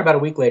was probably about a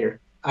week later.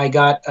 I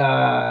got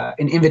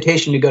an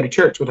invitation to go to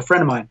church with a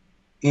friend of mine.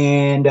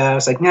 And I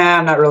was like, nah,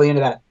 I'm not really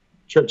into that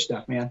church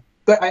stuff, man.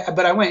 But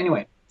I went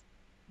anyway.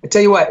 I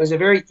tell you what, it was a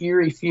very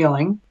eerie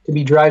feeling to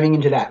be driving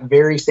into that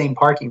very same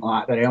parking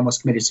lot that I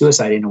almost committed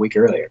suicide in a week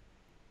earlier.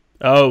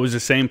 Oh, it was the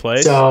same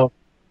place? So,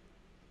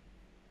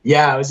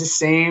 yeah, it was the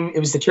same. It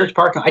was the church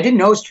parking lot. I didn't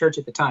know it was church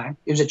at the time.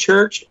 It was a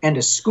church and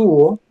a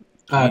school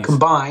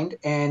combined,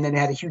 and then it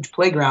had a huge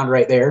playground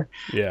right there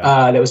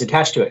that was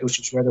attached to it, which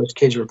is where those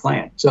kids were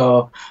playing.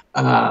 So,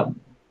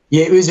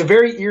 it was a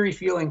very eerie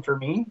feeling for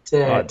me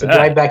to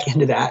drive back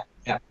into that.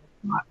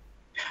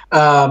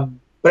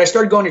 But I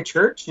started going to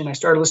church, and I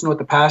started listening to what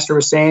the pastor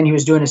was saying. He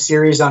was doing a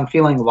series on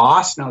feeling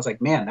lost, and I was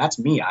like, man, that's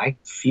me. I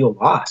feel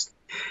lost.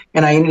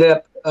 And I ended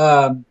up,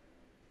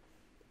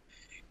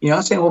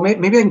 saying, well,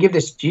 maybe I can give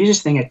this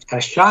Jesus thing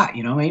a shot.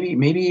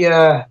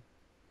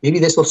 Maybe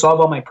this will solve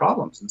all my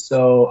problems. And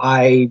so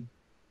I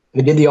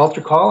did the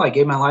altar call. I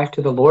gave my life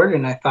to the Lord,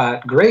 and I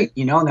thought, great,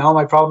 now all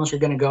my problems are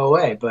going to go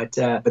away. But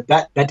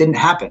that didn't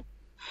happen.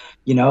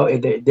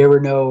 There were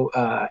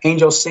no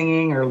angels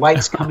singing or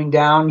lights coming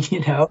down.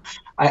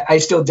 I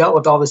still dealt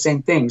with all the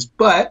same things,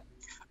 but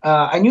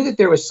I knew that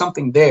there was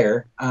something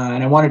there,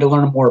 and I wanted to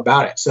learn more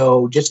about it.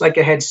 So just like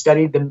I had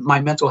studied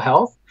my mental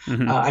health,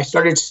 I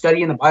started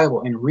studying the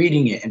Bible and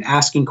reading it and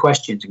asking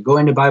questions and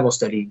going to Bible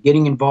study,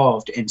 getting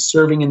involved and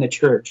serving in the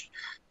church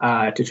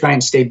to try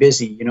and stay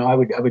busy. I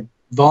would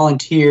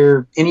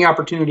volunteer any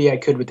opportunity I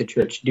could with the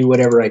church, do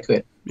whatever I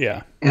could.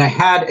 Yeah. And I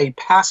had a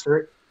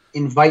pastor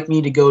invite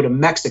me to go to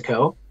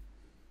Mexico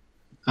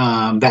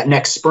that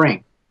next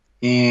spring.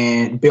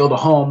 and build a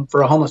home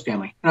for a homeless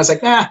family. And I was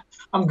like,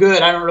 I'm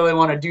good. I don't really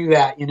want to do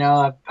that. You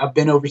know, I've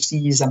been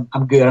overseas.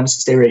 I'm good. I'm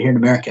just stay right here in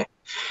America.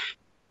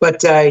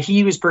 But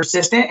he was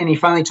persistent, and he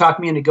finally talked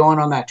me into going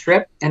on that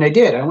trip. And I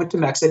did. I went to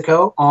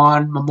Mexico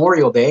on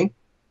Memorial Day,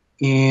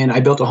 and I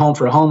built a home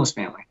for a homeless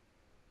family.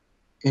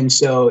 And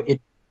so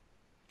it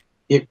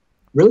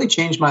really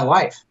changed my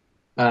life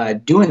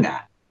doing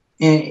that.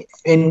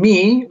 And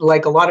me,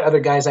 like a lot of other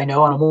guys I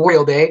know, on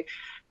Memorial Day,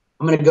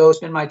 I'm going to go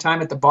spend my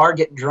time at the bar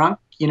getting drunk,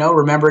 you know,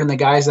 remembering the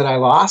guys that I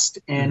lost.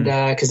 And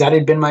because that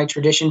had been my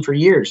tradition for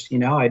years, you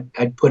know,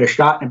 I'd put a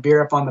shot and a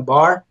beer up on the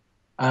bar,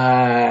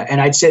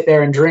 and I'd sit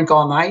there and drink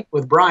all night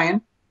with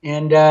Brian.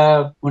 And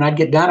when I'd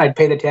get done, I'd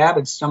pay the tab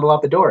and stumble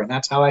out the door. And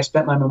that's how I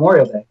spent my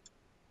Memorial Day.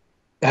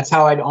 That's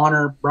how I'd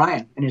honor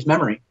Brian and his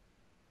memory.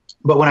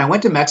 But when I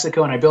went to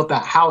Mexico and I built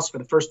that house for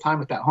the first time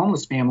with that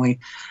homeless family,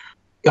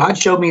 God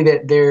showed me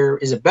that there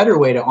is a better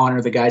way to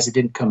honor the guys that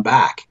didn't come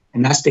back.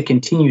 And that's to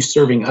continue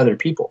serving other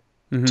people,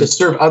 to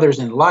serve others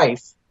in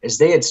life as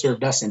they had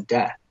served us in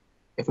death.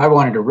 If I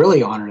wanted to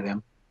really honor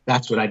them,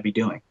 that's what I'd be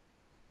doing.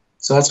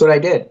 So that's what I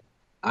did.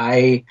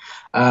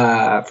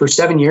 For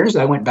 7 years,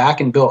 I went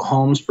back and built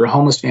homes for a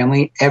homeless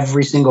family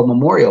every single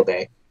Memorial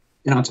Day.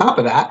 And on top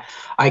of that,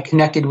 I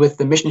connected with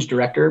the missions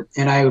director,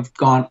 and I've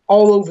gone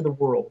all over the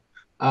world,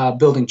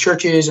 building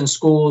churches and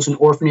schools and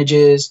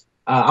orphanages.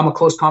 I'm a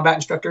close combat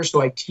instructor,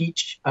 so I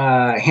teach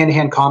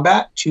hand-to-hand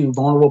combat to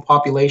vulnerable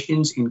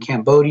populations in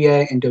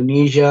Cambodia,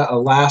 Indonesia,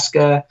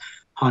 Alaska,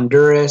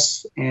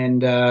 Honduras,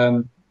 and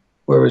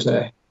where was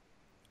I?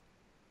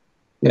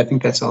 Yeah, I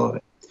think that's all of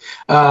it.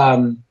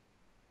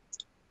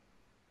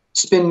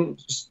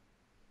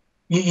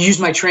 Use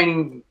my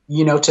training,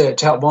 you know, to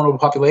help vulnerable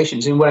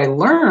populations. And what I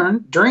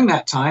learned during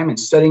that time and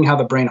studying how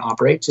the brain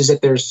operates is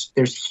that there's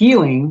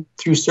healing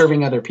through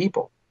serving other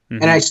people.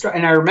 And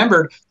I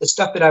remembered the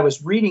stuff that I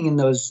was reading in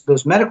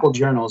those medical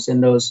journals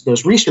and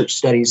those research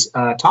studies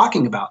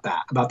talking about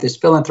that, about this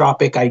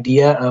philanthropic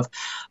idea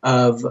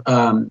of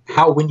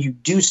how when you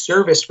do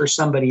service for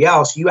somebody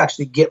else, you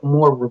actually get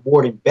more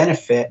reward and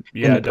benefit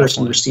than the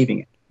person receiving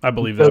it. I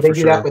believe that. So they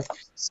do that with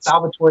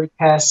salvatory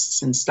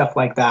tests and stuff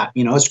like that.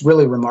 You know, it's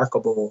really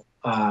remarkable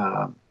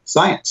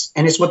science,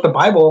 and it's what the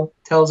Bible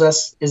tells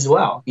us as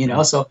well. You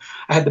know, so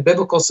I had the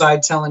biblical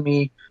side telling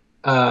me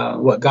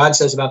what God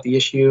says about the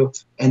issue,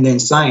 and then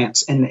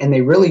science, and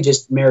they really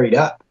just married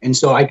up. And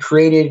so I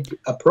created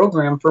a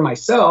program for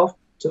myself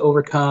to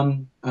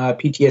overcome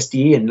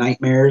PTSD and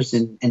nightmares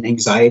and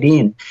anxiety,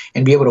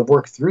 and be able to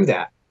work through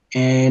that.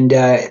 And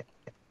it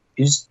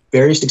was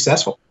very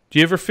successful. Do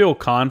you ever feel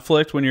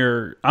conflict when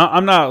you're?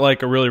 I'm not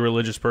like a really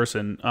religious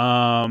person,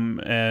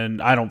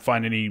 and I don't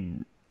find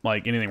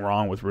anything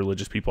wrong with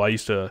religious people. I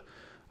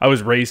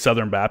was raised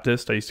Southern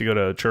Baptist. I used to go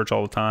to church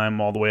all the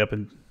time, all the way up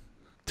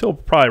until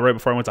probably right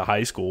before I went to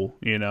high school,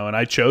 you know. And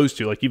I chose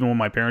to, like, even when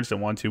my parents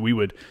didn't want to, we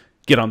would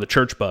get on the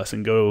church bus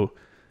and go,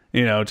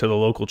 you know, to the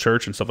local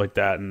church and stuff like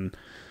that, and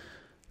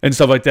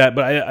stuff like that.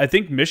 But I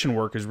think mission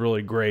work is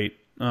really great.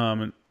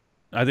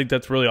 I think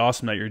that's really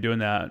awesome that you're doing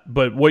that.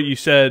 But what you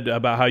said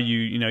about how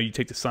you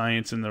take the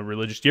science and the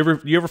religious, do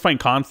you ever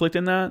find conflict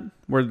in that,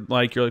 where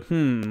like you're like,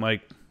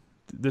 like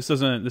this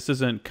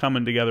isn't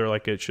coming together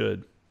like it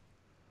should?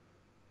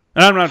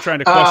 And I'm not trying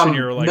to question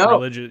your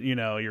religion,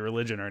 your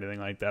religion or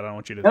anything like that. I don't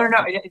want you to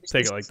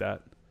take it like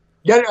that.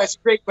 No, it's a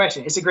great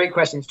question. It's a great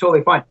question. It's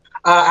totally fine.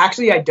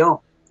 Actually, I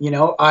don't. You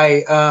know,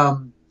 I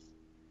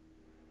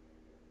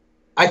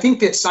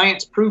think that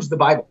science proves the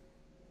Bible.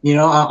 You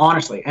know,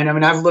 honestly. And I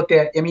mean, I've looked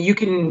at, you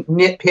can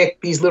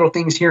nitpick these little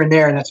things here and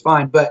there, and that's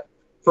fine. But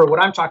for what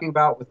I'm talking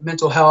about with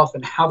mental health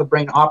and how the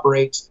brain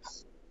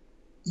operates,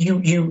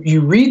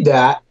 you read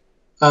that,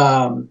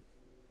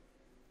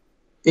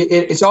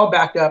 it's all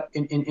backed up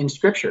in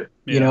scripture,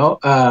 you know?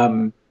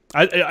 I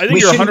think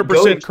you're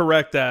 100%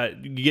 correct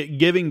that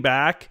giving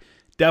back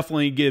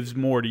definitely gives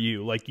more to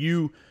you. Like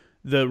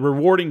the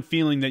rewarding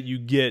feeling that you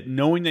get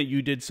knowing that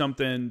you did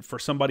something for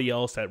somebody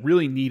else that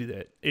really needed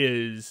it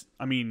is,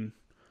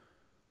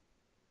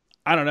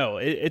 I don't know.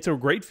 It's a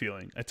great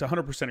feeling. It's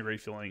 100% a great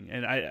feeling.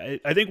 And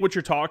I think what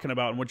you're talking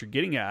about and what you're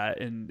getting at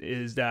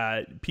is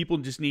that people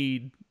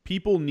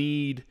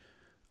need,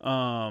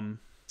 I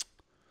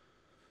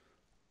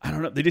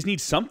don't know. They just need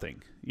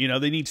something,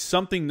 they need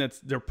something that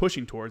they're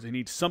pushing towards. They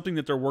need something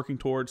that they're working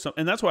towards.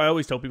 And that's why I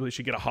always tell people they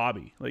should get a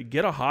hobby. Like,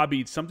 get a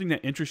hobby. It's something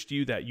that interests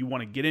you, that you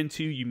want to get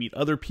into. You meet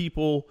other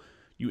people,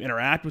 you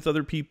interact with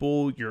other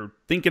people. You're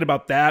thinking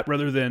about that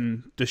rather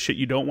than the shit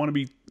you don't want to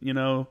be,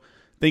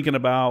 thinking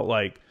about.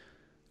 Like,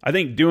 I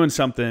think doing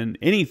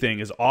anything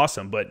is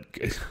awesome, but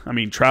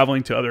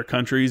traveling to other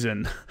countries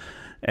and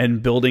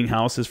building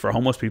houses for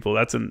homeless people,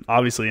 that's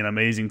obviously an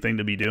amazing thing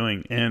to be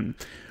doing. And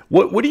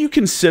what do you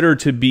consider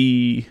to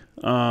be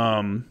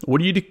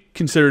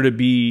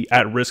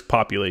at-risk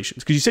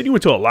populations? Because you said you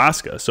went to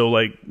Alaska, so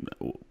like,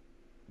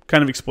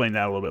 kind of explain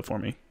that a little bit for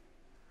me.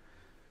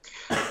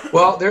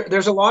 Well,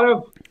 there's a lot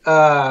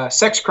of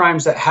sex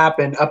crimes that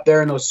happen up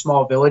there in those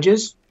small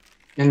villages,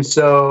 and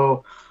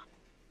so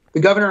the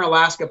governor of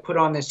Alaska put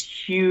on this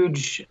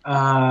huge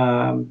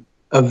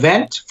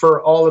event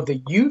for all of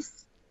the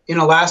youth in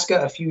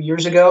Alaska a few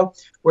years ago,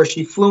 where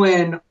she flew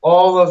in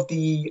all of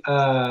the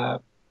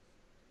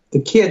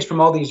kids from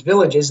all these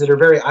villages that are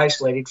very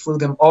isolated, flew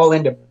them all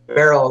into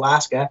Barrow,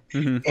 Alaska,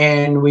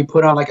 and we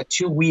put on like a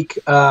 2-week,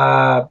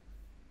 like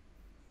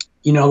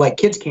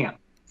kids camp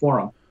for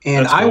them.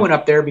 And I went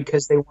up there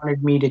because they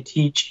wanted me to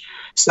teach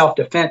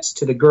self-defense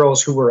to the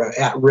girls who were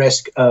at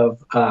risk of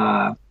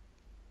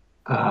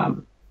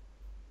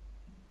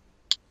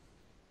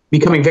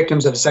becoming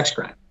victims of a sex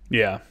crime.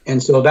 Yeah.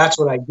 And so that's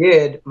what I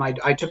did.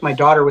 I took my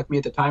daughter with me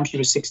at the time. She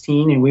was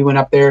 16, and we went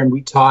up there and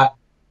we taught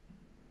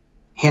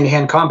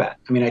hand-to-hand combat.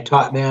 I mean, I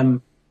taught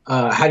them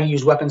how to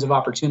use weapons of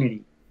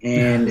opportunity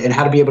and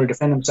how to be able to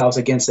defend themselves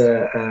against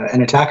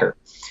an attacker.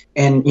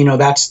 And,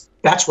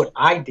 that's what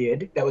I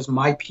did. That was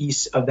my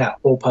piece of that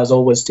whole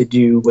puzzle, was to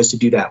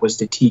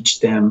teach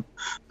them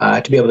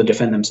to be able to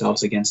defend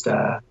themselves against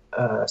a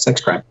sex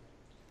crime.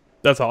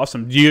 That's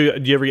awesome. Do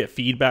you ever get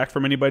feedback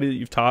from anybody that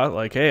you've taught?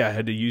 Like, hey, I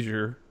had to use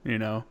your,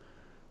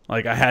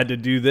 like I had to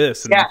do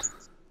this. And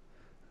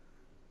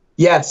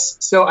Yes.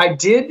 So I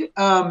did.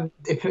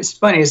 It was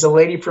funny. It's a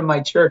lady from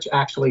my church,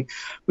 actually.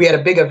 We had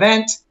a big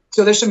event.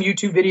 So there's some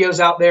YouTube videos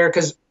out there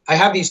because I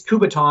have these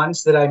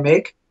Kubotons that I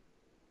make.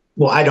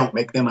 Well, I don't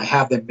make them. I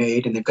have them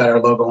made, and they've got our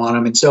logo on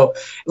them. And so,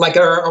 like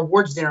our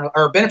awards dinner,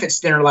 our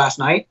benefits dinner last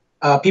night,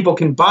 people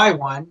can buy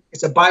one.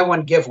 It's a buy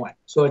one, give one.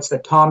 So it's the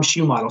Tom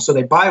shoe model. So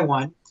they buy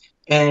one,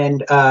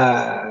 and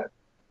they're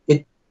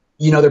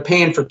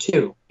paying for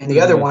two. And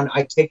the other one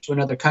I take to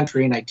another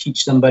country and I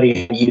teach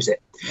somebody how to use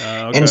it.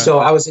 Okay. And so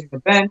I was at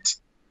an event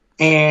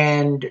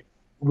and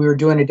we were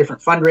doing a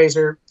different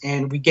fundraiser,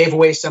 and we gave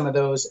away some of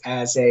those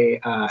as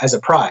a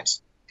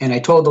prize. And I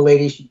told the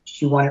lady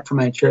she won it from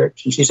my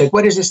church, and she's like,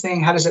 "What is this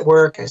thing? How does it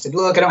work?" I said,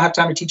 "Look, I don't have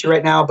time to teach you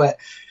right now, but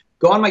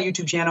go on my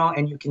YouTube channel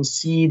and you can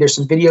see there's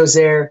some videos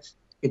there.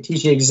 It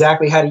teaches you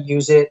exactly how to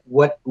use it,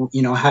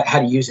 how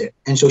to use it."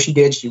 And so she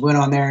did. She went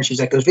on there and she's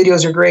like, "Those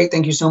videos are great.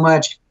 Thank you so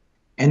much."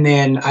 And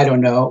then, I don't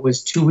know, it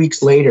was 2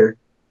 weeks later,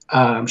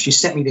 she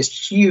sent me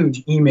this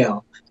huge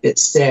email that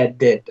said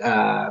that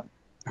her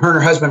and her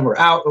husband were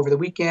out over the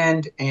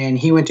weekend, and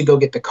he went to go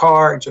get the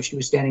car. And so she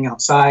was standing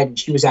outside, and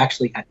she was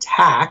actually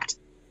attacked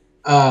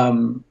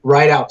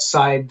right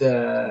outside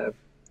the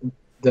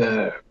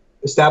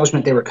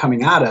establishment they were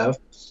coming out of.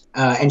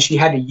 And she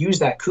had to use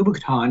that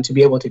Kubotan to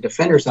be able to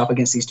defend herself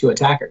against these two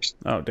attackers.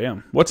 Oh,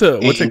 damn. What's a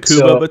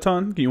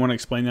Kubotan? Do you want to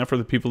explain that for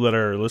the people that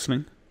are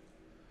listening?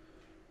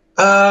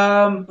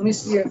 Let me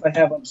see if I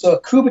have them. So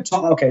a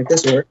Kubotan, okay,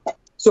 this works.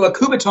 So a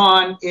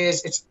Kubotan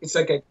is it's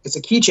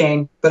a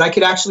keychain, but I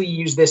could actually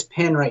use this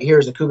pin right here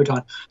as a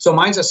Kubotan. So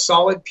mine's a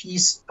solid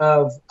piece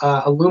of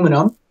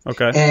aluminum.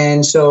 Okay.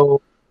 And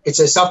so it's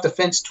a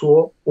self-defense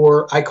tool,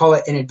 or I call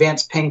it an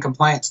advanced pain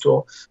compliance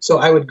tool. So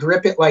I would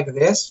grip it like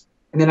this,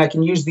 and then I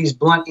can use these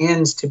blunt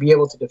ends to be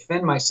able to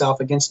defend myself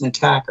against an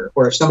attacker.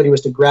 Or if somebody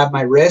was to grab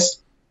my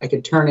wrist, I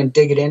could turn and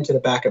dig it into the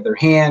back of their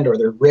hand or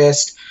their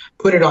wrist,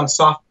 put it on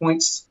soft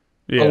points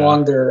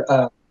along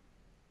their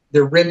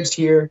ribs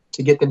here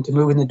to get them to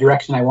move in the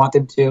direction I want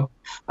them to.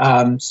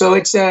 So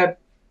it's a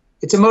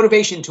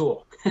motivation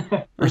tool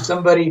for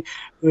somebody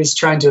who is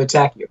trying to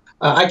attack you.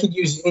 I could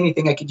use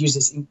anything. I could use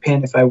this ink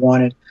pen if I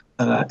wanted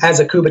as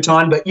a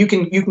Kubotan, but you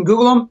can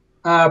Google them,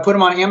 put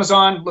them on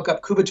Amazon, look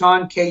up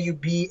Kubotan,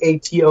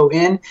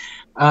 Kubaton,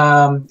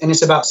 and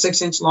it's about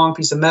 6-inch long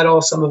piece of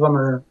metal. Some of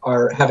them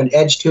have an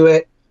edge to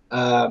it.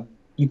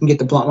 You can get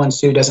the blunt ones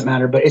too, doesn't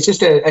matter. But it's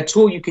just a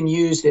tool you can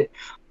use that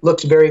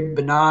looks very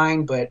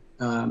benign, but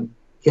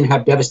can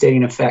have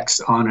devastating effects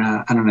on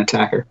an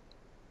attacker.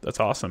 That's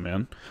awesome,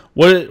 man.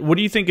 What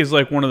do you think is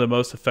like one of the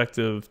most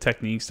effective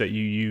techniques that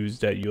you use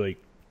that you like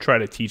try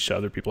to teach to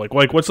other people?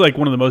 Like what's like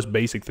one of the most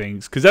basic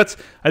things? Because that's,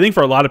 I think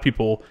for a lot of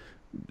people,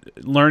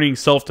 learning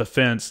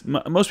self-defense,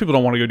 most people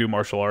don't want to go do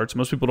martial arts.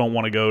 Most people don't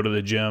want to go to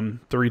the gym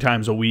 3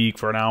 times a week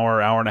for an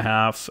hour and a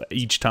half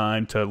each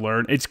time to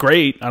learn. It's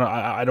great.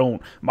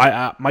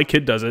 My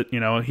kid does it.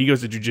 He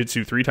goes to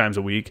jiu-jitsu 3 times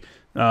a week.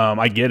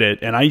 I get it.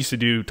 And I used to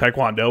do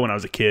taekwondo when I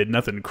was a kid.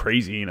 Nothing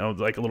crazy,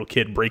 like a little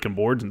kid breaking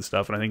boards and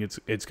stuff. And I think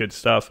it's good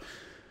stuff.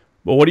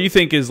 But what do you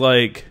think is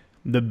like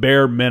the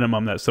bare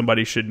minimum that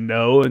somebody should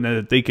know and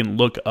that they can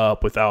look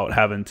up without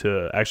having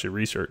to actually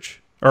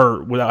research?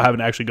 Or without having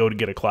to actually go to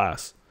get a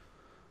class?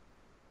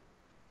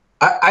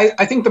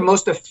 I think the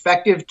most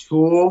effective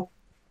tool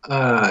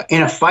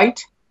in a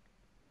fight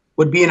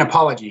would be an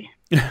apology.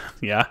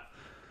 Yeah.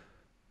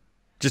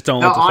 Just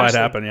don't let the fight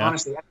happen. Yeah.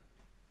 Honestly,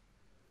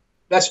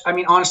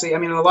 honestly,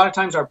 a lot of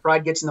times our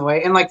pride gets in the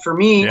way. And like for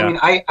me, yeah.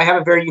 I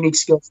have a very unique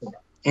skill set,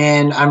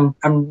 and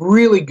I'm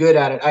really good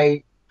at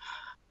it.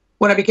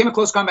 When I became a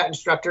close combat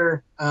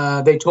instructor,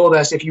 they told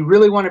us, if you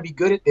really want to be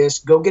good at this,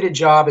 go get a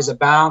job as a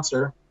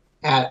bouncer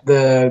at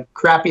the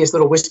crappiest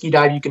little whiskey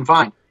dive you can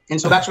find. And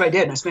so that's what I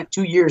did. And I spent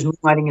 2 years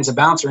moonlighting as a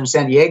bouncer in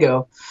San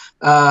Diego,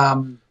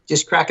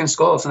 just cracking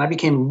skulls. And I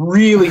became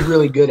really,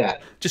 really good at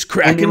it. Just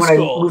cracking skulls. And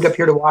then when I moved up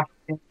here to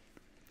Washington,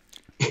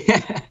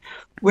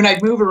 when I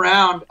move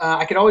around,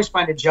 I could always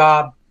find a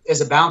job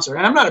as a bouncer.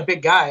 And I'm not a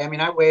big guy.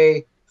 I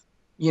weigh,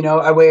 You know,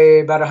 I weigh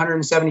about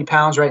 170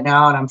 pounds right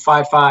now, and I'm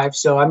 5'5",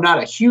 so I'm not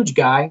a huge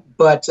guy.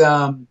 But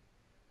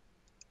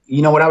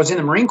you know, when I was in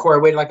the Marine Corps, I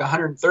weighed like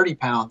 130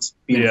 pounds,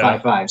 being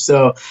 5'5".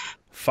 So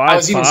I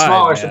was even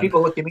smaller. Man. So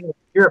people looked at me like,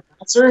 "You're a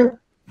bouncer."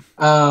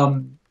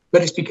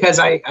 But it's because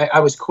I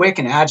was quick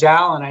and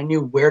agile, and I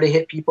knew where to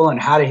hit people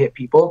and how to hit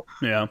people.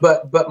 Yeah.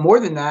 But more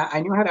than that, I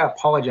knew how to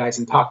apologize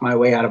and talk my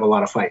way out of a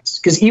lot of fights.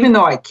 Because even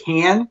though I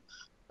can,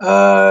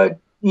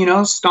 you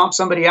know, stomp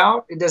somebody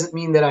out, it doesn't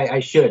mean that I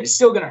should. It's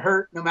still going to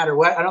hurt no matter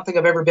what. I don't think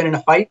I've ever been in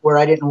a fight where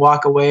I didn't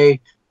walk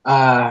away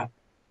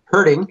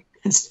hurting.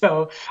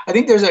 So I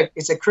think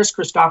it's a Chris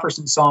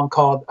Christopherson song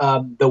called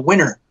 "The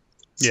Winner."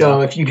 Yeah.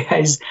 So if you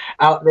guys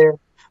out there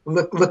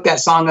look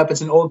that song up,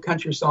 it's an old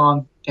country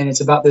song, and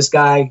it's about this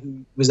guy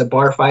who was a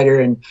bar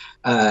fighter, and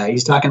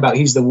he's talking about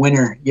he's the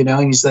winner, you know,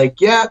 and he's like,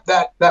 yeah,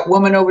 that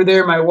woman over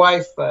there, my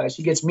wife,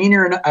 she gets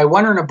meaner, and I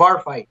won her in a bar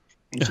fight,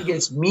 and she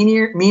gets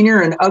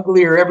meaner and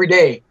uglier every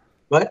day,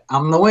 but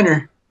I'm the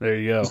winner. There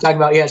you go. He's talking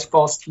about he has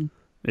false teeth,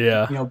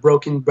 yeah, you know,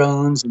 broken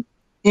bones. And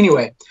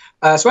anyway,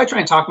 so I try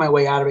and talk my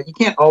way out of it. You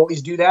can't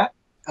always do that.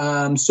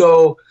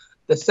 So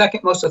the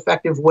second most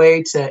effective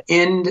way to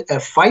end a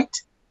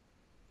fight,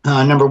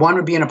 number one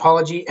would be an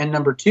apology, and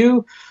number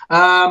two,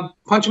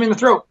 punch him in the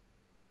throat.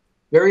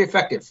 Very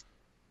effective.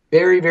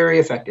 Very, very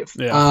effective.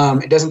 Yeah.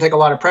 It doesn't take a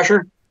lot of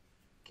pressure.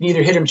 You can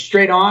either hit him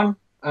straight on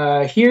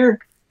here,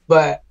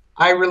 but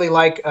I really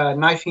like a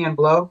knife hand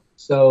blow.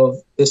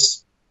 So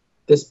this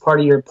part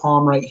of your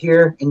palm right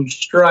here, and you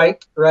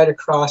strike right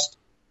across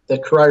the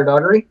carotid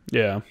artery.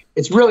 Yeah.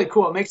 It's really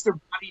cool. It makes their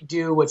body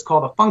do what's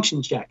called a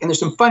function check. And there's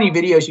some funny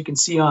videos you can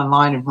see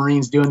online of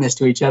Marines doing this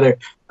to each other,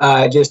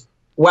 just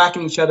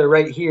whacking each other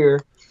right here.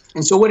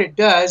 And so what it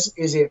does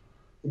is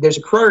there's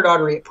a carotid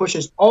artery. It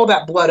pushes all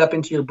that blood up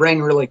into your brain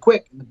really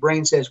quick. And the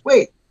brain says,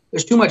 wait,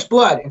 there's too much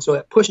blood. And so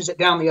it pushes it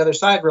down the other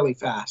side really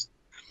fast.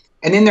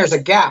 And then there's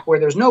a gap where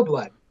there's no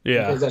blood.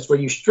 Yeah. Because that's where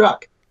you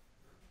struck.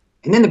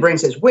 And then the brain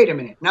says, wait a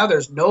minute, now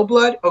there's no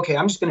blood? Okay,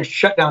 I'm just going to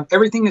shut down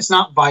everything that's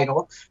not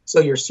vital. So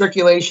your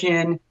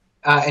circulation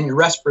and your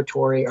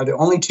respiratory are the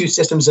only two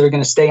systems that are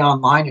going to stay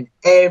online, and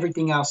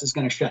everything else is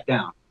going to shut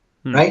down,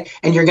 right?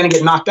 And you're going to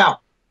get knocked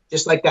out,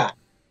 just like that.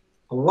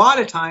 A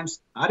lot of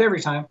times, not every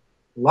time,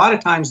 a lot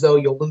of times, though,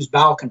 you'll lose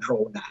bowel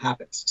control when that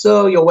happens.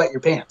 So you'll wet your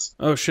pants.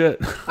 Oh, shit.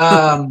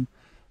 Yeah,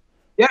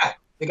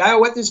 the guy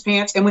will wet his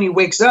pants, and when he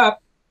wakes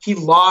up, he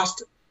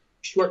lost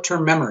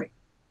short-term memory.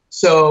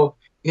 So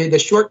the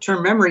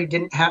short-term memory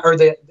didn't have,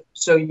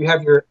 so you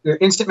have your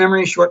instant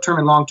memory, short-term,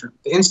 and long-term.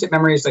 The instant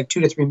memory is like 2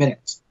 to 3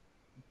 minutes.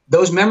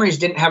 Those memories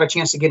didn't have a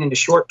chance to get into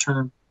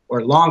short-term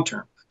or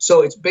long-term.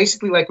 So it's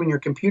basically like when your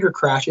computer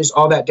crashes,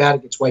 all that data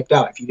gets wiped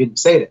out if you didn't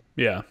save it.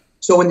 Yeah.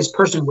 So when this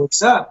person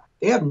wakes up,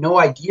 they have no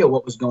idea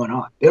what was going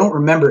on. They don't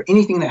remember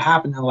anything that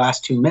happened in the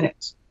last 2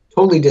 minutes.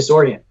 Totally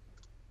disoriented.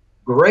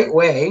 Great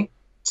way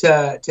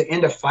to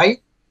end a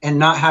fight and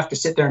not have to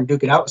sit there and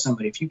duke it out with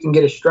somebody. If you can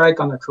get a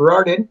strike on the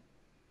carotid,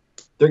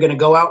 they're going to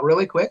go out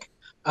really quick.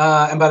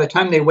 And by the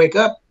time they wake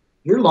up,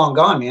 you're long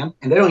gone, man.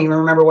 And they don't even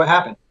remember what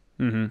happened.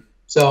 Mm-hmm.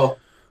 So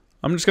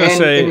I'm just going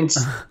to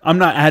say, I'm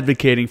not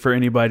advocating for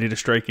anybody to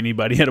strike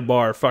anybody at a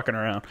bar fucking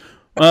around.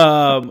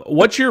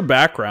 What's your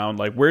background?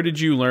 Like, where did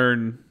you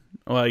learn?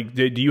 Like,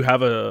 do you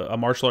have a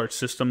martial arts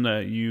system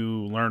that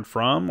you learned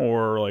from?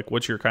 Or, like,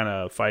 what's your kind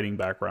of fighting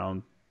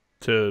background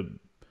I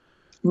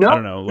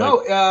don't know.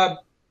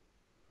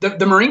 Like,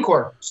 the Marine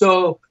Corps.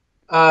 So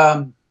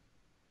I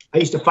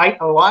used to fight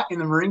a lot in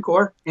the Marine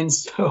Corps. And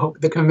so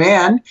the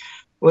command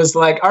was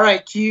like, all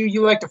right, Q,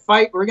 you like to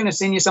fight? We're going to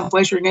send you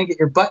someplace where you're going to get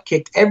your butt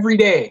kicked every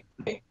day.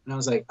 And I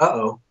was like,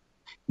 uh-oh.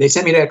 They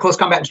sent me to a close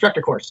combat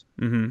instructor course.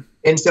 Mm-hmm.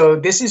 And so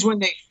this is when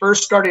they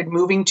first started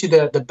moving to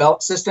the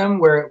belt system,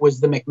 where it was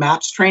the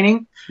McMaps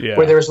training,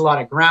 where there was a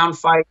lot of ground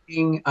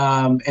fighting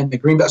and the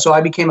green belt. So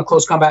I became a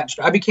close combat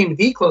instructor. I became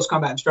the close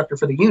combat instructor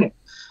for the unit.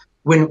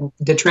 When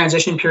the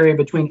transition period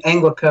between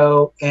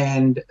Anglico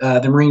and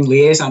the Marine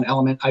liaison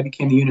element, I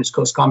became the unit's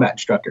close combat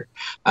instructor.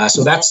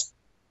 So that's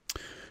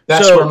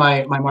where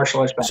my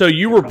martial arts background. So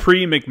you were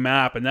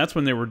pre-McMap, and that's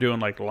when they were doing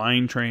like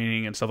line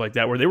training and stuff like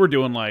that, where they were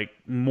doing like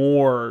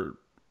more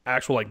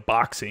actual like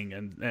boxing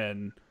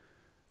and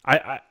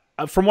I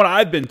from what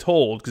I've been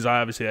told, because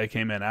I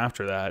came in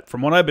after that.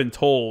 From what I've been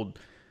told,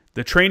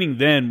 the training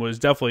then was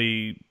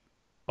definitely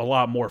a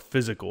lot more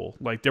physical.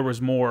 Like there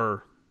was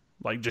more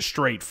like just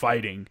straight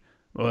fighting,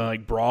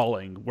 like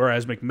brawling,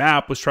 whereas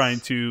McMap was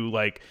trying to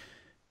like,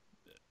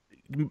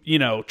 you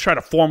know, try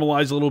to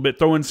formalize a little bit,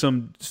 throw in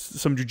some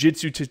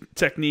jiu-jitsu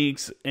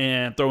techniques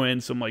and throw in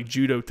some like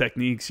judo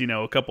techniques, you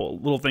know, a couple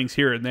little things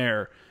here and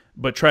there,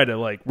 but try to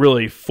like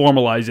really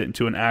formalize it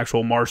into an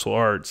actual martial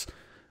arts.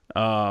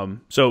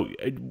 So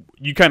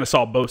you kind of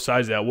saw both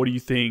sides of that. What do you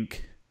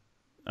think?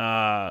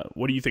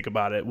 What do you think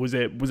about it? Was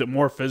it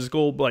more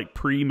physical, like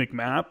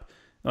pre-McMap?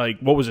 Like,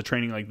 what was the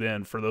training like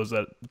then for those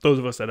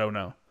of us that don't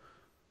know?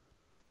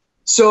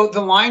 So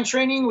the line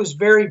training was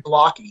very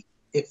blocky.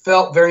 it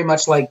felt very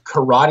much like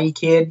Karate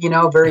Kid,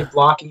 very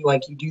blocky.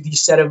 Like you do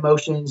these set of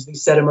motions,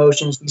 these set of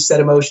motions, these set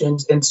of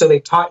motions. And so they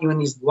taught you in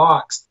these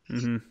blocks.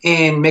 Mm-hmm.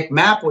 And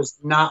McMap was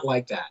not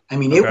like that. I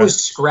mean, it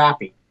was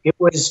scrappy. It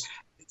was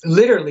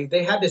literally,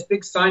 they had this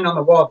big sign on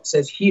the wall that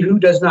says, "He who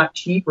does not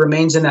cheat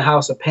remains in the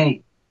house of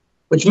pain,"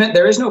 which meant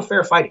there is no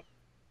fair fighting.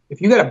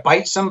 If you got to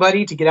bite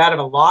somebody to get out of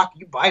a lock,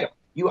 you bite them,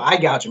 you eye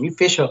gouge them, you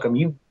fish hook them,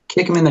 you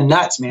kick them in the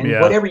nuts, man.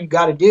 Yeah. Whatever you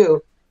got to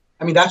do.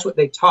 I mean, that's what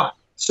they taught.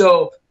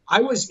 So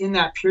I was in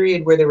that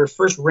period where they were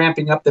first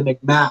ramping up the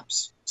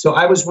McMaps. So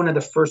I was one of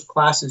the first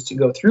classes to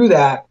go through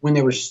that when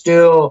they were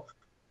still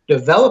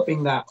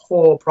developing that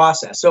whole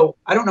process. So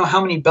I don't know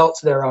how many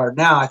belts there are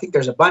now. I think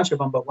there's a bunch of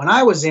them. But when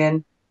I was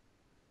in,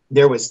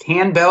 there was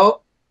tan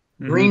belt,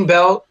 green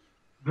belt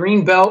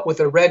with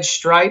a red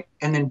stripe,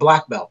 and then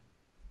black belt.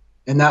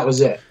 And that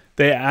was it.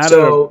 They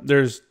added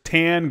there's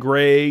tan,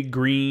 gray,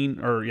 green,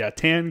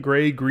 tan,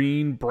 gray,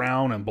 green,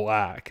 brown, and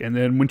black. And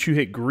then once you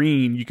hit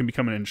green, you can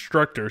become an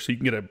instructor. So you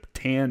can get a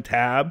tan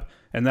tab,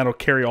 and that'll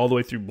carry all the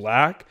way through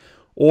black.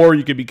 Or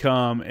you could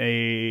become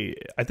I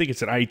think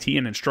it's an IT,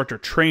 an instructor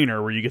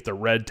trainer, where you get the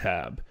red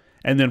tab.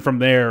 And then from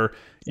there,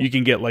 you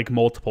can get like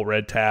multiple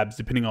red tabs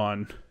depending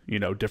on,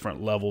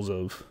 different levels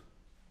of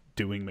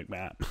doing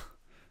McMap.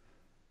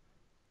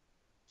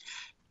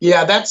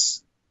 Yeah,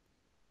 that's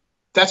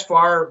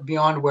far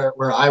beyond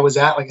where I was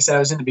at. Like I said, I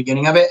was in the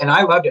beginning of it, and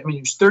I loved it. I mean,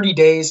 it was 30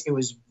 days. It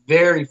was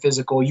very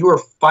physical. You were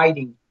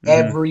fighting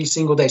every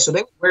single day. So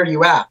they would wear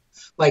you out.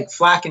 Like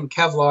flak and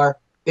Kevlar,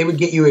 they would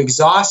get you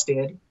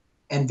exhausted,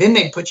 and then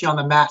they'd put you on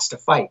the mats to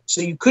fight. So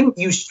you couldn't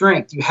use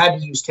strength. You had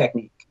to use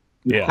technique.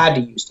 You had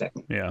to use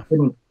technique. Yeah.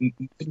 You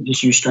couldn't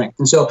just use strength.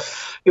 And so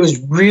it was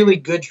really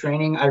good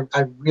training. I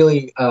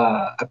really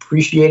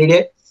appreciated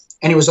it.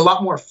 And it was a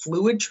lot more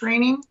fluid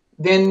training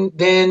than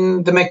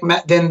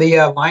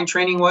the line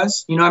training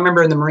was. I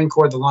remember in the Marine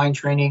Corps, the line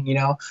training,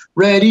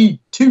 ready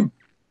to,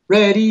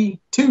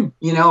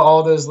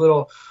 all those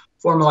little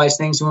formalized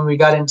things. And when we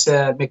got into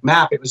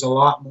McMap, it was a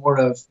lot more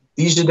of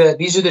these are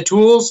the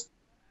tools.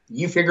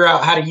 You figure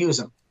out how to use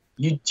them.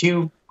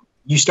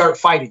 You start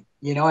fighting,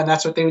 and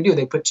that's what they would do.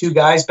 They put two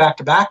guys back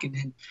to back and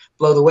then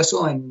blow the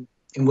whistle, and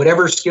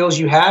whatever skills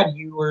you had,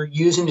 you were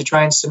using to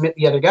try and submit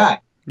the other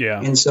guy. Yeah.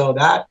 And so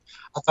that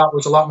I thought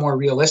was a lot more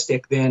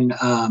realistic than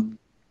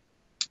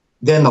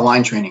the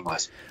line training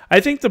was. I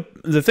think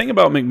the thing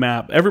about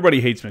McMap, everybody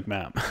hates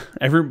McMap.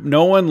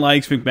 No one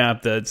likes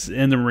McMap that's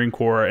in the Marine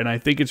Corps, and I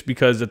think it's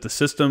because that the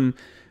system,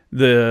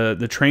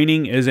 the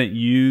training isn't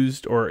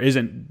used or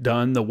isn't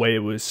done the way it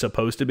was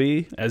supposed to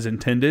be as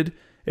intended.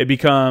 It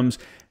becomes,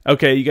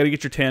 okay, you got to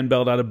get your tan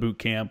belt out of boot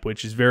camp,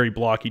 which is very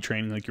blocky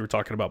training like you were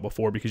talking about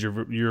before, because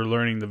you're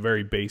learning the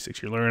very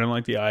basics. You're learning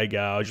like the eye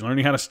gouge, you're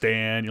learning how to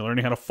stand, you're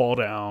learning how to fall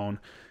down,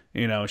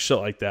 shit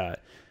like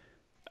that.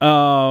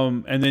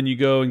 And then you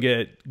go and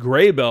get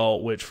gray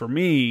belt, which for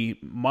me,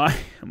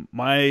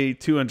 my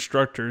two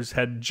instructors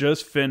had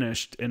just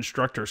finished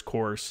instructor's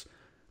course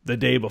the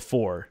day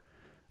before,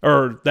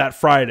 or that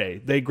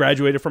Friday. They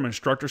graduated from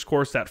instructor's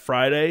course that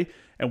Friday,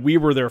 and we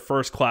were their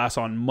first class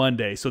on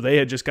Monday. So they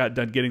had just got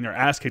done getting their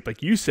ass kicked,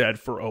 like you said,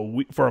 for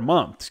a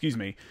month, excuse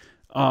me.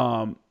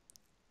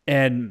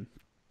 And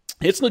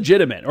it's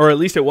legitimate, or at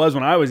least it was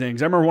when I was in,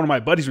 because I remember one of my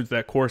buddies went to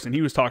that course, and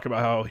he was talking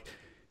about how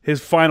his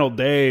final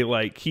day,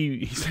 like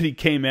he said he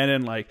came in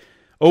and like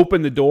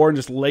opened the door and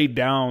just laid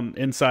down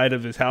inside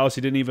of his house.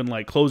 He didn't even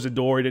like close the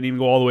door. He didn't even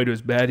go all the way to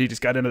his bed. He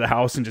just got into the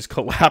house and just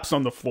collapsed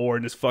on the floor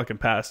and just fucking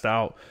passed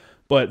out.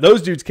 But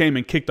those dudes came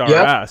and kicked our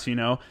ass,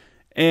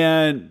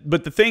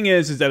 but the thing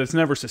is that it's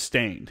never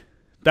sustained.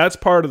 That's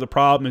part of the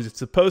problem. Is it's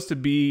supposed to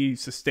be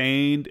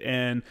sustained,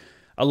 and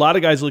a lot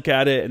of guys look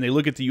at it and they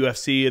look at the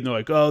UFC and they're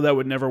like, "Oh, that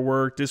would never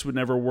work. This would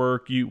never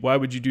work. Why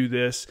would you do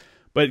this?"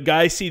 But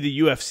guys see the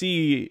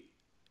UFC.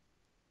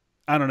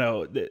 I don't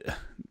know.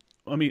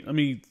 Let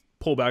me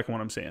pull back on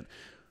what I'm saying.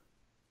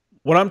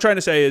 What I'm trying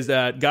to say is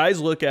that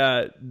guys look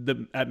at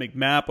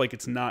McMap like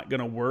it's not going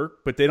to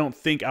work, but they don't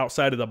think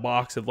outside of the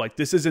box of like,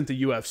 this isn't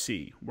the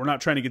UFC. We're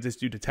not trying to get this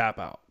dude to tap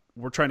out.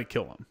 We're trying to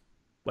kill him.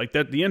 Like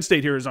that. The end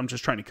state here is I'm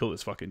just trying to kill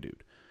this fucking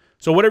dude.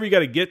 So whatever you got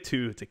to get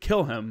to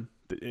kill him,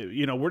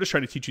 we're just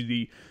trying to teach you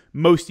the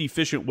most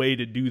efficient way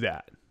to do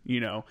that,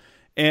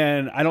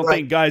 And I don't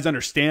think guys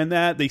understand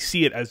that. They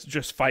see it as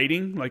just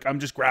fighting. Like, I'm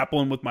just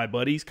grappling with my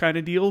buddies kind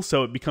of deal.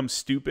 So it becomes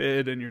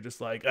stupid, and you're just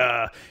like,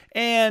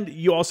 And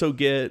you also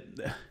get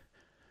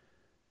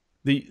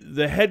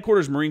the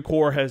headquarters Marine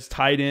Corps has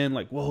tied in,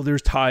 like, well,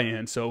 there's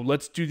tie-in. So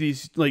let's do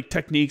these like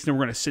techniques, and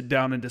we're going to sit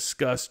down and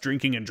discuss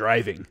drinking and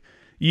driving.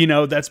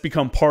 That's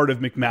become part of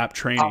McMap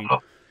training.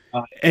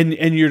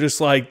 And you're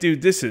just like,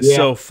 dude, this is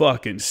so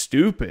fucking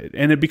stupid.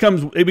 And it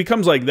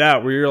becomes like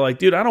that, where you're like,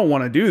 dude, I don't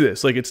want to do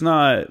this. Like, it's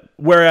not,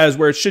 whereas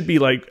where it should be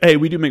like, hey,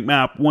 we do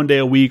McMap 1 day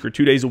a week or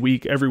 2 days a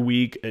week, every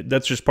week.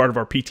 That's just part of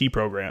our PT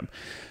program.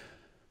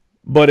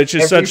 But it's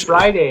just every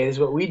Friday is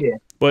what we did.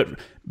 But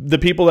the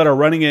people that are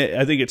running it,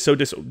 I think it's so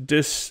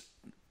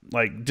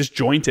like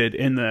disjointed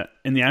in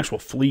the actual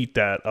fleet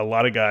that a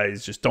lot of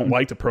guys just don't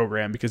like to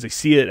program because they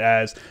see it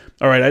as,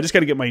 all right, I just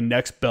got to get my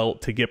next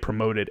belt to get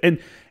promoted. And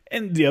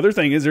the other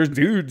thing is there's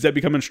dudes that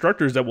become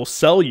instructors that will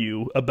sell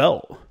you a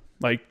belt.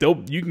 Like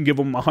you can give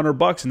them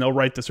 $100 and they'll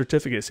write the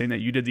certificate saying that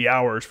you did the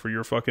hours for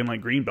your fucking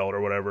like green belt or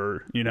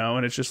whatever, you know?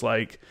 And it's just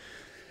like,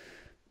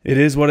 it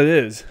is what it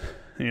is,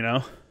 you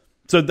know?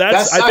 So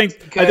that's I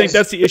think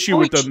that's the issue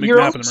with the McNabb and the Marine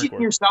Corps. You're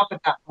cheating yourself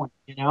at that point,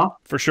 you know?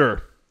 For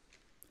sure.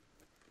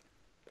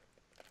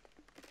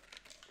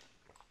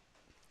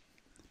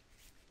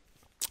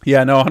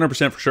 Yeah, no,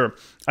 100% for sure.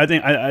 I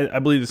think I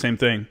believe the same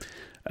thing.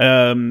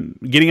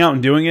 Getting out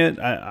and doing it,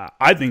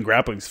 I think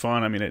grappling's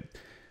fun. I mean,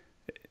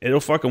 it'll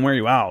fucking wear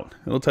you out.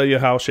 It'll tell you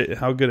how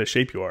good a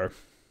shape you are,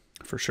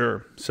 for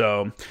sure.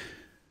 So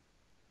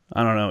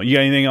I don't know. You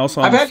got anything else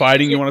on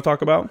fighting you want to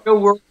talk about?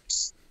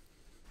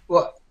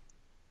 Well,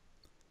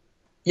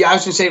 yeah, I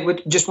was going to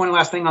say just one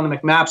last thing on the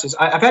McMaps is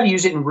I've had to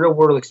use it in real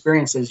world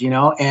experiences, you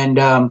know, and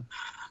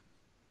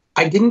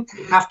I didn't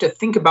have to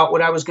think about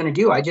what I was going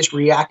to do. I just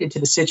reacted to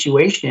the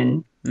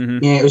situation.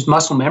 And it was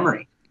muscle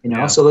memory, you know?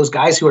 Yeah. So those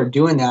guys who are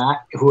doing that,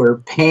 who are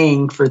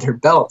paying for their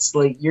belts,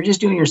 like you're just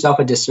doing yourself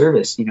a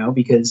disservice, you know,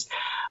 because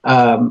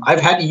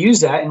I've had to use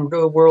that in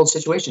real world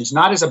situations,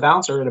 not as a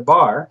bouncer at a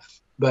bar,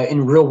 but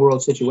in real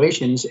world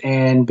situations,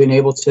 and been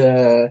able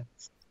to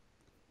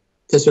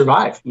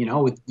survive, you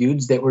know, with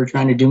dudes that were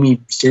trying to do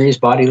me serious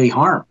bodily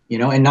harm, you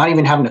know, and not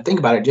even having to think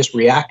about it, just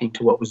reacting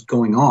to what was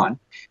going on.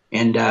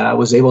 And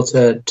was able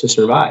to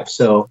survive.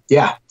 So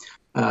yeah,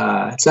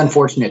 it's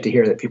unfortunate to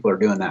hear that people are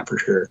doing that for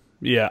sure.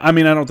 Yeah, I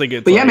mean, I don't think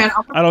it's. But yeah, man,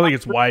 I don't think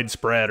it's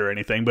widespread or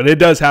anything, but it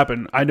does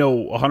happen. I know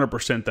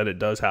 100% that it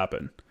does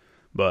happen,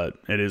 but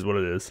it is what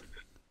it is.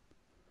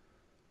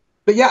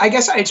 But yeah, I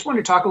guess I just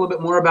wanted to talk a little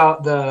bit more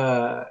about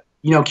the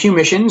Q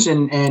missions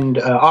and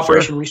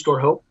Operation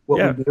Restore Hope.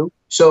 What we do.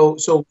 So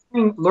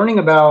learning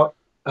about.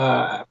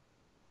 I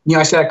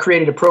said I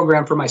created a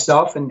program for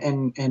myself,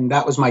 and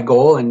that was my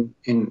goal, and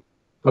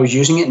I was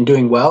using it and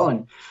doing well.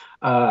 And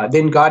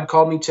then God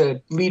called me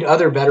to lead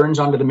other veterans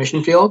onto the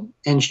mission field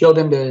and show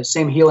them the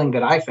same healing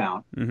that I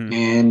found.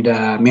 And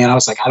man, I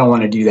was like, I don't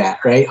want to do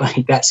that, right?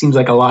 Like that seems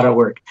like a lot of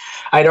work.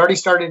 I'd already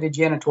started a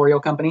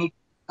janitorial company.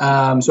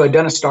 So I'd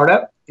done a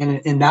startup,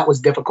 and that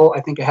was difficult.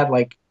 I think I had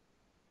like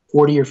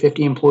 40 or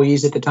 50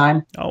 employees at the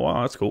time. Oh,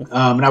 wow, that's cool.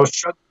 And I was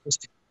struggling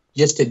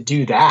just to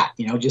do that,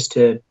 just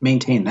to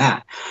maintain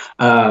that.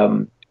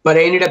 But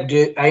I ended up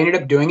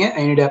doing it. I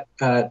ended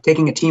up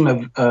taking a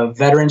team of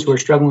veterans who were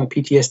struggling with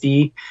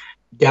PTSD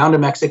down to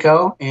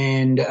Mexico.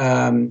 And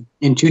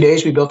in 2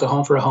 days, we built a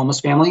home for a homeless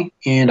family.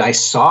 And I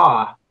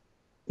saw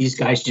these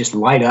guys just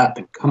light up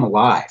and come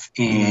alive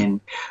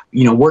and,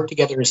 work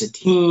together as a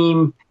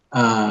team.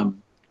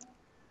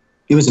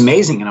 It was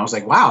amazing. And I was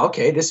like, wow,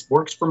 okay, this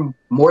works for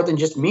more than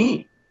just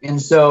me.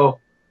 And so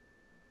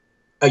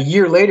a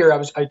year later,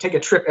 I take a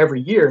trip every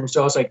year. And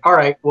so I was like, all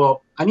right,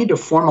 well, I need to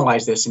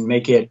formalize this and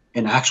make it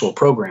an actual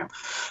program.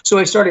 So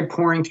I started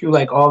pouring through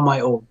like all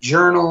my old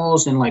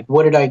journals and like,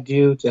 what did I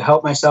do to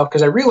help myself?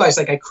 Because I realized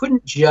like I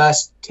couldn't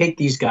just take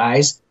these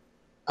guys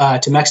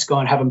to Mexico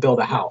and have them build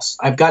a house.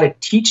 I've got to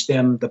teach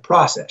them the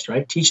process,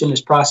 right? Teach them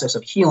this process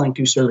of healing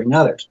through serving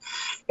others.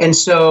 And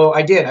so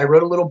I did. I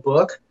wrote a little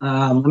book.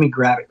 Let me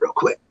grab it real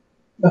quick.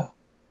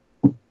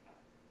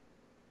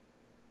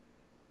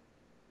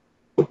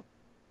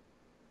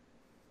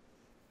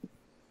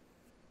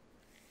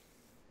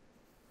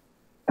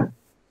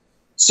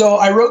 So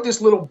I wrote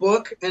this little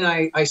book and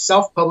I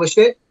self-published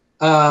it.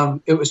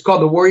 It was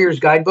called The Warrior's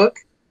Guidebook.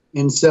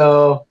 And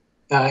so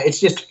it's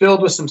just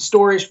filled with some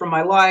stories from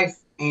my life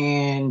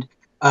and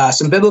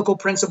some biblical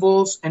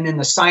principles and then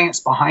the science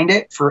behind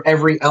it for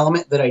every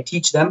element that I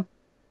teach them,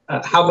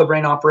 how the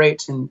brain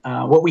operates. And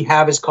what we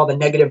have is called a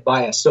negative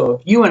bias. So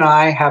if you and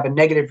I have a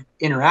negative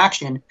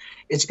interaction,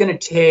 it's going to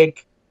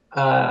take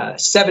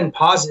 7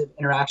 positive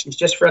interactions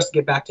just for us to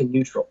get back to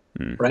neutral,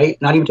 right?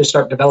 Not even to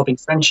start developing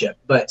friendship,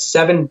 but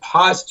 7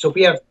 positive. So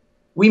if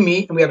we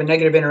meet and we have a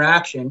negative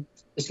interaction,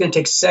 it's going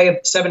to take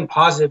 7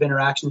 positive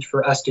interactions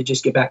for us to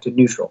just get back to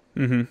neutral.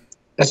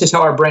 That's just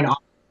how our brain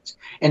operates.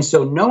 And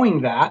so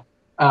knowing that,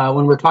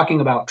 when we're talking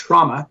about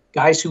trauma,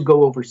 guys who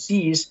go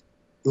overseas,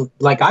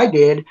 like I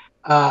did,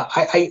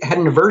 I had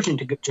an aversion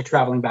to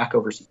traveling back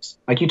overseas.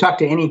 Like you talk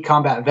to any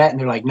combat vet and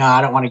they're like, no, I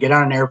don't want to get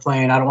on an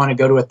airplane. I don't want to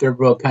go to a third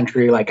world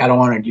country. Like, I don't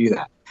want to do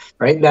that.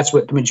 Right. That's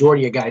what the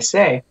majority of guys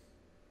say,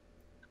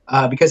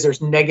 because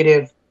there's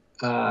negative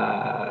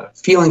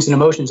feelings and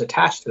emotions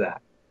attached to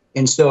that.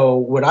 And so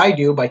what I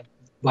do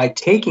by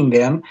taking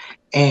them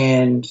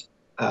and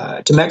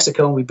to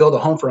Mexico and we build a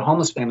home for a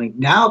homeless family,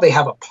 now they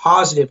have a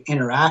positive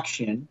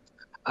interaction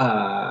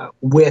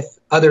with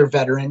other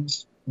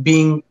veterans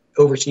being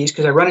overseas,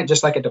 because I run it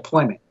just like a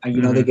deployment.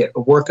 They get a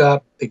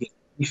workup, they get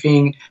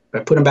briefing, I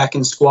put them back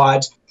in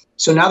squads.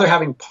 So now they're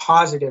having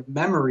positive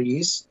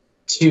memories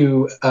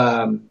to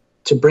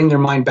bring their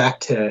mind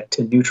back to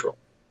neutral.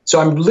 So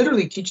I'm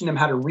literally teaching them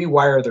how to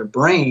rewire their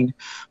brain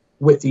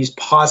with these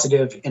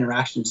positive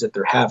interactions that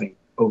they're having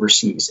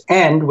overseas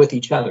and with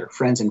each other,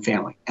 friends and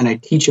family. And I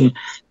teach them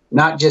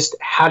not just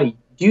how to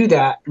do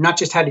that, not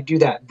just how to do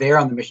that there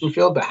on the mission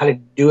field, but how to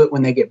do it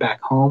when they get back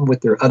home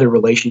with their other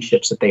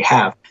relationships that they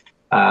have.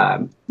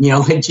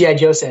 Like G.I.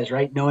 Joe says,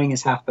 right? Knowing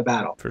is half the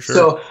battle. For sure.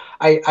 So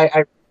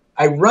I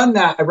run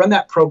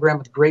that program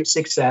with great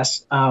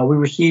success. We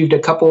received a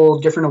couple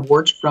different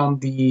awards from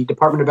the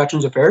Department of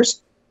Veterans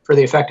Affairs for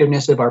the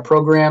effectiveness of our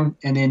program.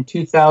 And in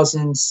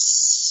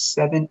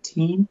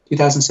 2017,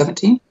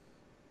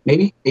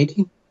 maybe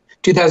 18,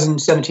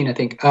 2017, I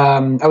think,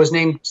 I was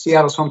named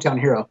Seattle's hometown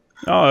hero.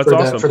 Oh, that's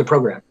awesome. For the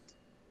program.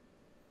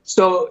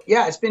 So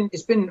yeah,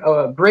 it's been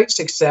a great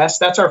success.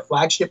 That's our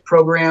flagship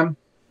program.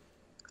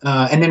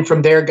 And then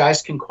from there,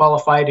 guys can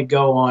qualify to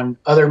go on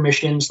other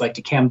missions like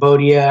to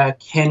Cambodia,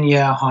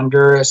 Kenya,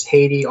 Honduras,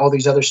 Haiti, all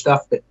these other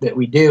stuff that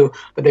we do.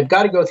 But they've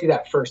got to go through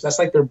that first. That's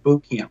like their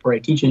boot camp where I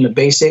teach them the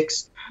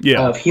basics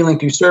of healing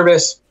through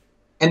service.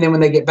 And then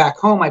when they get back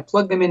home, I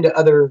plug them into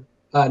other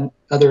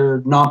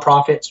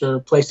nonprofits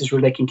or places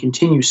where they can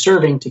continue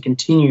serving, to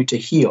continue to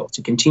heal,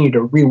 to continue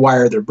to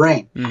rewire their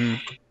brain. Mm-hmm.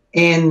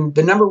 And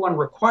the number one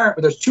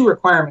requirement, there's two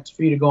requirements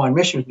for you to go on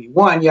mission with me.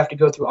 One, you have to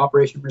go through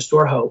Operation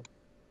Restore Hope,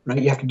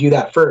 right? You have to do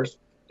that first.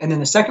 And then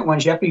the second one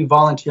is you have to be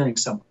volunteering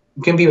somewhere.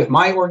 It can be with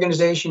my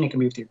organization. It can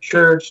be with your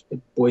church, the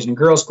Boys and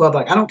Girls Club.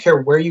 Like, I don't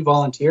care where you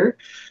volunteer,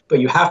 but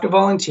you have to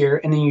volunteer.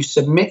 And then you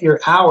submit your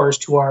hours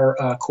to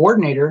our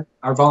coordinator,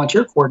 our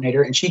volunteer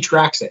coordinator, and she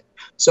tracks it.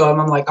 So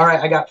I'm like, all right,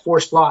 I got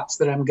 4 slots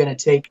that I'm going to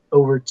take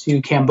over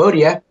to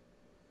Cambodia.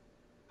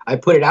 I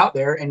put it out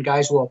there, and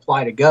guys will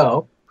apply to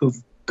go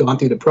who've gone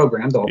through the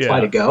program. They'll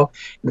apply to go.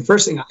 And the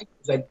first thing I do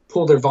is I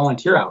pull their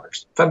volunteer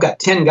hours. If I've got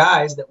 10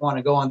 guys that want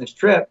to go on this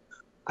trip,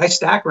 I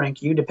stack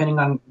rank you depending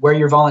on where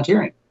you're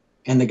volunteering.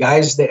 And the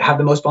guys that have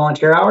the most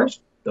volunteer hours,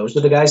 those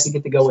are the guys that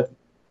get to go with me.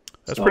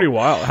 That's pretty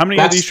wild. How many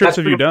of these trips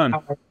have you done?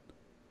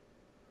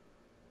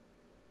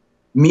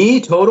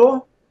 Me,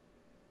 total?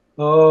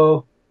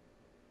 Oh.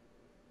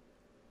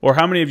 Or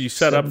how many have you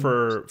set up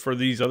for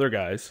these other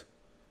guys?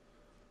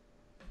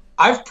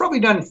 I've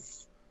probably done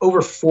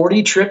over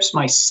 40 trips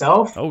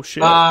myself. Oh,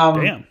 shit.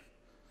 Damn.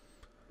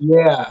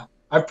 Yeah.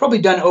 I've probably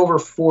done over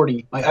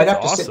 40. I'd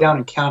have to sit down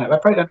and count it.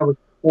 I've probably done over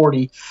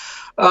 40.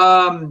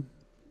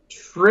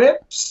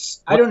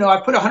 Trips? I don't know. I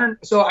put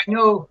 100. So I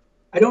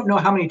don't know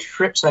how many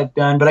trips I've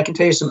done, but I can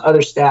tell you some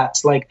other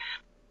stats. Like,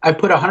 I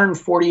put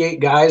 148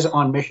 guys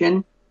on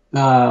mission.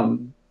 I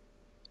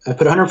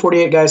put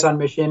 148 guys on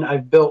mission.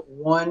 I've built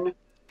one.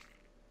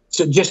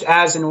 So just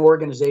as an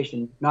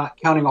organization, not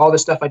counting all the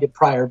stuff I did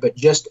prior, but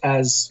just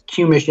as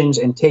Q missions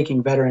and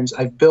taking veterans,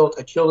 I've built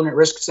a children at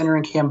risk center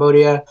in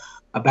Cambodia,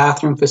 a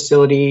bathroom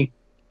facility,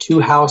 2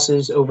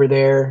 houses over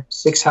there,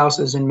 6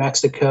 houses in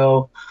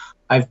Mexico.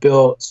 I've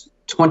built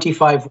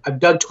 25. I've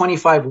dug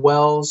 25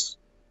 wells.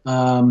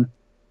 When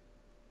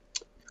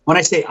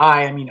I say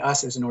I mean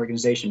us as an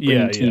organization,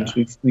 teams.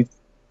 We've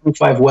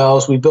 25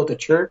 wells. We built a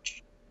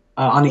church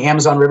on the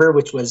Amazon River,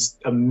 which was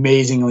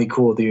amazingly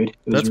cool, dude.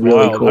 It was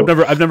really cool.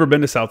 I've never been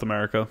to South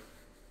America.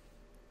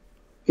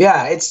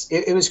 Yeah,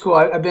 it was cool.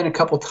 I've been a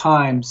couple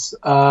times.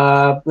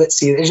 Let's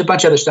see. There's a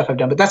bunch of other stuff I've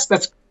done, but that's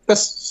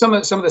some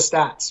of the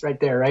stats right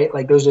there, right?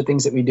 Like, those are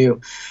things that we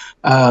do.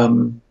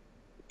 What's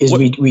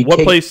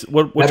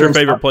your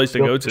favorite place to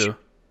go to?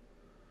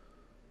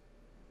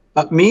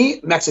 Me,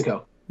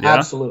 Mexico. Yeah?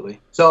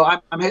 Absolutely. So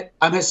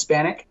I'm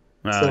Hispanic.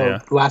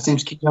 The last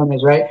name's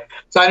Quinonez, right?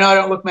 So I know I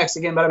don't look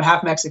Mexican, but I'm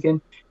half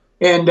Mexican.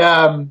 And,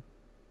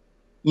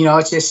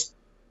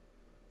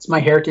 it's my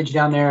heritage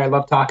down there. I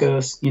love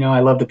tacos. I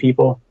love the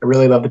people. I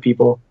really love the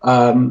people.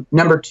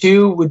 Number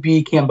 2 would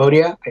be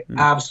Cambodia. I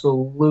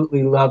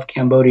absolutely love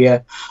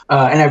Cambodia.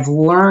 And I've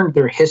learned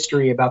their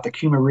history about the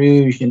Khmer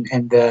Rouge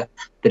and the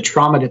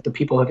trauma that the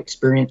people have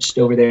experienced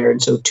over there.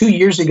 And so 2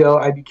 years ago,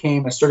 I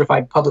became a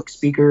certified public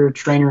speaker,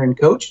 trainer, and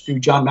coach through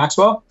John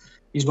Maxwell.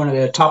 He's one of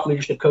the top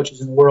leadership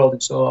coaches in the world.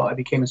 And so I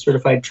became a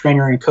certified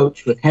trainer and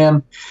coach with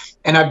him.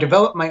 And I've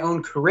developed my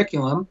own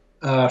curriculum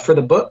for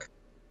the book.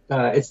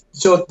 This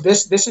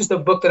is the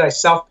book that I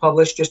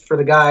self-published just for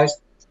the guys.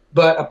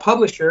 But a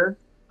publisher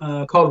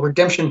called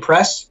Redemption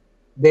Press,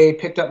 they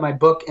picked up my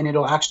book, and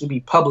it'll actually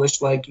be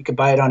published. Like, you could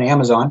buy it on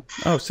Amazon.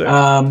 Oh, sick.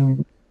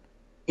 When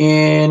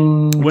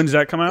does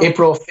that come out?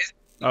 April 5th.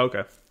 Oh,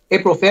 okay.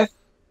 April 5th,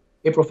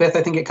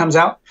 I think it comes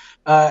out.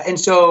 And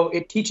so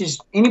it teaches,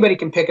 anybody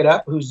can pick it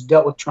up who's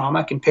dealt with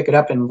trauma, can pick it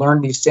up and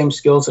learn these same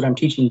skills that I'm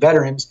teaching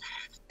veterans.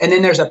 And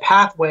then there's a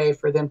pathway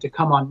for them to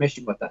come on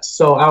mission with us.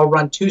 So I'll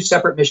run 2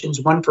 separate missions,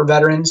 one for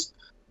veterans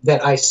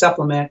that I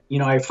supplement.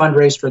 I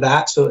fundraise for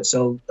that. So it's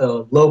a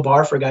low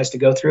bar for guys to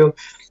go through.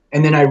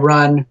 And then I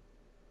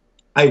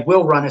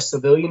will run a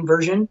civilian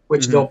version,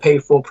 which they'll pay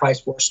full price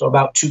for. So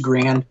about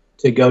 $2,000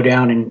 to go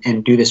down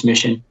and do this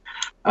mission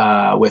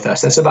with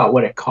us. That's about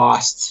what it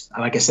costs.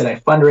 Like I said, I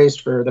fundraise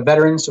for the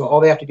veterans. So all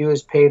they have to do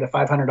is pay the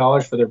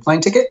 $500 for their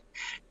plane ticket,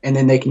 and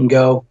then they can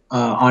go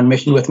on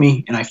mission with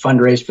me, and I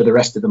fundraise for the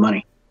rest of the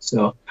money.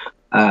 So,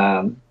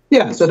 so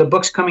the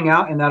book's coming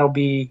out, and that'll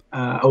be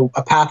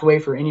a pathway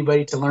for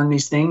anybody to learn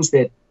these things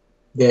that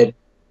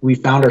we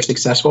found are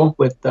successful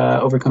with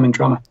overcoming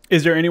trauma.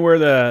 Is there anywhere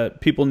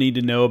that people need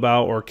to know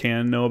about or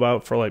can know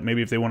about for like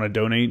maybe if they want to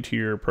donate to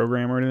your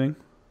program or anything?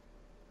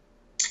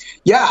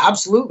 Yeah,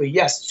 absolutely.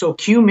 Yes. So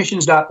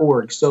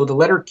qmissions.org. So the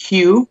letter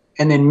Q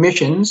and then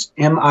missions,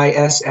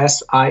 missions.org.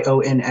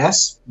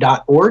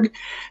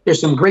 There's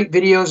some great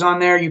videos on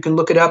there. You can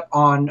look it up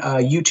on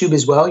YouTube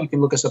as well. You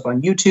can look us up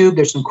on YouTube.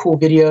 There's some cool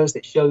videos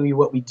that show you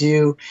what we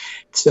do.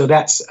 So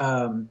that's,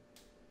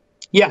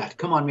 yeah,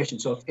 come on mission.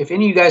 So if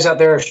any of you guys out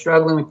there are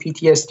struggling with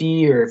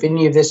PTSD, or if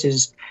any of this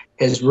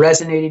has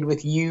resonated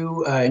with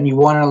you and you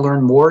want to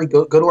learn more,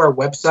 go to our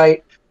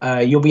website.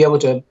 You'll be able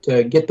to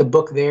get the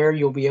book there.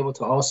 You'll be able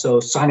to also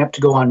sign up to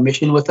go on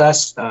mission with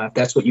us if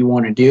that's what you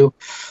want to do.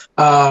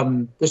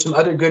 There's some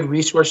other good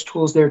resource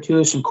tools there too.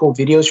 There's some cool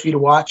videos for you to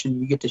watch,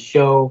 and you get to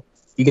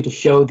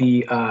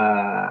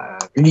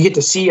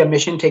see a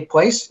mission take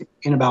place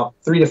in about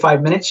 3 to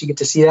 5 minutes. You get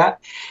to see that.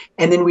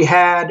 And then we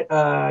had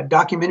a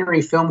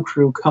documentary film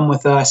crew come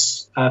with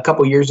us a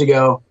couple years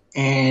ago,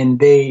 and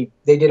they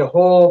did a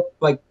whole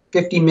like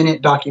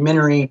 50-minute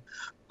documentary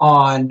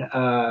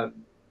on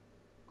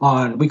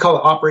we call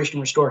it Operation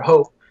Restore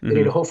Hope. They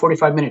did a whole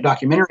 45-minute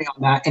documentary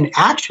on that, and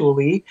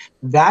actually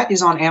that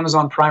is on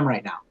Amazon Prime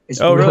right now. It's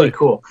really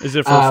cool. Is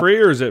it for free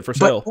or is it for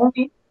sale?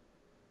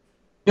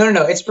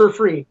 No, it's for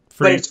free.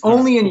 But it's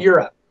only in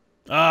Europe.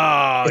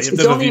 Ah, you have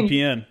to have a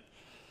VPN.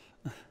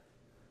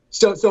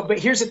 But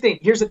here's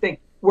the thing.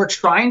 We're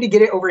trying to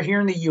get it over here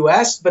in the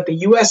U.S., but the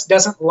U.S.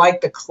 doesn't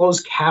like the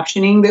closed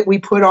captioning that we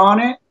put on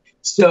it.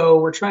 So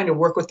we're trying to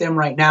work with them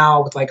right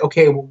now with like,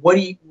 okay, well,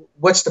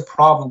 what's the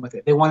problem with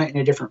it? They want it in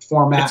a different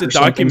format. It's a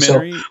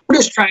documentary. So we're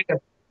just trying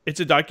to. It's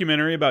a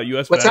documentary about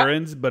U.S.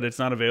 veterans, but it's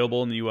not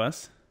available in the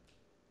U.S.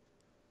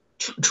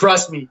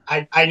 Trust me,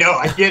 I know,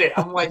 I get it.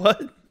 I'm like,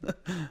 what?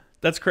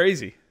 That's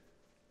crazy.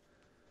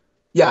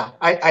 Yeah,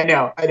 I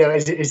know.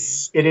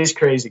 It is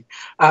crazy.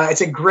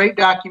 It's a great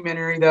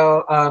documentary,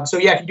 though. So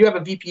yeah, if you do have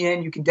a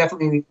VPN, you can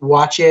definitely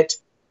watch it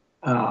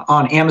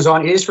on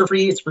Amazon. It is for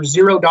free. It's for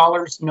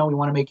 $0. You know, we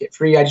want to make it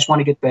free. I just want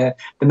to get the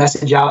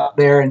message out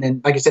there. And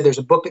then, like I said, there's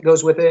a book that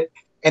goes with it.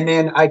 And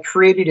then I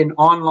created an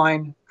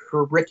online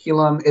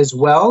curriculum as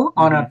well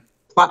on a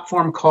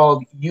platform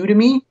called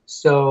Udemy.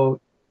 So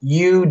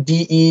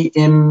Udemy.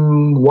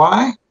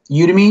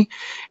 Udemy.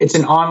 It's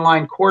an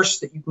online course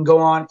that you can go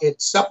on.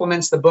 It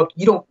supplements the book.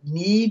 You don't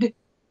need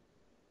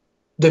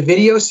the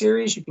video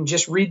series. You can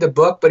just read the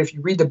book. But if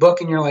you read the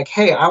book and you're like,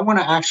 hey, I want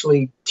to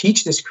actually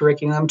teach this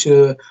curriculum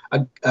to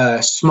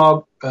a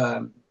small,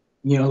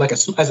 like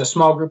as a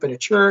small group at a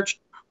church,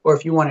 or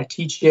if you want to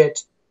teach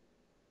it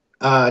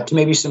to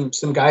maybe some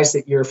guys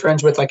that you're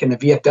friends with, like in the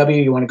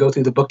VFW, you want to go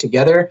through the book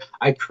together.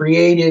 I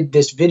created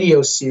this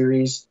video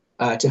series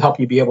to help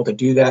you be able to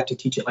do that, to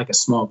teach it like a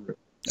small group.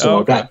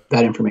 So that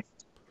information.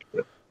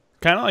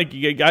 Kind of like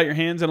you got your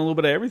hands on a little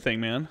bit of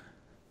everything, man.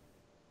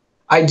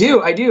 I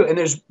do. And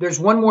there's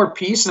one more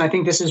piece, and I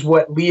think this is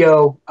what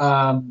Leo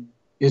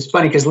is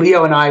funny, because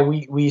Leo and I,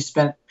 we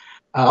spent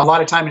a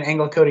lot of time in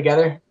Anglico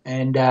together,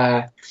 and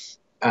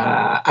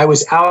I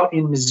was out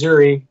in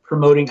Missouri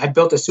promoting. I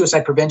built a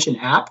suicide prevention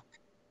app,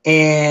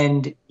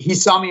 and he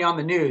saw me on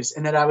the news,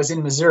 and that I was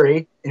in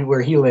Missouri, and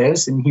where he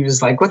lives, and he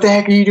was like, "What the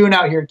heck are you doing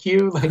out here,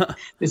 Q? Like,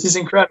 this is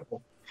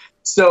incredible."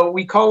 So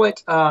we call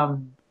it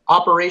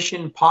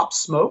Operation Pop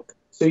Smoke.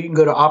 So you can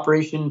go to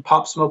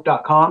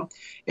operationpopsmoke.com.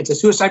 It's a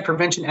suicide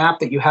prevention app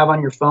that you have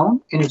on your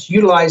phone, and it's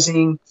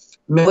utilizing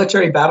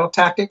military battle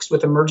tactics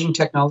with emerging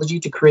technology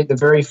to create the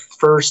very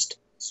first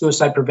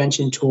suicide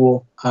prevention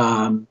tool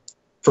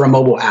for a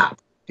mobile app.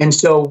 And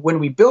so when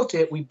we built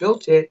it,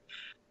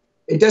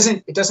 it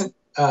doesn't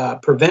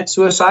prevent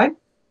suicide,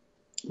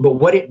 but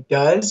what it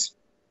does,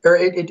 or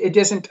it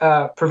doesn't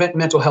prevent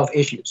mental health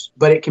issues,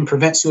 but it can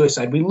prevent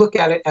suicide. We look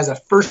at it as a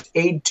first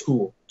aid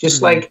tool,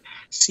 just like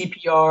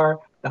CPR,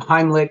 the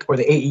Heimlich, or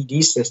the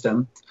AED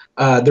system.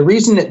 The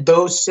reason that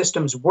those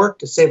systems work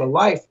to save a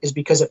life is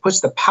because it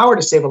puts the power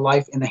to save a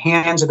life in the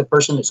hands of the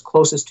person that's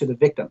closest to the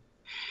victim.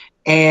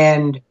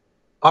 And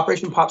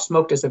Operation Pop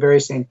Smoke does the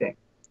very same thing.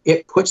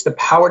 It puts the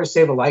power to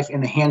save a life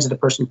in the hands of the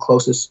person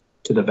closest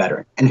to the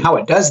veteran. And how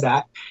it does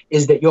that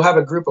is that you'll have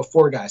a group of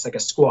 4 guys, like a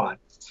squad,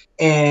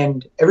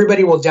 and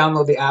everybody will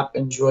download the app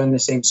and join the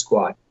same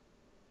squad.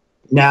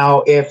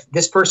 Now, if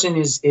this person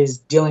is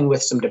dealing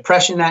with some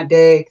depression that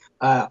day,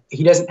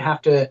 he doesn't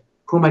have to,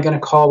 who am I going to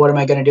call? What am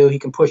I going to do? He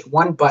can push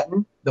one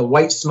button, the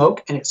white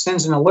smoke, and it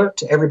sends an alert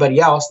to everybody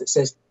else that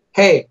says,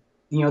 hey,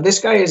 this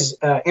guy is,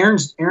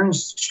 Aaron's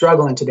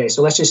struggling today.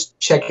 So let's just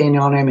check in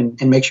on him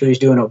and make sure he's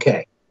doing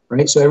okay.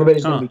 Right. So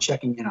everybody's going to be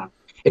checking in on him.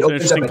 It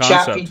opens up a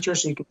chat feature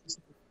so you can.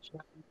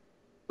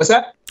 What's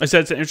that? I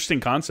said it's an interesting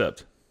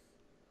concept.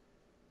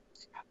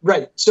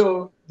 Right.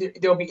 So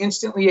they'll be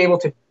instantly able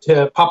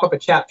to pop up a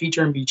chat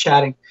feature and be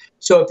chatting.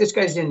 So if this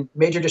guy's in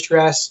major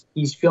distress,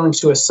 he's feeling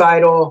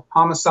suicidal,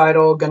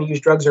 homicidal, going to use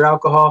drugs or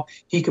alcohol,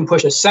 he can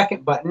push a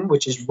second button,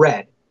 which is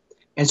red.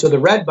 And so the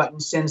red button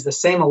sends the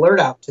same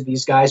alert out to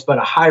these guys, but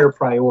a higher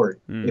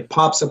priority. It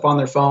pops up on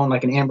their phone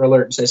like an Amber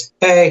Alert and says,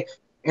 hey,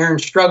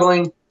 Aaron's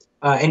struggling.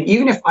 And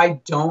even if I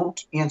don't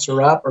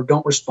answer up or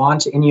don't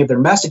respond to any of their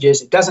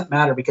messages, it doesn't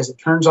matter because it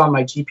turns on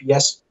my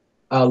GPS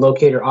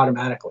locator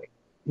automatically.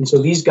 And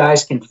so these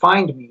guys can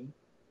find me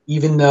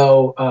even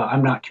though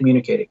I'm not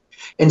communicating.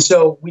 And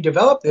so we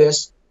developed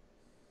this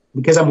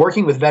because I'm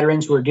working with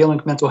veterans who are dealing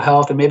with mental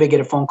health, and maybe I get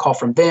a phone call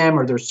from them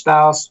or their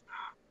spouse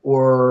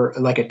or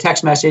like a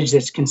text message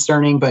that's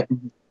concerning, but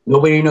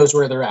nobody knows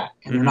where they're at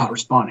and they're not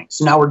responding.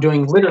 So now we're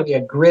doing literally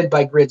a grid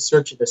by grid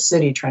search of the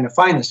city trying to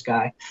find this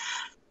guy.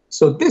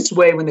 So this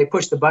way, when they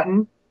push the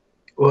button,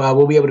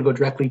 we'll be able to go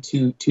directly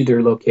to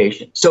their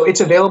location. So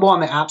it's available on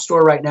the App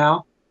Store right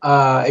now.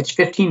 It's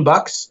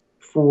 $15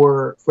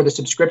 for the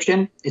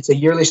subscription. It's a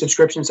yearly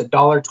subscription. It's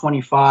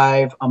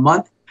 $1.25 a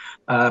month.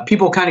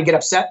 People kind of get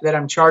upset that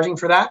I'm charging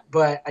for that,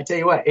 but I tell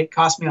you what, it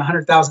cost me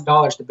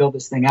 $100,000 to build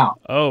this thing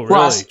out. Oh, really?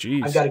 Plus,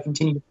 Jeez. I've got to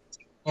continue.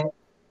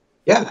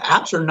 Yeah, the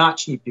apps are not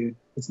cheap, dude.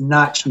 It's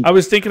not cheap. I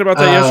was thinking about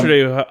that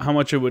yesterday, how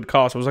much it would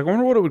cost. I was like, I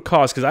wonder what it would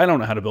cost, because I don't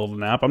know how to build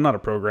an app. I'm not a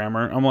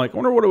programmer. I'm like, I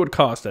wonder what it would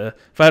cost if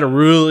I had a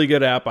really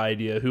good app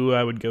idea, who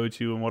I would go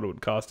to and what it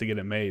would cost to get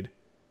it made.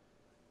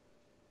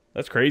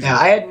 That's crazy. Yeah,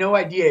 I had no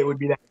idea it would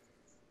be that.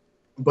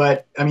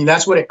 But, I mean,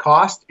 that's what it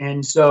cost.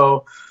 And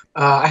so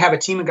I have a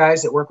team of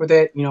guys that work with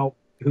it, you know,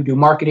 who do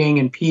marketing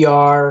and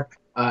PR,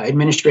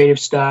 administrative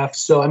stuff.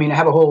 So, I mean,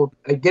 I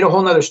did a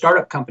whole nother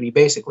startup company,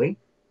 basically.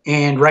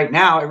 And right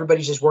now,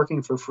 everybody's just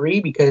working for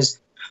free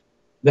because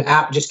the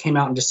app just came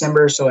out in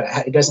December, so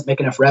it doesn't make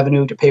enough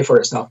revenue to pay for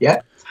itself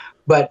yet.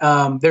 But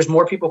there's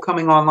more people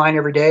coming online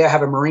every day. I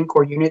have a Marine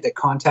Corps unit that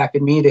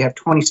contacted me. They have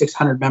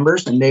 2,600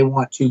 members, and they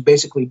want to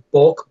basically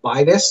bulk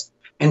buy this.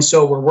 And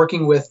so we're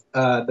working with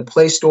the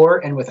Play Store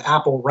and with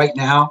Apple right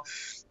now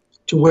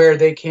to where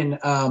they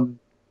can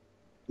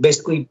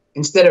basically,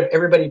 instead of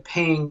everybody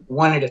paying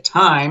one at a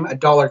time,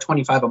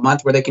 $1.25 a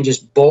month, where they can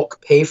just bulk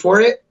pay for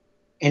it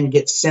and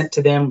get sent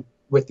to them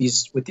with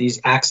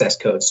these access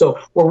codes. So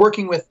we're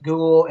working with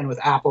Google and with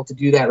Apple to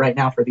do that right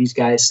now for these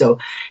guys. So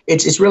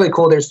it's really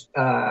cool. There's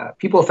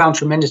people have found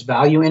tremendous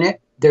value in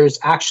it. There's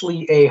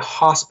actually a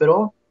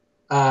hospital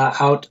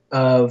out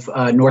of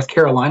North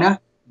Carolina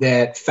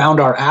that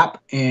found our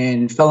app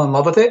and fell in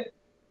love with it.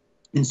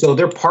 And so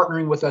they're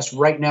partnering with us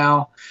right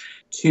now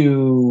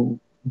to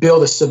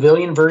build a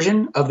civilian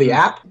version of the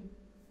app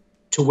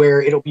to where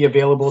it'll be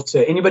available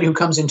to anybody who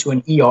comes into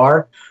an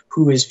ER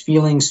who is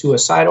feeling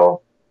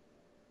suicidal.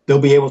 They'll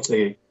be able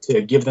to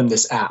give them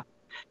this app.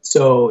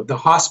 So the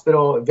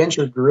hospital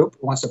venture group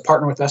wants to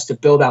partner with us to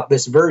build out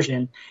this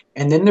version,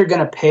 and then they're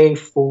going to pay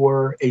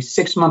for a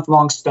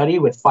 6-month-long study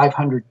with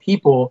 500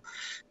 people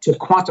to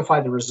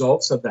quantify the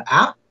results of the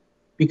app,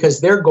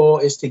 because their goal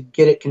is to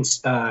get it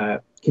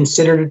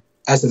considered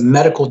as a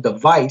medical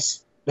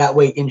device. That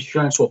way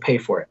insurance will pay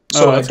for it.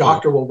 So a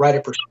doctor will write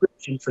a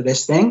prescription for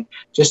this thing,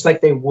 just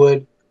like they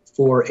would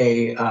for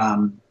a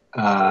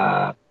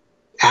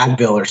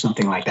Advil or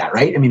something like that,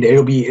 right? I mean,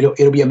 it'll be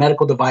a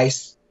medical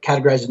device,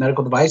 categorized as a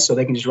medical device, so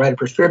they can just write a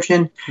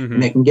prescription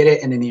and they can get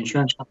it, and then the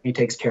insurance company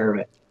takes care of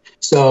it.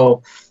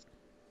 So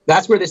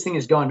that's where this thing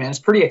is going, man. It's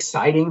pretty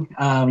exciting.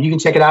 You can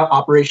check it out,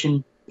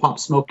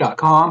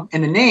 operationpopsmoke.com.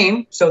 And the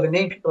name,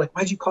 people are like,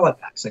 why'd you call it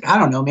that? It's like, I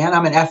don't know, man.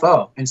 I'm an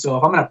FO. And so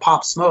if I'm going to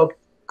pop smoke,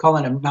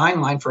 calling a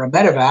 9-line for a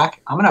medevac,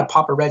 I'm going to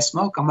pop a red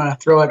smoke. I'm going to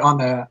throw it on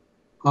the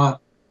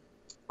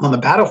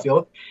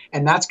battlefield,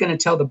 and that's going to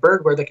tell the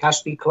bird where the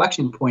casualty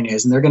collection point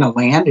is, and they're going to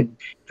land and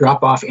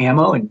drop off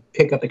ammo and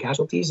pick up the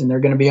casualties, and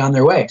they're going to be on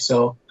their way.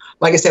 So,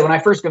 like I said, when I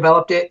first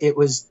developed it, it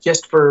was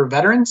just for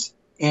veterans,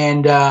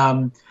 and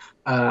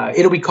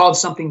it'll be called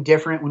something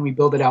different when we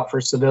build it out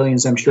for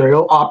civilians. I'm sure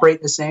it'll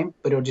operate the same,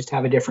 but it'll just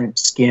have a different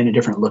skin, a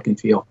different look and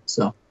feel.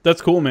 So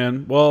that's cool,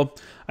 man. Well,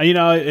 you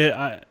know,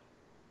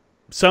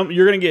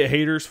 you're gonna get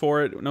haters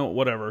for it. No,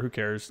 whatever. Who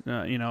cares?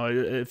 You know,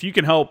 if you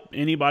can help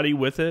anybody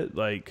with it,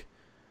 like,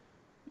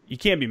 you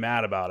can't be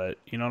mad about it.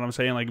 You know what I'm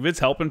saying? Like, if it's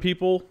helping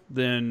people,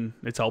 then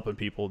it's helping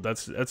people.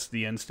 That's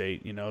the end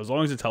state. You know, as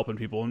long as it's helping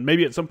people, and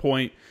maybe at some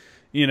point,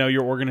 you know,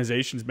 your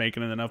organization's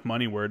making enough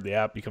money where the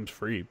app becomes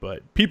free.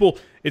 But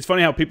it's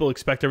funny how people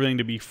expect everything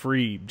to be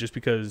free just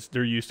because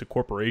they're used to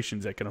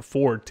corporations that can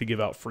afford to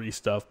give out free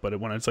stuff. But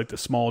when it's like the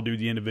small dude,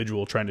 the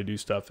individual trying to do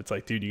stuff, it's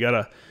like, dude, you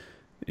gotta.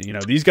 You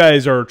know, these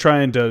guys are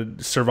trying to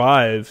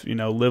survive, you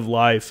know, live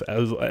life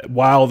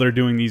while they're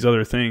doing these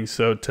other things.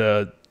 So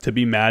to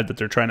be mad that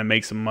they're trying to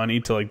make some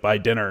money to like buy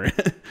dinner,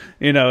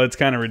 you know, it's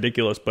kind of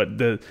ridiculous. But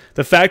the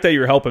fact that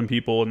you're helping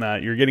people and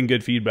that you're getting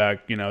good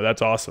feedback, you know,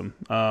 that's awesome.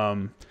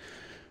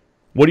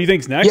 What do you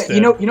think's next? Yeah,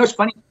 you know, it's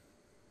funny.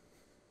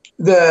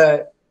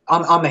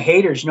 On the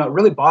haters, you know, it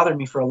really bothered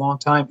me for a long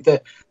time.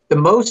 The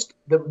most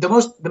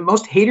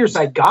haters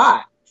I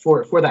got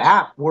for the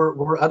app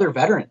were other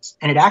veterans.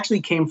 And it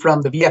actually came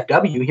from the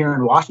VFW here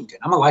in Washington.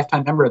 I'm a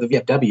lifetime member of the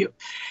VFW.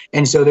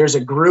 And so there's a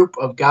group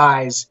of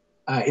guys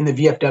in the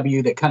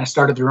VFW that kind of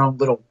started their own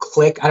little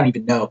clique. I don't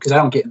even know because I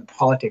don't get in the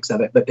politics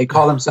of it, but they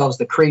call themselves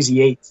the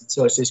Crazy Eights.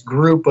 So it's this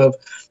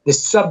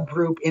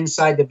subgroup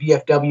inside the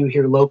VFW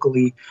here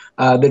locally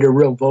that are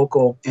real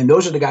vocal. And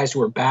those are the guys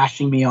who are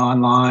bashing me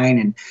online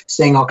and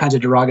saying all kinds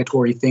of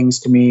derogatory things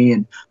to me.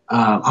 And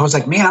I was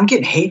like, man, I'm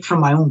getting hate from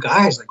my own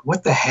guys. Like,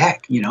 what the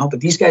heck, But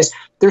these guys,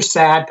 they're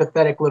sad,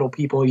 pathetic little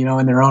people,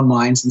 in their own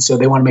minds. And so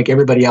they want to make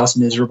everybody else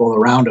miserable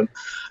around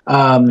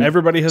them.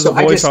 Everybody has a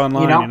voice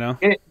online,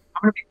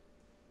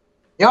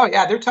 Oh,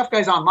 yeah, they're tough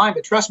guys online,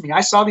 but trust me,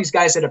 I saw these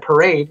guys at a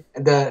parade,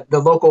 the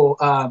local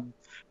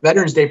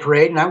Veterans Day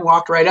parade, and I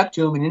walked right up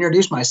to them and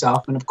introduced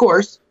myself. And, of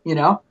course,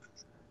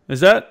 is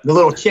that the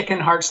little chicken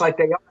hearts like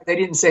they are? They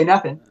didn't say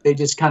nothing. They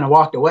just kind of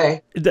walked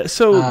away.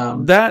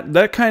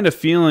 That kind of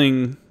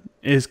feeling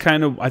is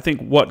kind of, I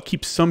think, what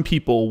keeps some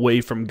people away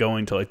from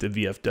going to like the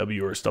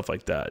VFW or stuff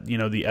like that. The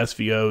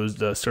SVOs,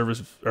 the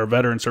service or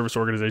veteran service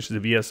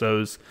organizations, the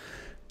VSOs.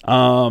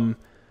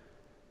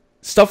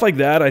 Stuff like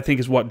that, I think,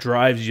 is what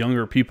drives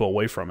younger people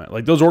away from it.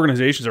 Like, those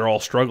organizations are all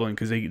struggling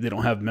because they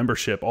don't have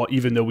membership,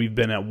 even though we've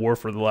been at war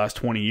for the last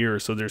 20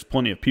 years. So there's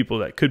plenty of people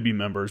that could be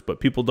members, but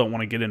people don't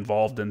want to get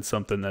involved in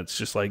something that's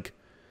just like,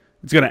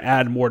 it's going to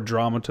add more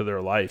drama to their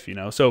life,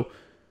 So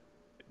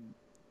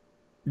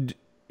do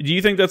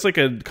you think that's like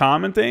a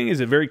common thing?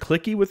 Is it very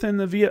cliquey within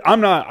the VF?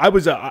 I'm not.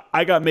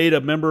 I got made a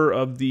member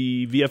of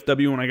the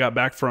VFW when I got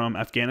back from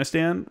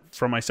Afghanistan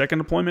from my second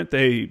deployment.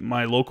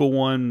 My local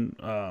one,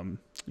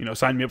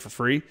 signed me up for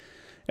free.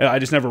 And I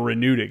just never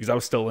renewed it because I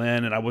was still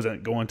in and I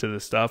wasn't going to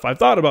this stuff. I've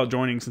thought about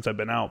joining since I've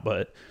been out,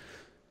 but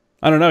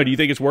I don't know. Do you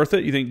think it's worth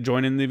it? You think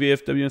joining the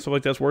VFW and stuff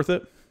like that's worth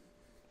it?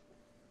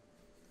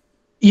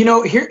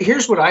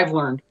 Here's what I've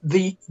learned.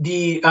 The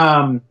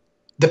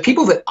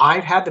people that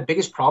I've had the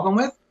biggest problem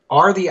with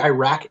are the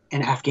Iraq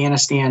and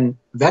Afghanistan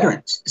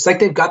veterans. It's like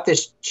they've got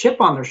this chip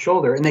on their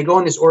shoulder and they go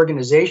in this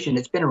organization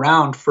that's been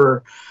around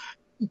for,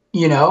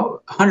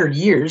 100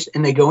 years,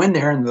 and they go in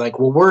there and they're like,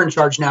 well, we're in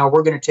charge now.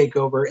 We're going to take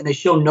over. And they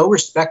show no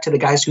respect to the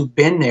guys who've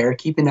been there,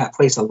 keeping that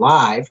place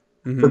alive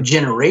for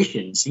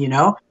generations.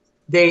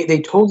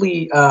 They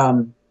totally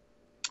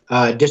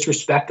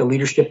disrespect the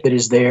leadership that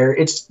is there.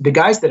 It's the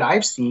guys that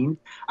I've seen.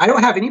 I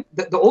don't have any,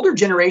 the older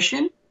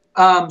generation,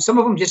 some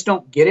of them just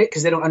don't get it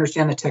because they don't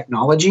understand the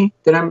technology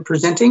that I'm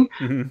presenting,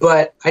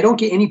 but I don't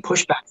get any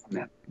pushback from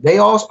them. They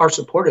all are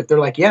supportive. They're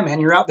like, yeah, man,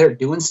 you're out there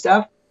doing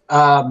stuff.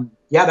 Yeah,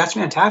 that's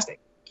fantastic.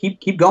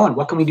 Keep going.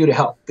 What can we do to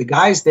help? The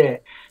guys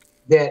that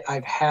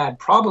I've had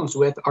problems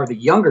with are the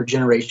younger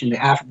generation,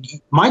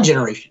 my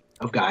generation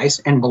of guys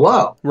and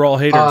below. We're all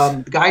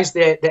haters. Guys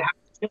that have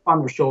a chip on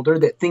their shoulder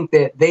that think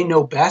that they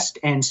know best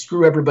and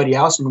screw everybody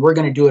else, and we're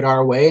going to do it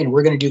our way, and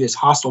we're going to do this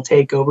hostile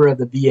takeover of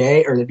the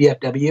VA or the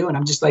VFW. And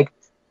I'm just like,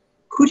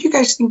 who do you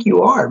guys think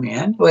you are,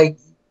 man? Like,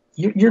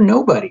 you're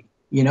nobody.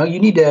 You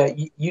need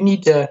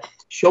to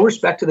show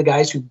respect to the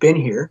guys who've been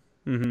here,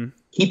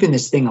 keeping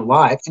this thing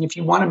alive. And if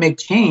you want to make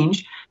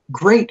change,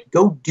 great,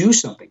 go do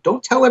something.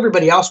 Don't tell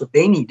everybody else what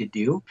they need to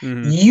do.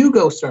 You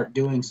go start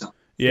doing something.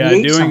 Yeah,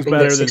 doing's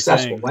better than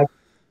saying.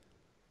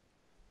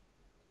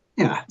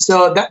 Yeah,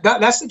 so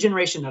that's the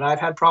generation that I've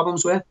had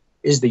problems with,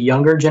 is the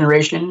younger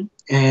generation,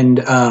 and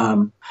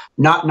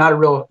not a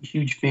real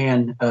huge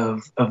fan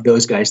of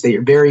those guys. They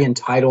are very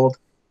entitled.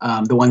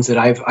 The ones that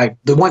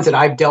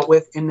I've dealt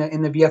with in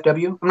the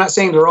VFW. I'm not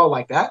saying they're all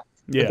like that.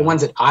 Yeah. But the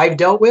ones that I've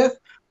dealt with,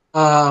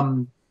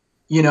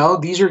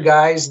 these are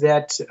guys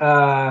that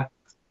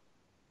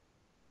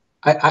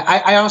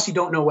I honestly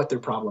don't know what their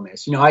problem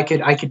is. I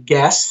could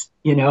guess,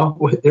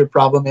 what their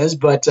problem is,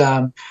 but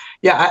I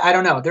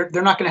don't know. They're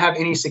not going to have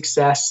any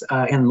success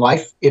in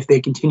life if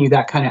they continue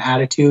that kind of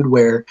attitude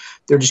where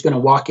they're just going to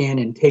walk in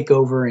and take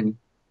over and,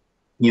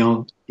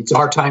 it's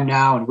our time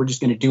now and we're just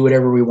going to do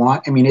whatever we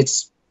want. I mean,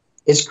 it's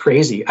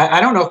crazy. I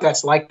don't know if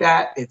that's like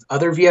that with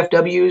other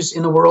VFWs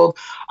in the world.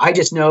 I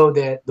just know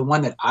that the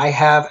one that I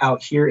have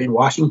out here in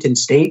Washington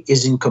State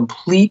is in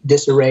complete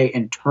disarray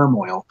and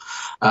turmoil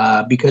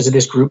because of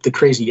this group, the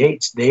Crazy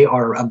Eights. They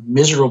are a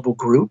miserable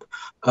group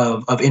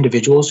of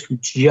individuals who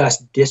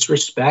just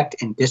disrespect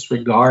and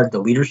disregard the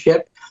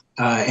leadership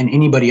and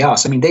anybody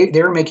else. I mean,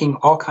 they're making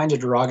all kinds of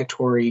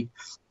derogatory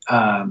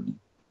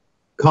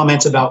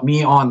comments about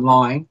me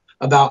online,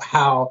 about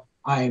how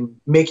I'm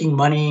making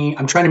money.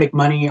 I'm trying to make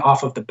money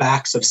off of the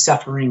backs of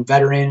suffering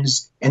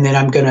veterans, and then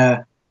I'm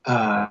gonna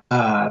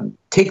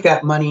take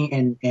that money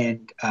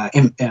and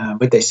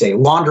what they say,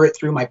 launder it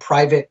through my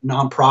private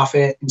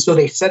nonprofit. And so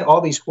they said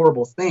all these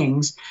horrible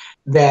things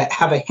that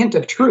have a hint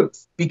of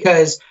truth,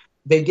 because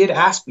they did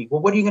ask me,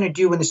 well, what are you going to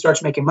do when this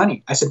starts making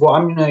money? I said, well,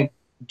 I'm going to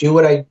do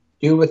what I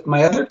do with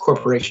my other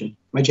corporation,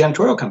 my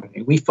janitorial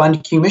company. We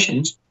fund Q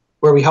missions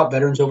where we help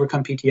veterans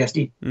overcome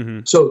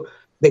PTSD. So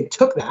they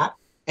took that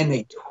and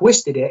they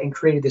twisted it and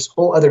created this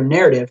whole other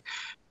narrative,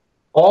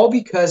 all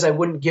because I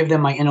wouldn't give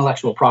them my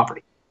intellectual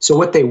property. So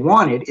what they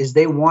wanted is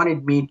they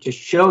wanted me to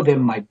show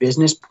them my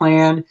business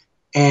plan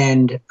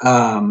and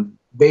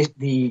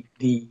the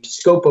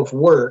scope of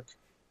work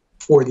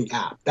for the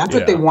app. That's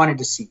what they wanted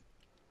to see.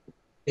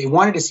 They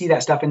wanted to see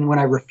that stuff. And when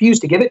I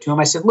refused to give it to them,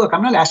 I said, look,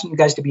 I'm not asking you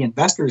guys to be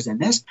investors in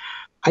this.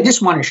 I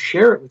just want to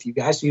share it with you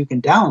guys so you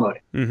can download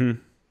it. Mm-hmm.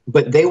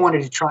 But they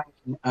wanted to try,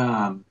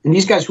 and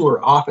these guys who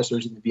were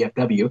officers in the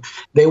VFW,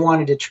 they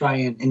wanted to try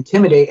and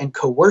intimidate and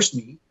coerce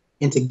me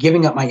into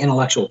giving up my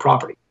intellectual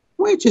property,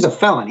 which is a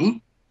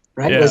felony,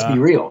 right? Yeah. Let's be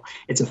real.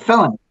 It's a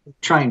felony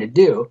trying to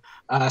do.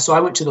 So I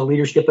went to the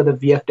leadership of the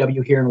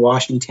VFW here in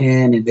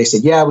Washington, and they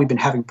said, yeah, we've been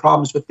having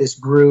problems with this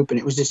group. And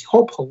it was this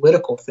whole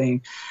political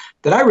thing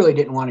that I really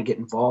didn't want to get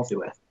involved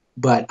with.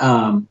 But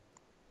so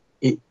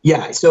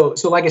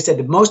like I said,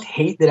 the most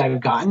hate that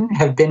I've gotten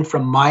have been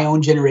from my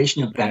own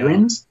generation of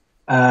veterans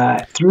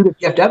through the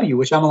VFW,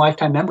 which I'm a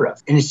lifetime member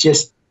of. And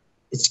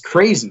it's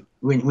crazy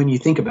when you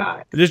think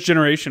about it. This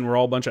generation, we're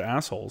all a bunch of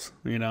assholes,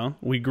 you know?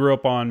 We grew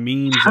up on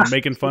memes and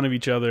making fun of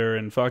each other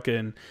and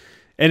fucking...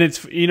 And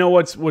it's, you know,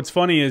 what's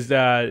funny is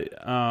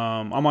that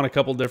I'm on a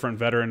couple different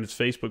veterans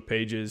Facebook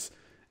pages,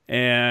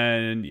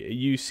 and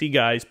you see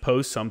guys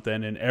post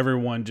something and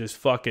everyone just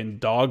fucking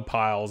dog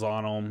piles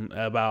on them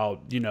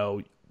about, you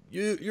know,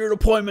 your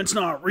deployment's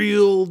not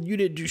real, you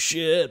didn't do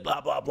shit,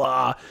 blah, blah,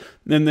 blah.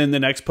 And then the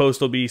next post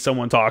will be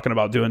someone talking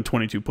about doing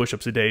 22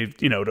 push-ups a day,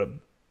 you know, to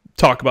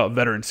talk about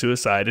veteran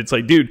suicide. It's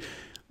like, dude,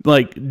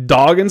 like,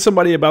 dogging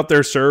somebody about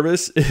their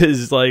service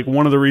is like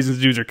one of the reasons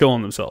dudes are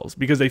killing themselves,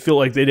 because they feel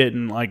like they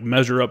didn't like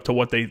measure up to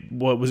what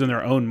was in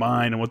their own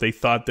mind and what they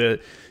thought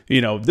that, you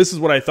know, this is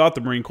what I thought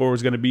the Marine Corps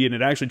was going to be, and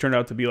it actually turned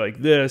out to be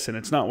like this, and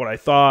it's not what I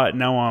thought.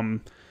 Now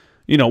I'm,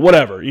 you know,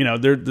 whatever, you know,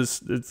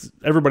 it's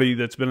everybody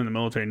that's been in the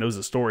military knows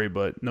the story,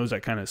 but knows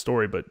that kind of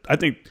story. But I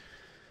think,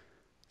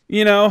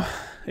 you know,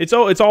 it's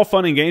all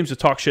fun and games to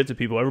talk shit to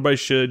people. Everybody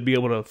should be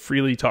able to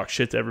freely talk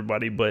shit to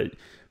everybody, but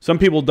some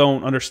people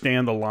don't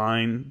understand the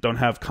line, don't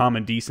have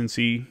common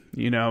decency.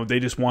 You know, they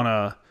just want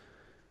to...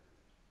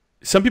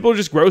 Some people are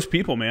just gross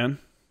people, man.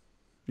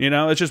 You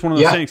know, it's just one of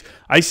those things.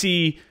 I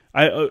see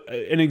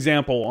an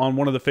example on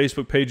one of the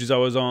Facebook pages I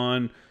was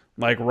on,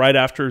 like right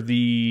after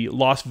the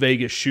Las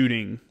Vegas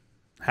shooting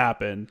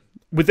happened.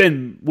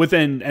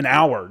 Within an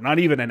hour, not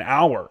even an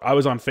hour, I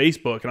was on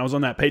Facebook and I was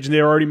on that page, and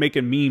they were already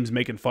making memes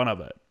making fun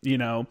of it, you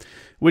know,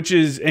 which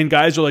is, and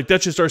guys are like,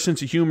 that's just our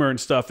sense of humor and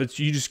stuff. It's,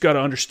 you just got to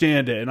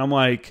understand it. And I'm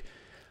like,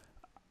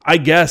 I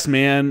guess,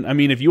 man, I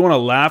mean, if you want to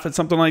laugh at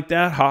something like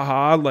that,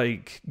 haha,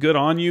 like, good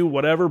on you,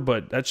 whatever.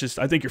 But that's just,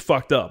 I think you're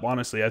fucked up.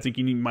 Honestly, I think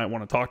you might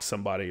want to talk to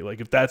somebody.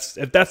 Like, if that's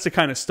the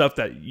kind of stuff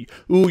that,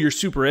 you're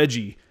super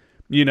edgy,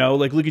 you know,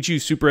 like, look at you,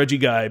 super edgy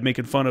guy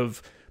making fun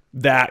of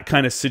that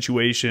kind of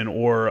situation,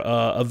 or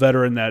a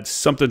veteran that's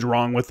something's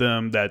wrong with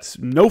them, that's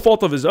no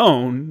fault of his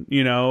own,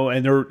 you know,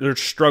 and they're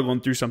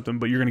struggling through something,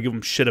 but you're going to give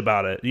them shit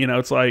about it. You know,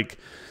 it's like,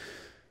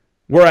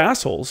 we're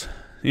assholes,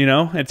 you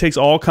know. It takes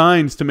all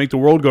kinds to make the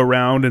world go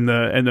round, and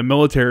the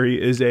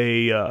military is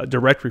a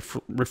direct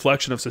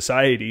reflection of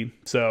society.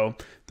 So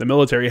the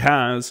military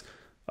has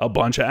a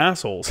bunch of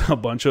assholes, a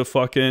bunch of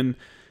fucking,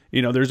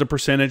 you know, there's a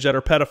percentage that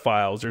are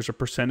pedophiles. There's a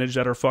percentage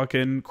that are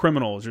fucking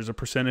criminals. There's a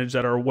percentage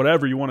that are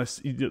whatever you want to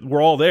see.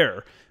 We're all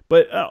there.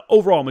 But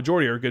overall,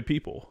 majority are good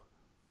people.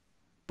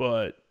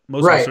 But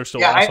most of us are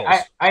still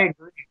assholes. I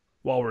agree.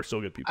 While we're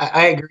still good people.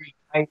 I agree.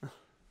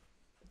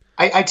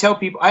 I tell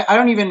people, I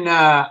don't even,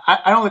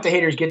 I don't let the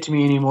haters get to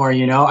me anymore,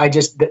 you know. I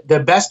just, the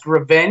best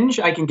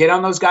revenge I can get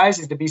on those guys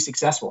is to be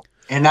successful.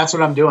 And that's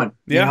what I'm doing.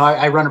 Yeah. You know,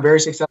 I run a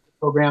very successful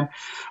program.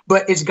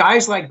 But it's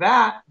guys like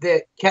that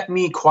that kept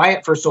me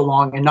quiet for so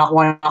long and not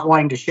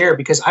wanting to share,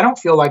 because I don't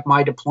feel like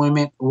my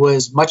deployment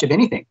was much of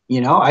anything. You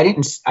know, I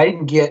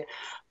didn't get,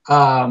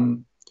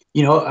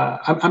 you know,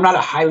 I'm not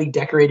a highly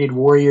decorated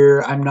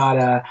warrior. I'm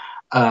not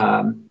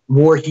a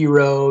war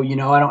hero. You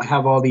know, I don't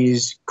have all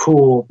these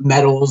cool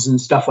medals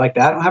and stuff like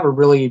that. I don't have a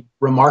really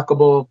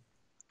remarkable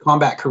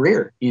combat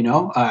career. You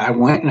know, I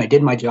went and I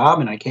did my job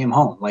and I came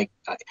home. Like,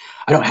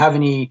 I don't have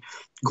any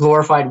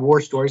glorified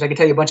war stories. I can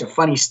tell you a bunch of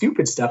funny,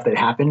 stupid stuff that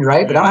happened,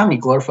 right? But I don't have any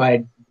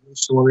glorified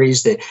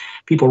stories that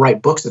people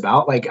write books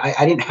about. Like,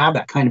 I didn't have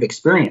that kind of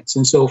experience.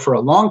 And so for a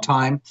long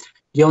time,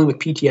 dealing with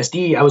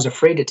PTSD, I was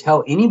afraid to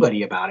tell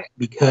anybody about it,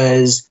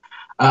 because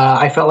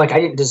I felt like I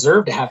didn't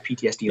deserve to have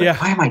PTSD.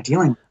 Like, why am I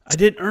dealing with this? I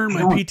didn't earn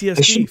my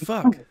PTSD.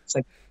 Fuck. It's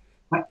like,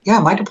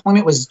 my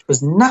deployment was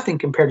nothing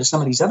compared to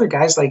some of these other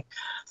guys. Like,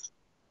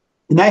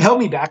 and that held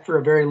me back for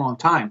a very long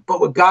time. But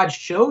what God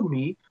showed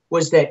me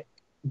was that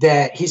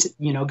he's,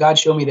 you know, God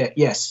showed me that,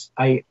 yes,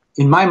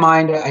 in my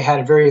mind, I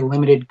had a very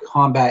limited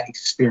combat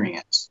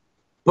experience,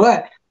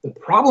 but the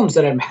problems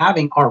that I'm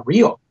having are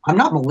real. I'm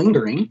not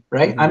malingering,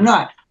 right? Mm-hmm. I'm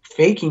not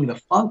faking the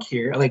funk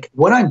here. Like,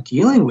 what I'm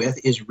dealing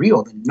with is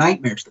real. The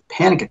nightmares, the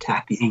panic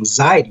attack, the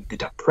anxiety, the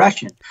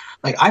depression.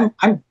 Like, I'm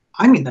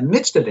in the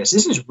midst of this.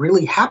 This is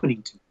really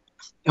happening to me.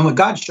 And what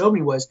God showed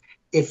me was,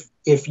 if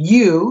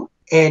you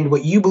and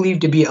what you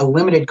believe to be a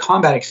limited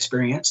combat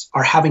experience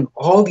are having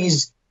all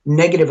these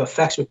negative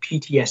effects with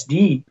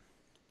PTSD,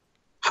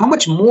 how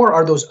much more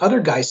are those other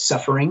guys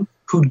suffering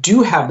who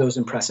do have those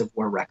impressive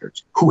war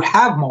records, who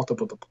have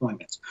multiple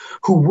deployments,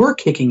 who were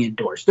kicking in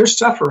doors? They're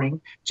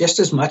suffering just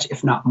as much,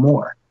 if not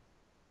more.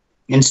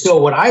 And so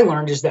what I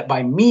learned is that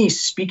by me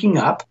speaking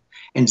up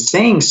and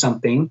saying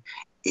something,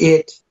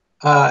 it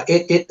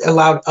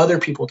allowed other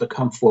people to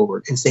come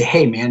forward and say,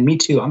 hey, man, me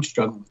too. I'm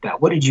struggling with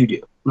that. What did you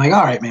do? I'm like,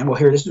 all right, man. Well,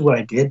 here, this is what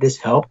I did. This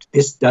helped.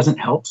 This doesn't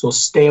help. So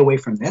stay away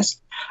from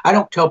this. I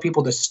don't tell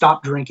people to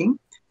stop drinking.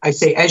 I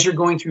say, as you're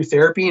going through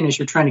therapy and as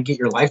you're trying to get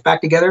your life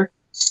back together,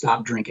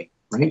 stop drinking,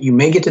 right? You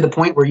may get to the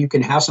point where you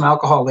can have some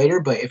alcohol later,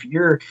 but if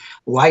your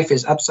life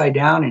is upside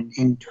down and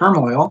in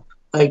turmoil,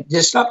 like,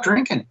 just stop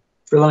drinking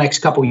for the next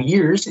couple of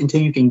years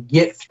until you can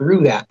get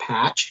through that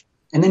patch.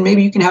 And then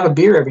maybe you can have a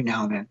beer every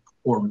now and then,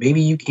 or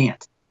maybe you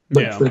can't.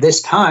 But for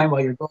this time,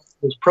 while you're going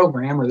through this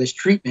program or this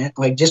treatment,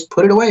 like, just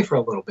put it away for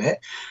a little bit.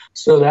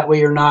 So that way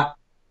you're not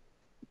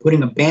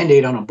putting a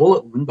Band-Aid on a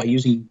bullet wound by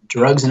using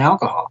drugs and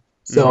alcohol.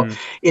 So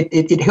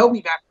it held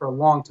me back for a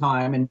long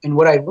time. And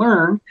what I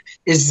learned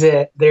is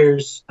that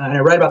there's, and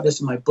I write about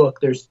this in my book,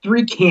 there's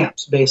 3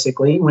 camps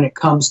basically when it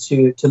comes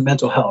to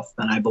mental health,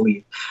 and I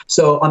believe.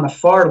 So on the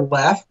far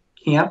left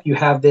camp, you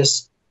have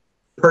this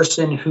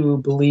person who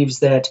believes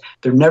that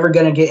they're never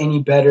going to get any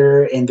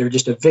better and they're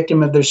just a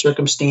victim of their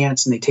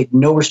circumstance and they take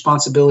no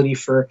responsibility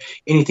for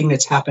anything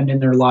that's happened in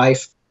their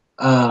life.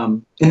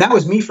 And that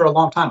was me for a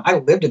long time. I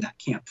lived in that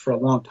camp for a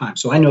long time,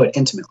 so I know it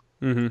intimately.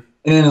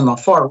 And then on the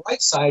far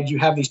right side, you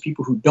have these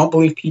people who don't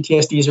believe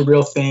PTSD is a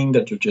real thing,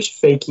 that they're just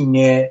faking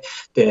it,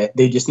 that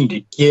they just need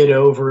to get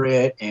over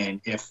it. And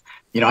if,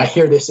 I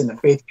hear this in the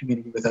faith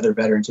community with other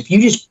veterans, if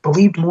you just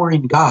believed more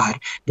in God,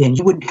 then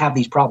you wouldn't have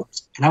these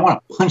problems. And I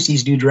want to punch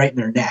these dudes right in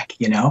their neck,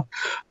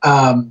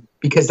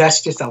 because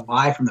that's just a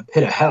lie from the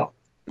pit of hell.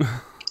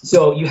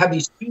 So you have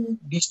these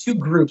two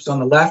groups on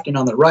the left and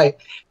on the right,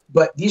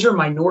 but these are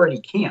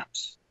minority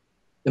camps.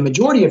 The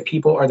majority of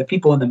people are the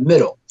people in the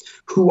middle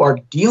who are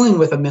dealing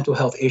with a mental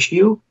health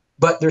issue,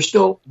 but they're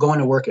still going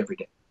to work every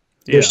day.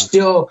 They're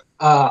still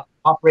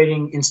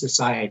operating in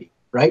society,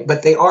 right?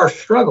 But they are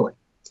struggling.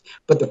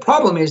 But the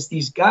problem is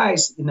these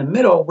guys in the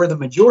middle, we're the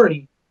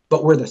majority,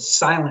 but we're the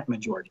silent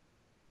majority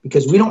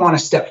because we don't want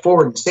to step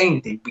forward and say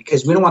anything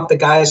because we don't want the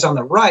guys on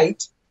the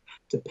right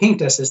to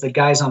paint us as the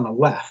guys on the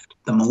left,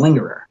 the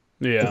malingerer,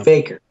 the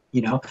faker,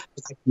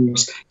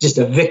 he's just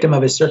a victim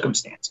of his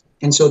circumstance.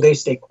 And so they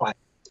stay quiet.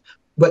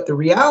 But the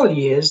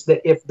reality is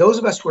that if those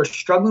of us who are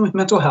struggling with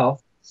mental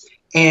health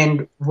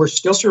and we're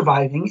still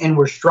surviving and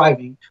we're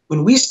striving,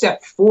 when we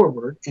step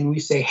forward and we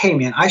say, hey,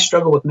 man, I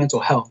struggle with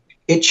mental health,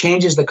 it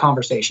changes the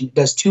conversation. It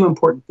does 2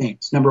 important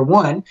things. Number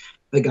one,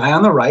 the guy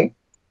on the right,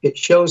 it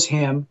shows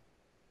him,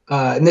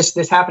 and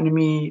this happened to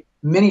me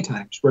many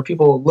times, where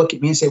people look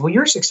at me and say, well,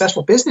 you're a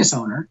successful business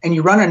owner and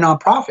you run a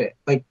nonprofit.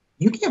 Like,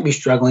 you can't be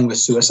struggling with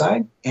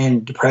suicide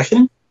and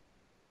depression.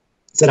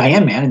 I said, I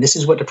am, man, and this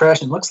is what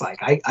depression looks like.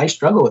 I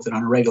struggle with it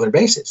on a regular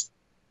basis.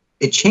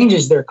 It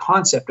changes their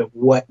concept of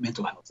what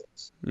mental health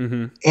is.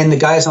 And the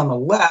guys on the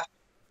left,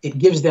 it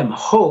gives them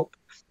hope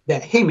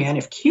that, hey, man,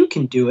 if Q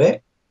can do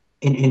it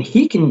and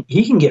he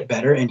can get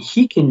better and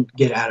he can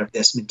get out of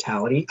this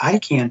mentality, I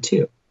can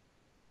too.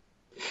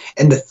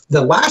 And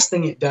the last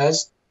thing it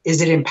does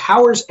is it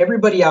empowers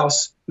everybody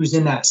else who's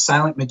in that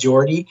silent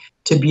majority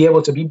to be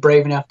able to be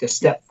brave enough to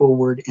step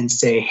forward and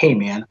say, hey,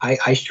 man,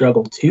 I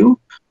struggle too.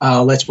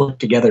 Let's work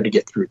together to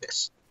get through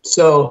this.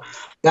 So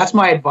that's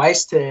my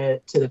advice to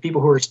the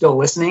people who are still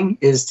listening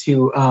is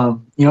to,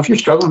 if you're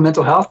struggling with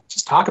mental health,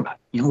 just talk about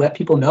it. Let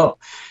people know.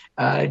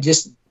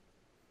 Just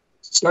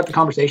start the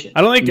conversation.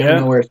 I don't think you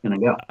don't know where it's going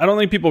to go. I don't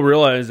think people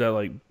realize that,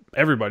 like,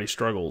 everybody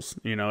struggles.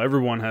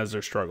 Everyone has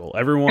their struggle.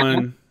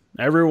 Everyone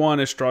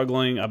is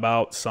struggling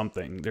about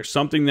something. There's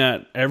something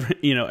that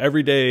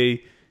every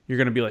day you're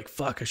going to be like,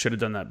 fuck, I should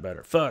have done that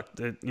better. Fuck,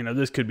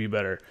 this could be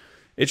better.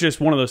 It's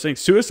just one of those things.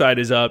 Suicide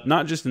is up,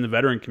 not just in the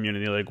veteran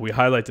community. Like, we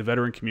highlight the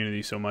veteran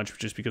community so much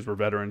just because we're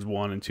veterans,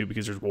 1, and 2,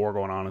 because there's war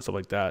going on and stuff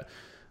like that.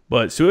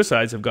 But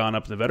suicides have gone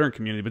up in the veteran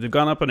community, but they've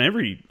gone up in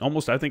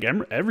almost every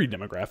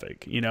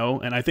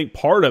demographic, And I think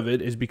part of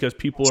it is because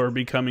people are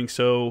becoming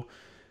so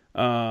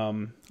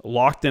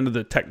locked into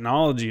the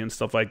technology and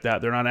stuff like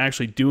that. They're not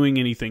actually doing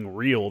anything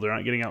real. They're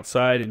not getting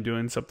outside and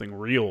doing something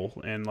real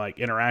and, like,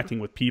 interacting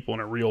with people in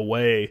a real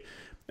way.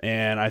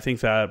 And I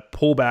think that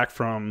pullback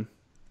from,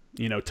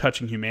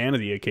 touching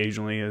humanity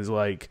occasionally is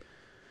like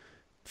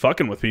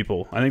fucking with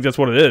people. I think that's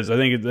what it is. I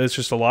think it's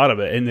just a lot of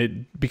it.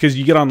 And because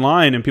you get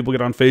online and people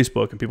get on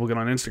Facebook and people get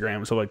on Instagram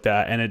and stuff like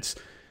that. And it's,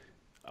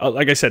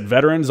 like I said,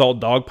 veterans all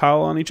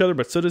dogpile on each other,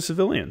 but so do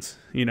civilians.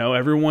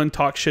 Everyone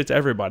talks shit to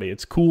everybody.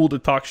 It's cool to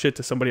talk shit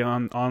to somebody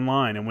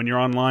online. And when you're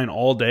online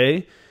all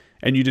day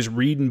and you just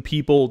reading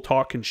people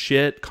talking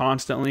shit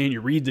constantly and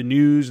you read the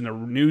news and the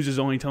news is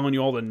only telling you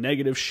all the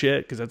negative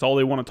shit because that's all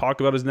they want to talk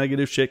about is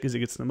negative shit because it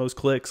gets the most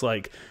clicks.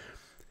 Like,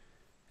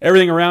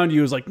 everything around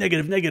you is like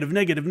negative, negative,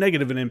 negative,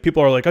 negative. And then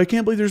people are like, I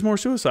can't believe there's more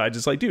suicides.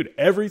 It's like, dude,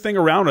 everything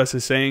around us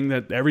is saying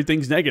that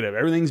everything's negative.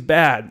 Everything's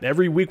bad.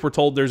 Every week we're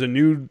told there's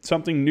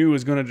something new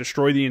is going to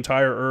destroy the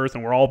entire earth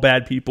and we're all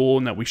bad people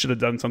and that we should have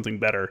done something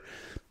better,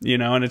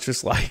 and it's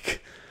just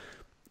like,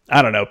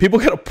 I don't know. People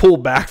got to pull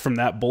back from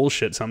that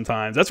bullshit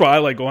sometimes. That's why I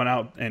like going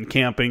out and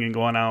camping and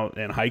going out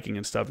and hiking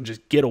and stuff and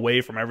just get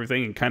away from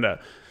everything and kind of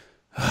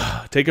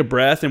take a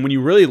breath. And when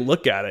you really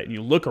look at it and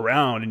you look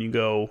around and you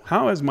go,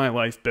 how has my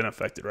life been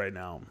affected right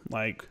now?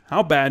 Like,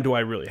 how bad do I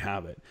really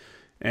have it?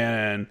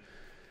 And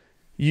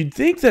you'd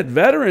think that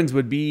veterans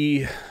would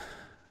be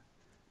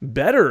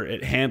better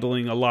at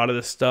handling a lot of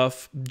this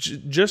stuff,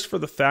 just for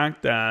the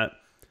fact that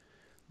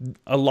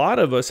a lot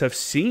of us have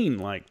seen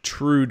like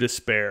true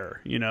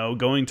despair, you know,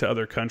 going to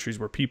other countries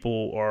where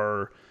people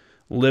are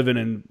living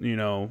in, you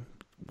know,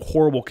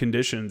 horrible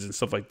conditions and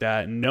stuff like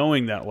that, and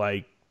knowing that,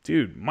 like,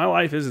 dude, my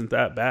life isn't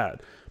that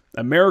bad.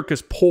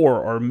 America's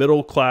poor are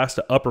middle class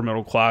to upper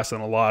middle class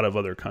in a lot of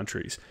other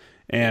countries.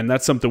 And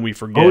that's something we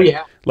forget. Oh,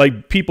 yeah.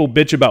 Like, people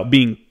bitch about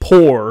being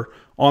poor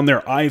on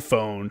their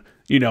iPhone,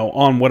 you know,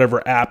 on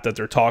whatever app that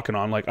they're talking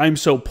on. Like, I'm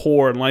so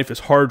poor and life is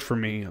hard for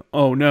me.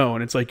 Oh, no.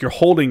 And it's like you're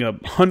holding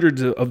up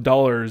hundreds of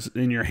dollars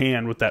in your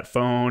hand with that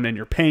phone, and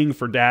you're paying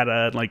for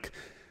data. And like,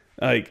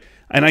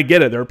 and I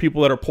get it. There are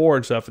people that are poor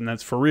and stuff, and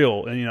that's for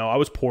real. And, you know, I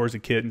was poor as a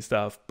kid and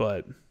stuff,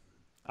 but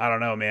I don't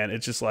know, man.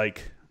 It's just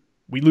like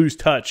we lose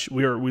touch.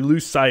 We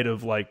lose sight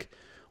of like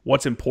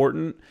what's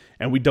important,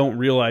 and we don't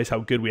realize how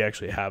good we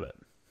actually have it.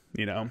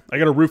 You know, I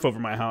got a roof over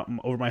my house,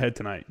 over my head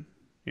tonight.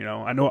 You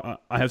know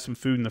I have some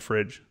food in the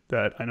fridge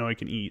that I know I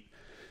can eat.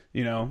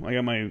 You know, I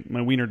got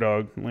my wiener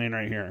dog laying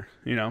right here.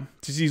 You know,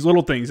 just these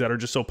little things that are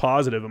just so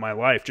positive in my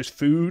life. Just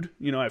food.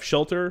 You know, I have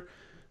shelter.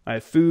 I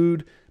have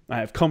food. I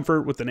have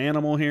comfort with an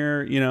animal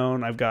here. You know,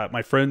 and I've got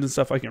my friends and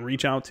stuff I can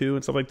reach out to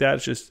and stuff like that.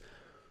 It's just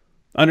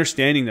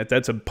understanding that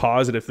that's a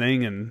positive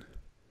thing and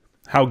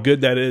how good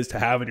that is to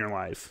have in your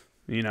life.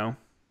 You know,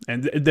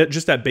 and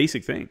just that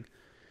basic thing.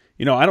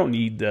 You know, I don't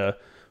need the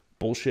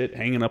bullshit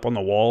hanging up on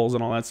the walls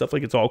and all that stuff.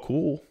 Like, it's all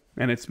cool,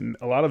 and it's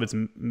a lot of it's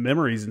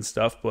memories and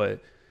stuff,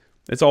 but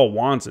it's all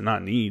wants and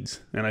not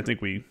needs. And I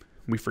think we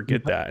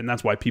forget that, and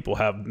that's why people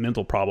have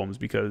mental problems,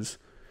 because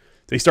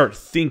they start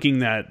thinking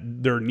that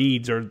their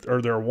needs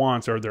or their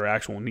wants are their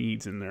actual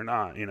needs, and they're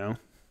not. You know,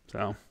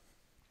 so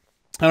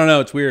I don't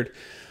know. It's weird.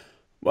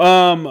 We'll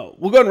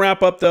go ahead and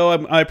wrap up, though.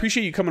 I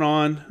appreciate you coming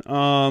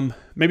on.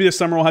 Maybe this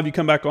summer we'll have you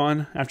come back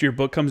on after your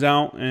book comes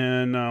out,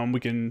 and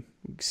we can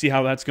see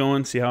how that's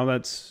going, see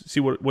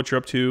what you're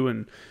up to,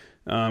 and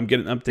get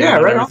an update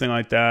on everything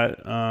like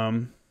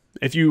that.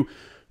 If you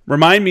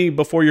remind me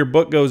before your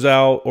book goes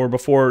out, or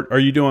before, are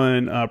you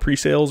doing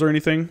pre-sales or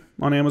anything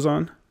on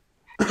Amazon?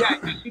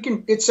 Yeah, you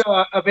can. It's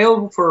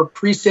available for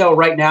pre-sale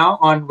right now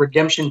on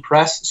Redemption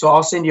Press. So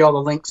I'll send you all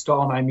the links to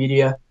all my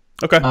media.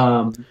 Okay.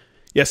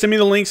 Yeah, send me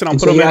the links, and I'll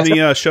put them in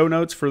the show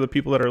notes for the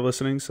people that are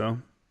listening. So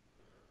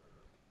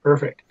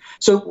perfect.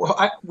 So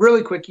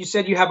really quick, you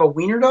said you have a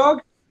wiener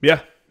dog?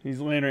 Yeah, he's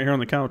laying right here on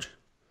the couch.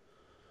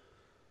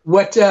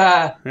 What?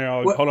 Here,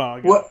 hold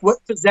on.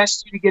 What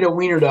possessed you to get a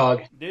wiener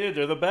dog? Dude,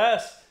 they're the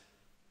best.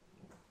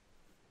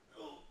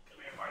 Oh, come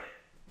here, Marley.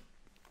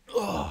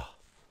 Oh,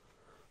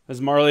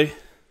 that's Marley.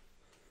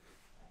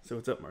 So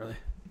what's up, Marley?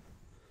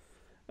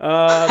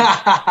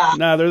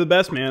 Nah, they're the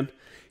best, man.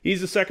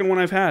 He's the second one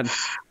I've had.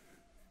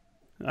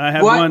 I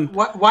had one.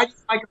 Why do you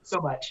like him so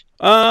much?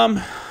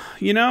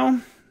 You know,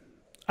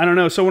 I don't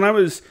know. So when I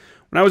was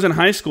in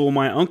high school,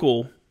 my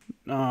uncle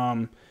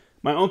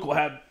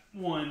had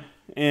one,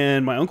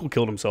 and my uncle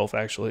killed himself,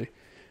 actually.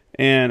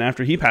 And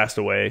after he passed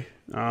away,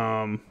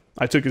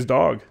 I took his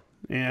dog,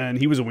 and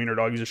he was a wiener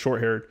dog. He was a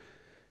short-haired,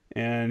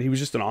 and he was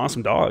just an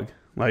awesome dog.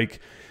 Like,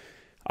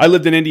 I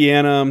lived in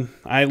Indiana.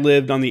 I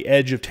lived on the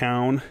edge of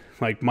town.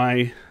 Like,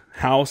 my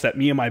house that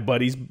me and my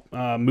buddies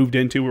moved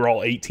into, we were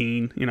all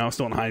 18, you know,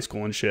 still in high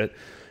school and shit.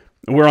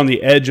 And we're on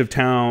the edge of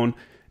town,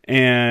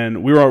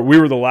 and we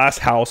were the last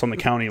house on the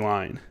county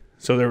line.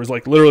 So there was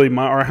like literally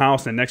our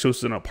house, and next to us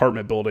was an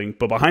apartment building,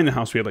 but behind the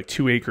house we had like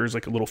 2 acres,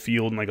 like a little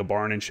field and like a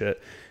barn and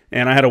shit.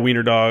 And I had a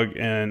wiener dog,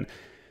 and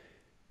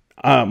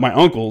my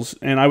uncle's,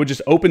 and I would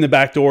just open the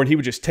back door, and he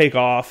would just take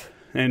off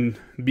and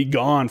be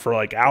gone for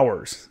like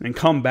hours, and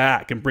come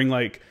back and bring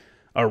like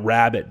a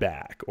rabbit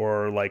back,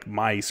 or like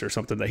mice or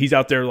something, that he's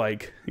out there,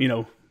 like, you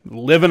know,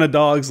 living a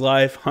dog's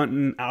life,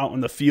 hunting out in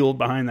the field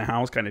behind the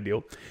house kind of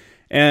deal.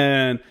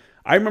 And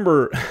I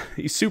remember,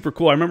 he's super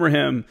cool. I remember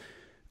him,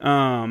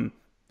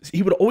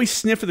 he would always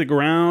sniff at the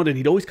ground, and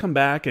he'd always come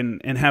back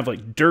and have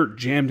like dirt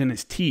jammed in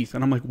his teeth.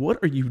 And I'm like, what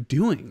are you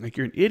doing? Like,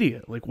 you're an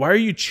idiot. Like, why are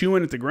you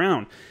chewing at the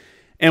ground?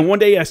 And one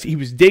day he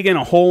was digging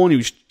a hole, and he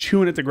was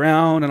chewing at the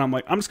ground. And I'm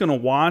like, I'm just going to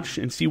watch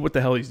and see what the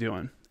hell he's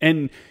doing.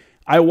 And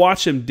I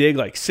watched him dig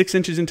like 6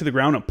 inches into the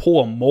ground and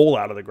pull a mole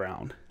out of the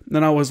ground. And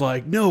then I was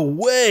like, no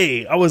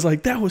way. I was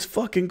like, that was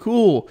fucking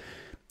cool.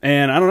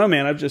 And I don't know,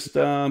 man. I've just,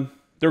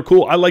 they're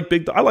cool. I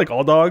like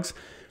all dogs.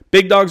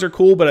 Big dogs are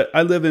cool, but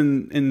I live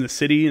in the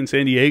city in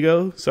San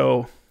Diego.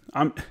 So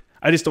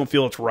I just don't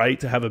feel it's right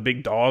to have a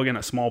big dog in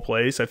a small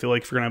place. I feel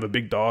like if you're going to have a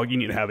big dog, you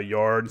need to have a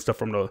yard and stuff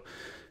for them to,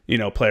 you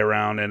know, play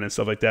around in and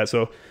stuff like that.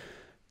 So,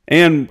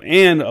 and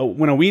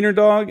when a wiener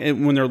dog,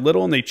 and when they're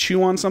little and they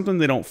chew on something,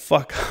 they don't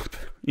fuck up.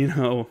 You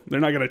know, they're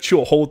not going to chew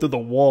a hole through the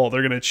wall.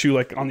 They're going to chew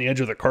like on the edge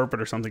of the carpet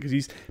or something,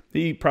 because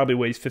he probably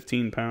weighs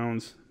 15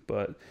 pounds,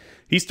 but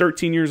he's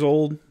 13 years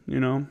old. You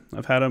know,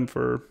 I've had him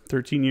for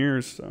 13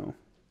 years. So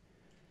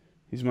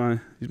He's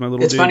my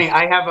little It's dude. funny.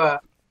 I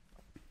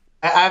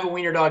have a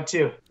wiener dog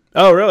too.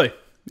 Oh, really?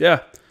 Yeah.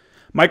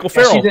 Michael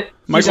Farrell.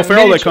 Michael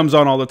Farrell that comes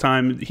on all the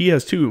time. He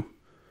has 2.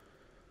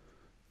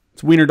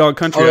 It's wiener dog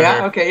country. Oh yeah.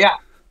 There. Okay. Yeah.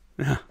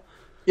 Yeah.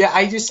 Yeah.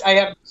 I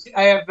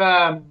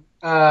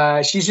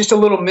have. She's just a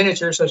little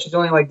miniature, so she's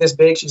only like this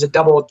big. She's a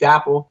double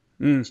dapple.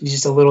 She's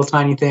just a little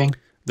tiny thing.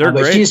 They're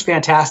but great. She's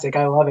fantastic.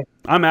 I love it.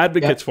 I'm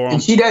advocates for them.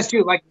 And she does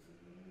too. Like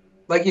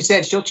you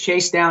said, she'll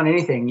chase down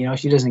anything.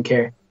 She doesn't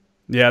care.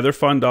 Yeah, they're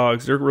fun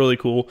dogs. They're really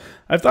cool.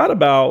 I've thought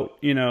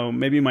about,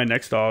 maybe my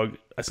next dog,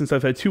 since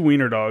I've had 2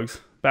 wiener dogs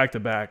back to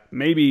back.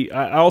 Maybe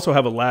I also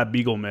have a lab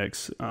beagle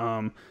mix.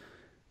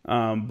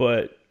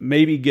 But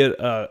maybe get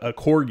a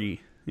corgi,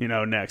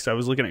 next. I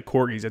was looking at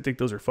corgis. I think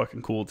those are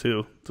fucking cool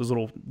too. Those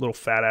little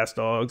fat ass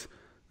dogs.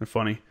 They're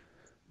funny.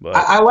 But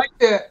I like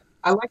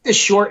the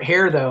short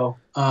hair though.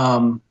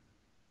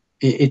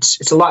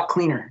 It's a lot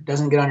cleaner. It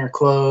doesn't get on your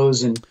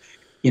clothes and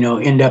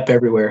end up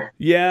everywhere.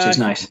 Yeah, which is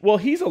nice. Well,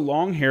 he's a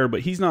long hair,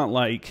 but he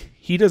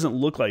doesn't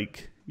look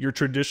like your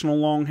traditional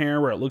long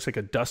hair where it looks like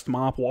a dust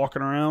mop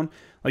walking around.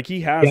 Like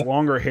he has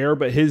longer hair,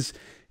 but his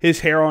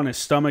hair on his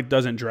stomach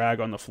doesn't drag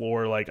on the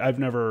floor. Like I've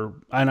never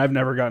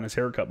gotten his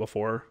hair cut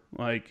before.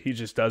 Like he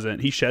just doesn't.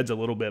 He sheds a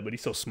little bit, but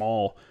he's so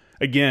small.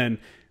 Again,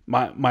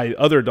 my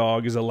other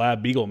dog is a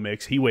lab beagle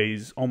mix. He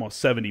weighs almost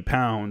 70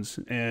 pounds,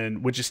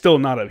 and which is still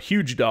not a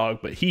huge dog,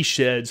 but he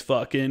sheds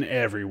fucking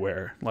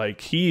everywhere.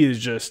 Like he is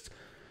just,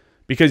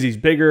 because he's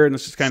bigger and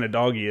that's just kind of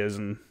dog he is.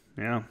 And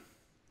yeah,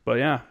 but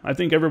yeah, I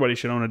think everybody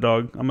should own a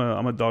dog. I'm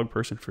a dog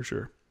person for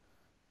sure.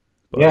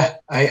 But, yeah,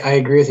 I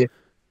agree with you.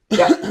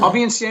 Yeah, I'll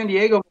be in San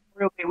Diego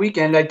Memorial Day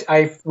weekend.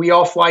 We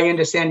all fly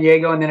into San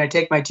Diego, and then I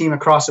take my team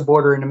across the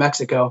border into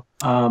Mexico.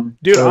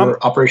 Dude,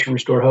 for Operation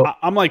Restore Hope.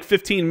 I'm like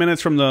 15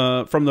 minutes from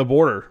the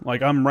border.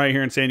 Like I'm right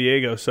here in San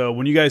Diego. So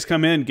when you guys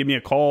come in, give me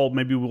a call.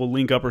 Maybe we'll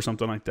link up or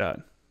something like that.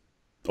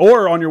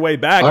 Or on your way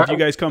back, if you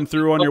guys come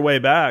through on your way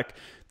back,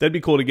 that'd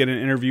be cool to get an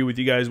interview with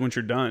you guys once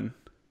you're done.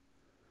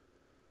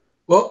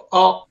 Well,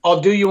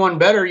 I'll do you one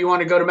better. You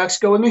want to go to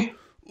Mexico with me?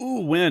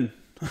 Ooh, when?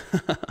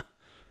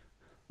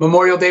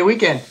 Memorial Day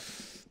weekend.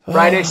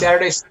 Friday,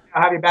 Saturday, Sunday,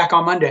 I'll have you back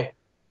on Monday.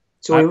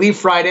 So we leave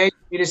Friday,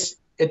 meet us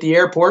at the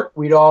airport.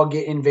 We'd all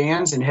get in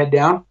vans and head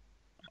down.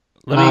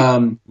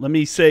 Let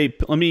me say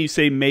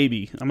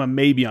maybe. I'm a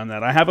maybe on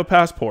that. I have a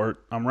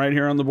passport. I'm right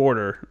here on the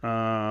border.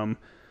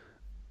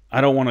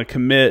 I don't want to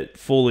commit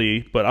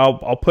fully, but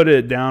I'll put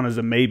it down as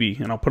a maybe,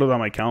 and I'll put it on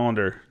my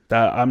calendar.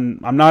 That I'm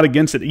not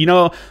against it.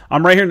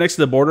 I'm right here next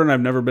to the border, and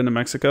I've never been to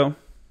Mexico.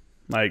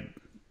 Like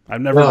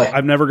I've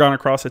never gone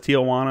across to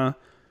Tijuana.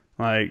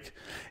 Like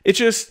it's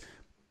just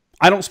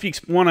I don't speak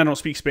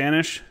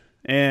Spanish,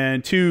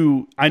 and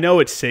 2, I know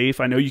it's safe.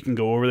 I know you can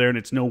go over there and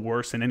it's no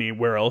worse than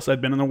anywhere else I've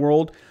been in the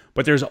world,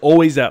 but there's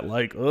always that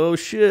like, oh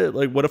shit,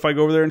 like what if I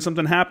go over there and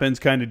something happens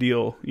kind of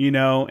deal,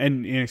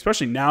 and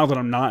especially now that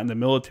I'm not in the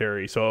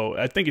military. So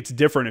I think it's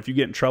different if you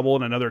get in trouble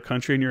in another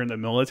country and you're in the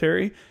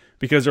military,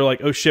 because they're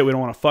like, oh shit, we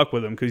don't want to fuck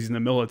with him because he's in the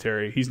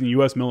military. He's in the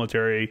U.S.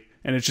 military,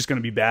 and it's just going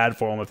to be bad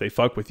for him if they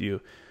fuck with you.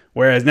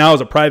 Whereas now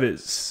as a private,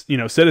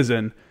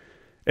 citizen,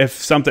 if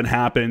something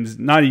happens,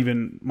 not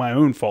even my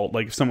own fault,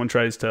 like if someone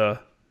tries to,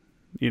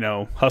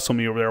 hustle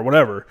me over there or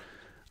whatever,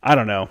 I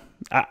don't know.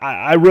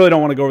 I really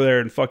don't want to go over there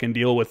and fucking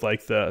deal with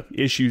like the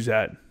issues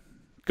that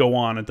go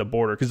on at the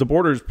border, because the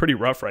border is pretty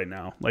rough right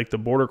now. Like the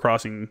border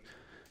crossing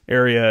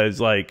area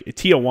is like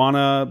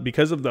Tijuana,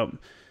 because of the,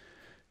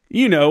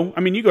 you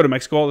go to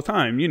Mexico all the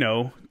time.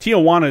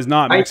 Tijuana is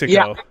not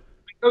Mexico. I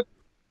go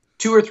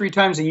 2 or 3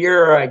 times a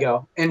year I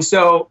go. And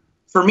so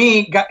for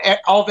me,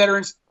 all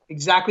veterans,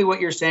 exactly what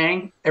you're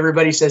saying.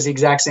 Everybody says the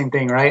exact same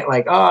thing, right?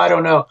 Like, oh, I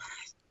don't know.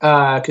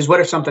 Because what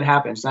if something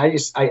happens? And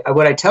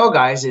what I tell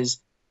guys is,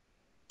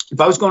 if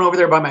I was going over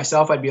there by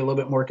myself, I'd be a little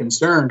bit more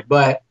concerned.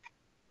 But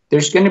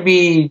there's going to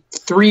be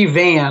 3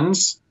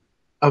 vans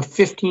of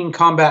 15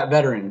 combat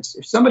veterans.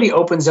 If somebody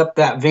opens up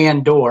that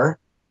van door,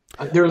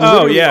 they're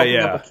literally opening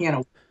up a can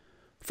of.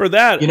 For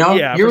that,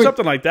 for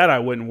something like that, I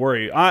wouldn't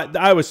worry.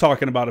 I was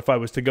talking about if I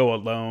was to go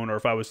alone or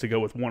if I was to go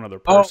with one other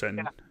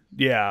person. Oh,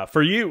 yeah,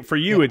 for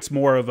you, it's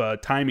more of a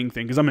timing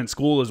thing, because I'm in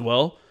school as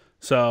well.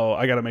 So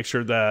I got to make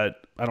sure that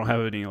I don't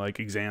have any like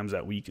exams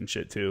that week and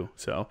shit too.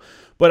 So,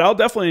 but I'll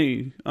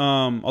definitely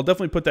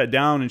put that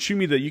down, and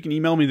you can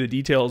email me the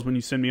details when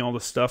you send me all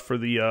the stuff for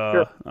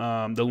the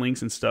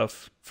links and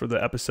stuff for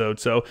the episode.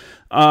 So,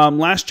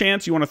 last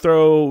chance, you want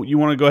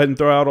to go ahead and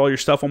throw out all your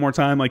stuff one more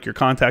time, like your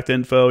contact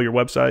info, your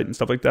website and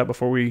stuff like that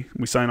before we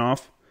sign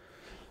off.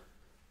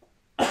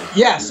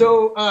 Yeah.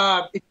 So,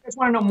 if you guys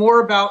want to know more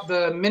about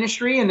the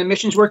ministry and the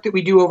missions work that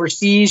we do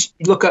overseas,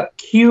 you look up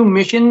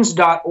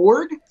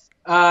qmissions.org.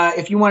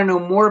 If you want to know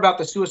more about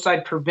the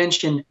suicide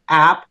prevention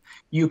app,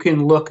 you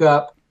can look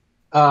up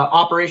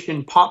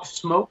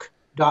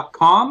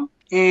operationpopsmoke.com.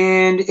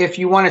 And if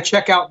you want to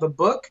check out the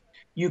book,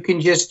 you can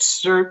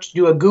just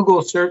do a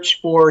Google search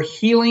for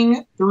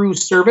Healing Through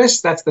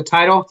Service. That's the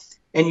title.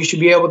 And you should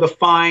be able to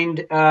find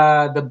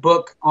the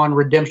book on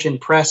Redemption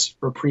Press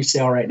for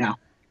pre-sale right now.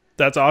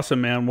 That's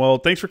awesome, man. Well,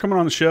 thanks for coming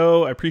on the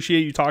show. I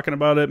appreciate you talking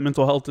about it.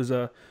 Mental health is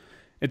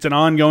it's an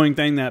ongoing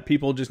thing that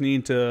people just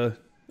need to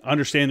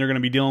understand they're going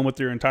to be dealing with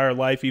their entire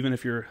life, even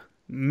if you're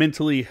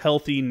mentally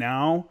healthy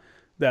now,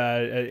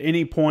 that at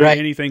any point,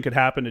 anything could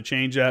happen to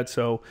change that.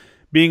 So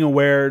being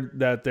aware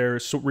that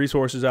there's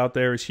resources out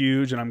there is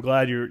huge. And I'm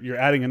glad you're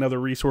adding another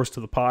resource to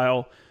the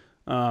pile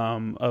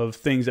of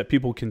things that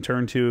people can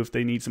turn to if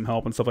they need some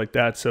help and stuff like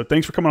that. So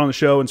thanks for coming on the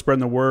show and spreading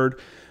the word.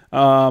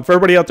 For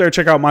everybody out there,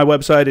 check out my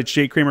website. It's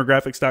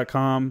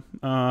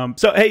jkramergraphics.com.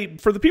 So, hey,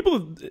 for the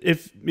people,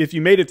 if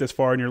you made it this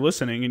far and you're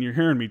listening and you're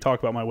hearing me talk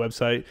about my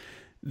website,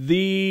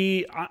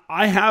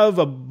 I have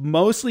a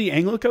mostly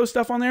Anglico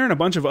stuff on there and a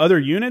bunch of other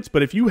units.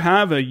 But if you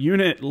have a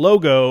unit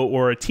logo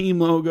or a team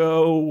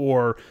logo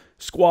or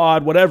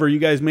squad, whatever you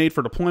guys made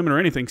for deployment or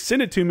anything,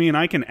 send it to me and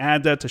I can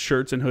add that to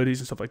shirts and hoodies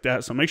and stuff like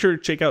that. So make sure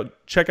to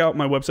check out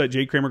my website,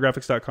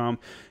 jkramergraphics.com,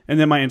 and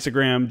then my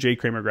Instagram,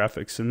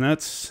 jkramergraphics. And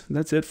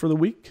that's it for the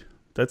week.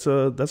 That's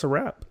a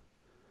wrap.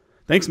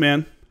 Thanks,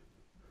 man.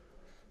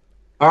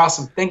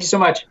 Awesome. Thank you so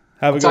much.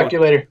 Have a good one. Talk to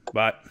you later.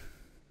 Bye.